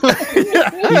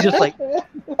 He's just like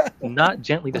not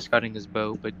gently discarding his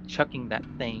bow, but chucking that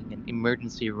thing and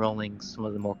emergency rolling some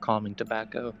of the more calming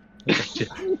tobacco.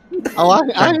 Oh, I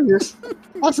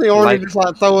see Orny just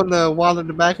like throwing the wad of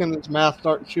tobacco in his mouth,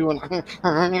 start chewing.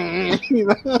 You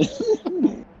know?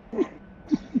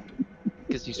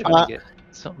 Because he's trying to get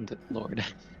something to Lord.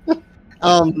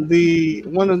 The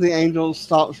one of the angels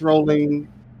stops rolling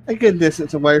a good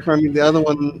distance away from you. The other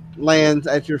one lands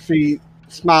at your feet,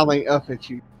 smiling up at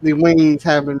you. The wings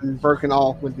having broken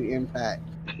off with the impact.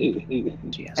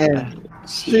 Yes, And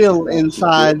still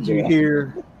inside, you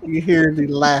hear the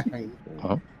laughing.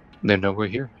 they know we're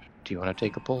here. Do you want to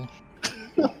take a pull?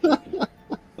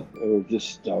 Or just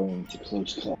stone to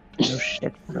close call. No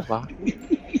shit, Rava.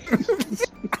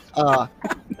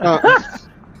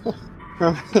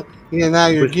 Yeah, now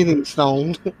you're getting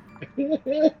stoned.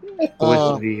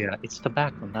 It's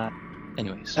tobacco, not.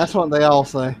 Anyways. That's what they all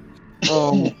say.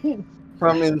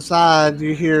 From inside,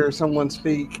 you hear someone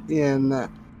speak in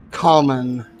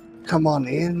common. "Come on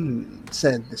in,"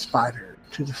 said the spider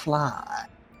to the fly.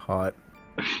 Hot.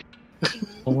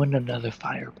 Win another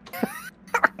fire.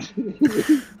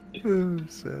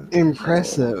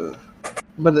 Impressive.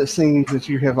 But it seems that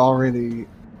you have already,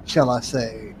 shall I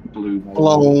say, Blue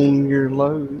blown your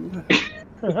load.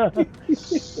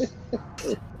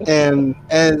 And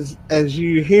as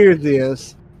you hear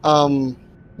this,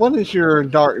 what is your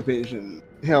dark vision,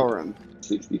 Helren?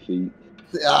 60 feet.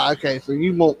 Okay, so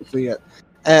you won't see it.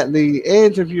 At the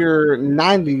edge of your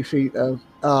 90 feet of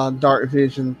dark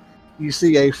vision, you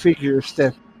see a figure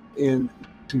step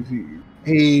into view.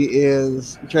 He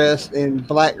is dressed in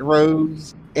black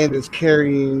robes and is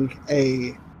carrying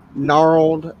a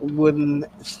gnarled wooden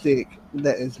stick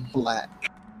that is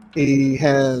black. He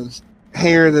has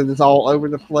hair that is all over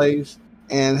the place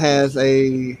and has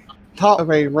a top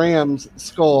of a ram's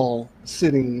skull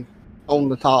sitting on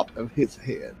the top of his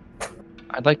head.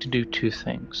 I'd like to do two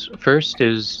things. First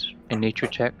is a nature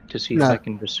check to see if I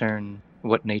can discern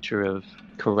what nature of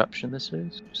corruption this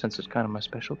is, since it's kind of my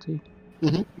specialty.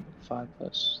 5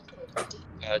 plus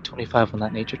 25 on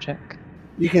that nature check.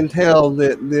 You can tell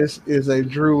that this is a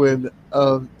druid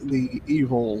of the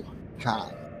evil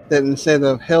kind. That instead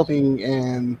of helping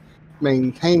and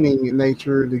maintaining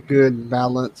nature, the good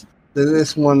balance, that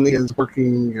this one is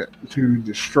working to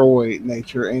destroy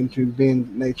nature and to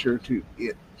bend nature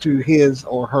to his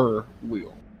or her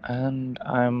will. And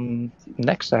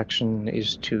next action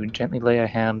is to gently lay a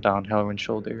hand on Helren's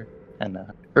shoulder and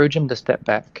urge him to step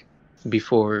back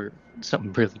before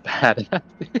something really bad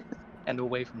happens and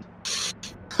away from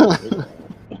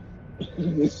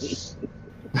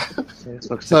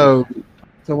So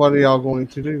what are y'all going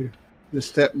to do? Just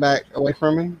step back away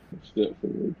from him? Step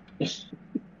forward.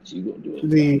 You gonna do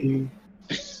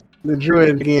it? The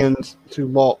druid begins to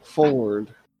walk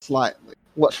forward slightly.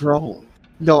 What's wrong?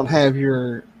 Don't have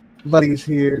your buddies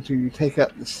here to take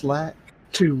up the slack?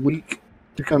 Too weak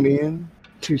to come in?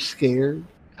 Too scared?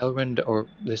 Elrond, or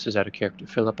this is out of character,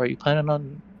 Philip, are you planning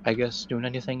on, I guess, doing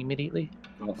anything immediately?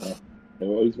 I'm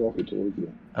always walking towards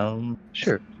you.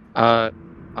 Sure.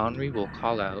 Henri will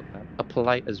call out a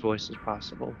polite as voice as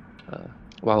possible,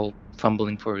 while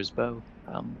fumbling for his bow,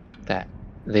 that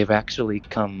they've actually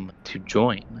come to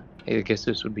join. I guess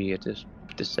this would be a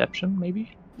deception,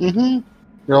 maybe?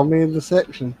 Roll me a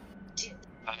deception.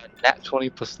 Nat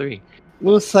 20 plus 3.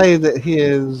 We'll say that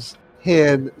his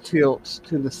head tilts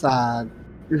to the side.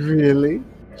 Really?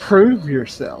 Prove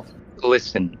yourself.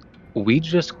 Listen, we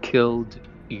just killed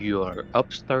your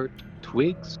upstart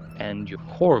Twigs and your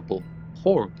horrible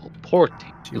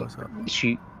Porty.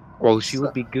 She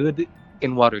would be good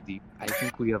in Waterdeep. I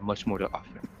think we have much more to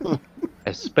offer.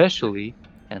 Especially,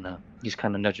 and he's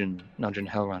kind of nudging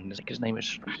Helron. His name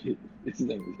is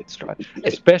Strahd.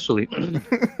 Especially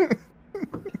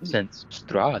since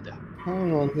Strahd.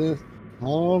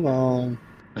 Hold on.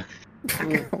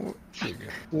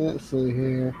 Let's see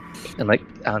here. And like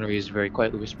Henri is very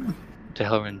quietly whispering to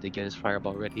Helron to get his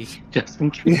fireball ready, just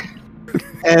in case.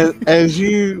 As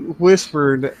you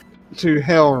whispered to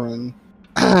Helron,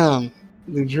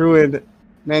 the druid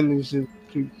manages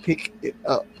to pick it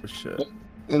up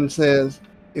and says,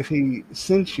 "If he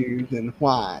sent you, then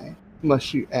why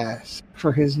must you ask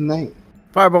for his name?"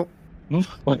 Fireball.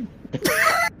 What?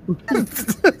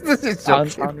 Henri's gonna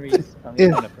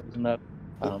frozen up.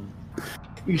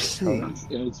 You see,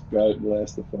 It's bright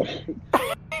blast of fire.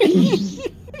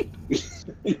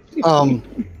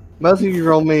 both of you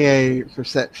roll me a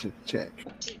perception check.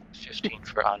 15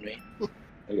 for Henri.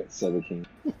 I got 17.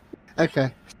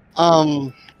 Okay.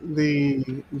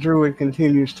 The druid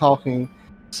continues talking.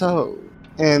 So,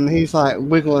 and he's like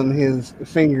wiggling his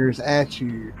fingers at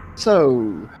you.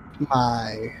 So,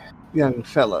 my young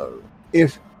fellow,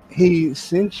 if he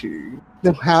sent you,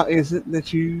 then how is it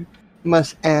that you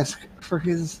must ask for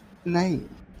his name?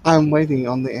 I'm waiting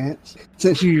on the answer,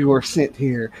 since you were sent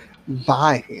here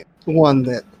by him, one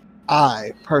that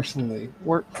I personally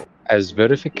work for. As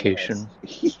verification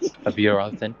of your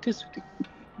authenticity,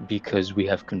 because we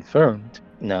have confirmed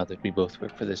now that we both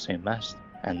work for the same master,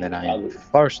 and that I am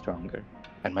far stronger,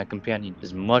 and my companion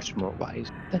is much more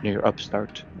wise than your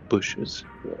upstart bushes.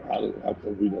 Well, how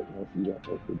come we don't know if you don't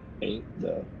work with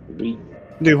the wing?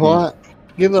 Do what?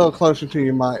 Get a little closer to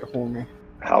your mic for me.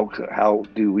 How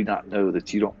do we not know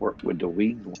that you don't work with the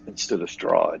winged one instead of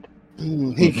Strahd?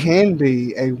 He can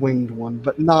be a winged one,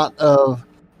 but not of.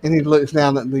 And he looks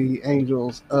down at the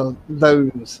angels of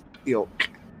those ilk.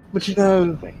 But you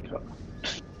know, Thank God.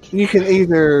 you can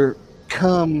either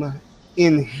come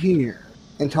in here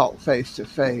and talk face to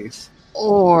face,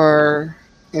 or,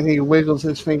 and he wiggles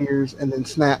his fingers and then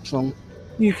snaps them,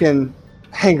 you can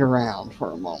hang around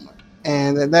for a moment.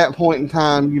 And at that point in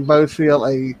time, you both feel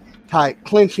a tight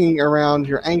clenching around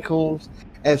your ankles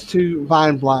as two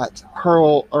vine blights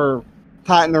hurl or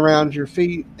tighten around your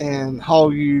feet and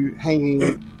haul you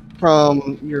hanging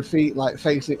from your feet, like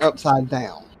facing upside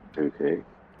down. Okay.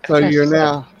 So you're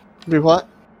now. Do what?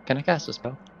 Can I cast a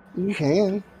spell? You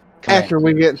can. Can After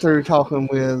we get through talking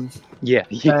with Yeah.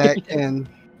 Zach and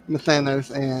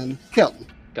Nathanos and Kelton.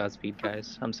 Godspeed,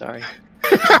 guys. I'm sorry.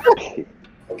 I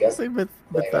guess Say, but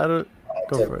that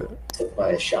go for it. took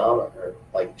my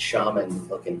shaman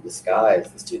looking disguise.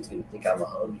 This dude's gonna think I'm a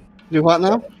homie. Do what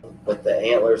now? With the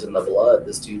antlers and the blood,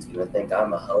 this dude's gonna think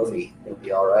I'm a homie. It'll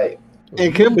be all right.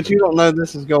 It could, but you don't know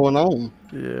this is going on.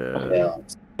 Yeah.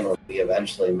 We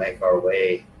eventually make our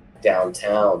way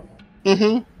downtown.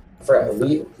 Mm-hmm.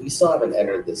 We still haven't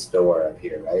entered this door up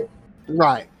here, right?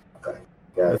 Right. Okay.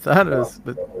 Yeah.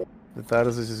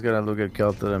 Thanos is just gonna look at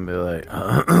Kelton and be like,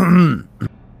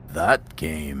 that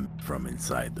came from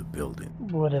inside the building.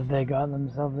 What have they gotten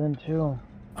themselves into?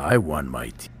 I won my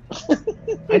team.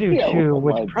 I do Yeah, too, well,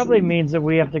 which my probably team. means that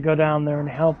we have to go down there and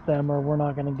help them, or we're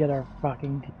not going to get our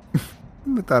fucking team.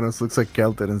 Thanos looks at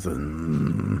Kelton and says,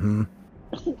 mm-hmm.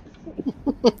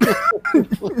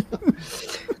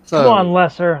 So, Come on,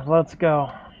 Lesser, let's go.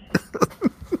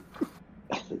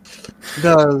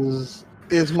 does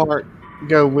Ismark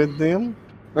go with them?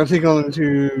 Or is he going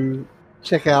to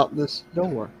check out this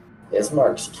door?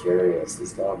 Ismark's curious.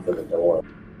 He's going for the door.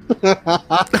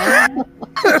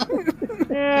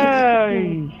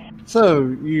 Yay!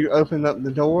 So you open up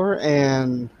the door,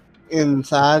 and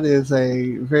inside is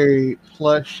a very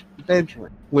plush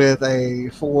bedroom with a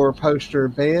 4-poster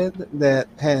bed that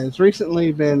has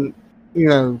recently been,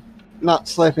 not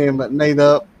slept in, but made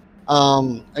up.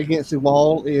 Against the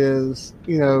wall is,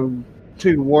 2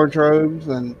 wardrobes,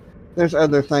 and there's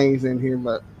other things in here,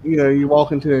 but, you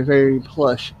walk into a very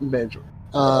plush bedroom.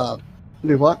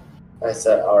 Do what? I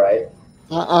said, all right.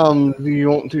 Do you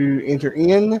want to enter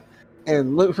in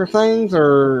and look for things,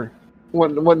 or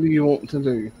what do you want to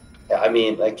do? Yeah, I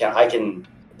mean, I can.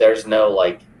 There's no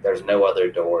other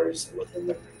doors within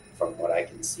the room from what I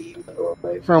can see in the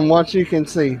doorway. From what you can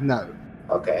see, no.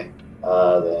 Okay.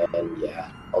 Then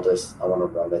yeah, I want to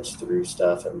rummage through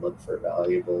stuff and look for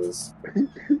valuables.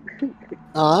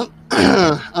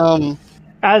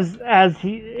 As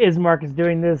Ismark is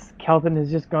doing this, Kelton is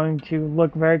just going to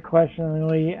look very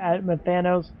questioningly at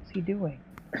Mathanos. What's he doing?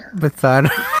 But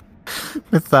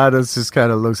Thanos just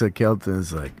kind of looks at Kelton and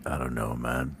is like, I don't know,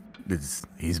 man.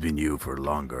 He's been you for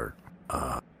longer.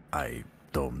 I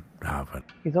don't have it.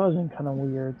 He's always been kind of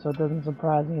weird, so it doesn't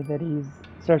surprise me that he's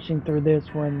searching through this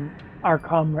when our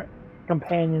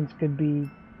companions could be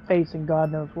facing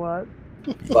God knows what.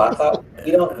 But I thought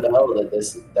we don't know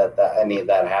that any of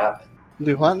that happened.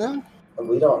 Do what now?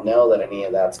 We don't know that any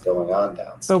of that's going on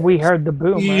downstairs. But we heard the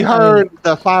boom. You right? heard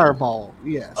the fireball,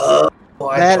 yes. Oh,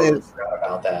 I That totally is- forgot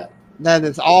about that. That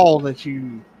is all that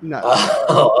you know.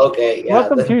 Oh, okay. Yeah.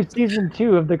 Welcome to season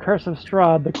 2 of The Curse of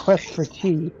Strahd: The Quest for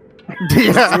Tea.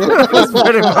 Yeah, that's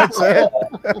pretty much it.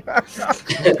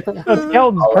 That's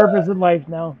Kelton's purpose in life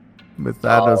now. But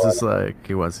Thanos is like,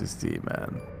 he wants his tea,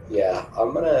 man. Yeah,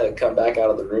 I'm gonna come back out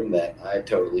of the room then. I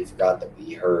totally forgot that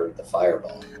we heard the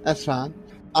fireball. That's fine.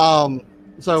 So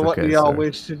It's what do okay, y'all sir.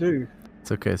 wish to do?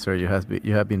 It's okay, sir. You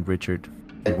have been Richard.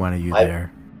 We wanted you I-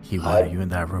 there. He wanted you in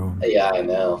that room. Yeah, I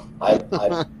know.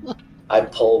 I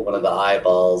pull one of the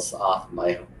eyeballs off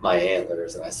my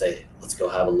antlers and I say, "Let's go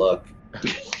have a look."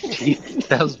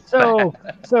 That was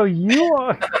So you're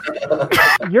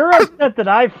upset that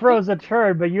I froze a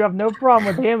turd, but you have no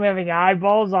problem with him having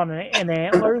eyeballs on and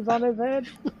antlers on his head?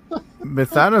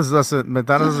 Methanos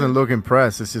doesn't look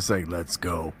impressed. It's just like, let's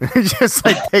go. It just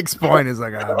like takes point. It's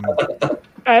like,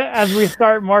 As we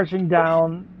start marching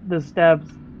down the steps,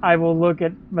 I will look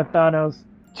at Methanos.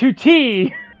 To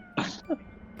T!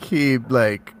 He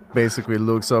like basically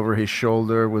looks over his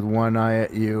shoulder with one eye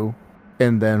at you,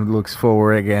 and then looks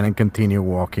forward again and continue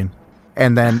walking.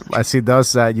 And then as he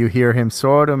does that, you hear him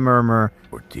sort of murmur,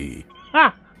 "For tea."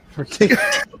 Ha! For tea.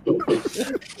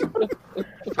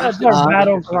 That's our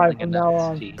battle cry Something from in now that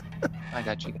on. tea. I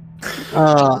got you.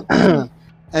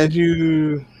 As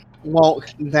you walk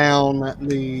down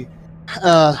the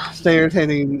stairs,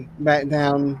 heading back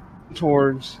down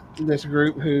towards this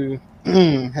group who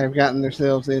have gotten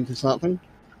themselves into something,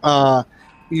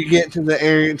 you get to the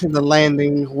area, to the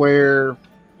landing where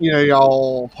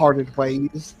y'all parted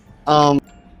ways. Thank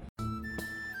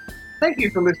you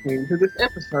for listening to this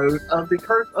episode of the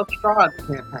Curse of Strahd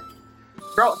campaign,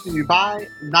 brought to you by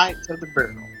Knights of the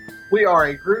Barrel. We are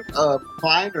a group of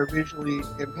blind or visually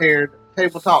impaired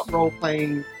tabletop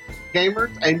role-playing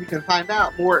gamers, and you can find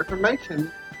out more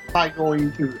information by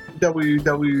going to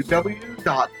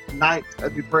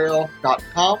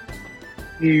www.knightsofthebraille.com.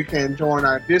 You can join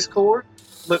our Discord,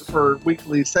 look for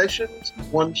weekly sessions,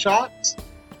 one-shots.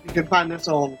 You can find us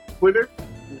on Twitter,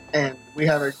 and we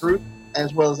have a group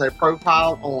as well as a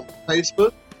profile on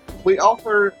Facebook. We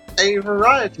offer a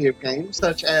variety of games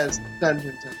such as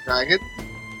Dungeons and Dragons,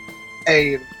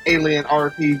 an Alien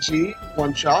RPG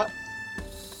one-shot.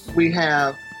 We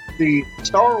have the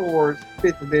Star Wars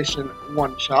 5th Edition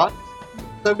one-shot.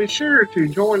 So be sure to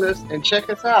join us and check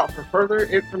us out for further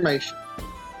information.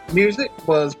 Music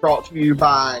was brought to you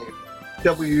by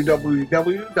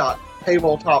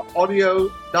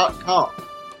www.tabletopaudio.com.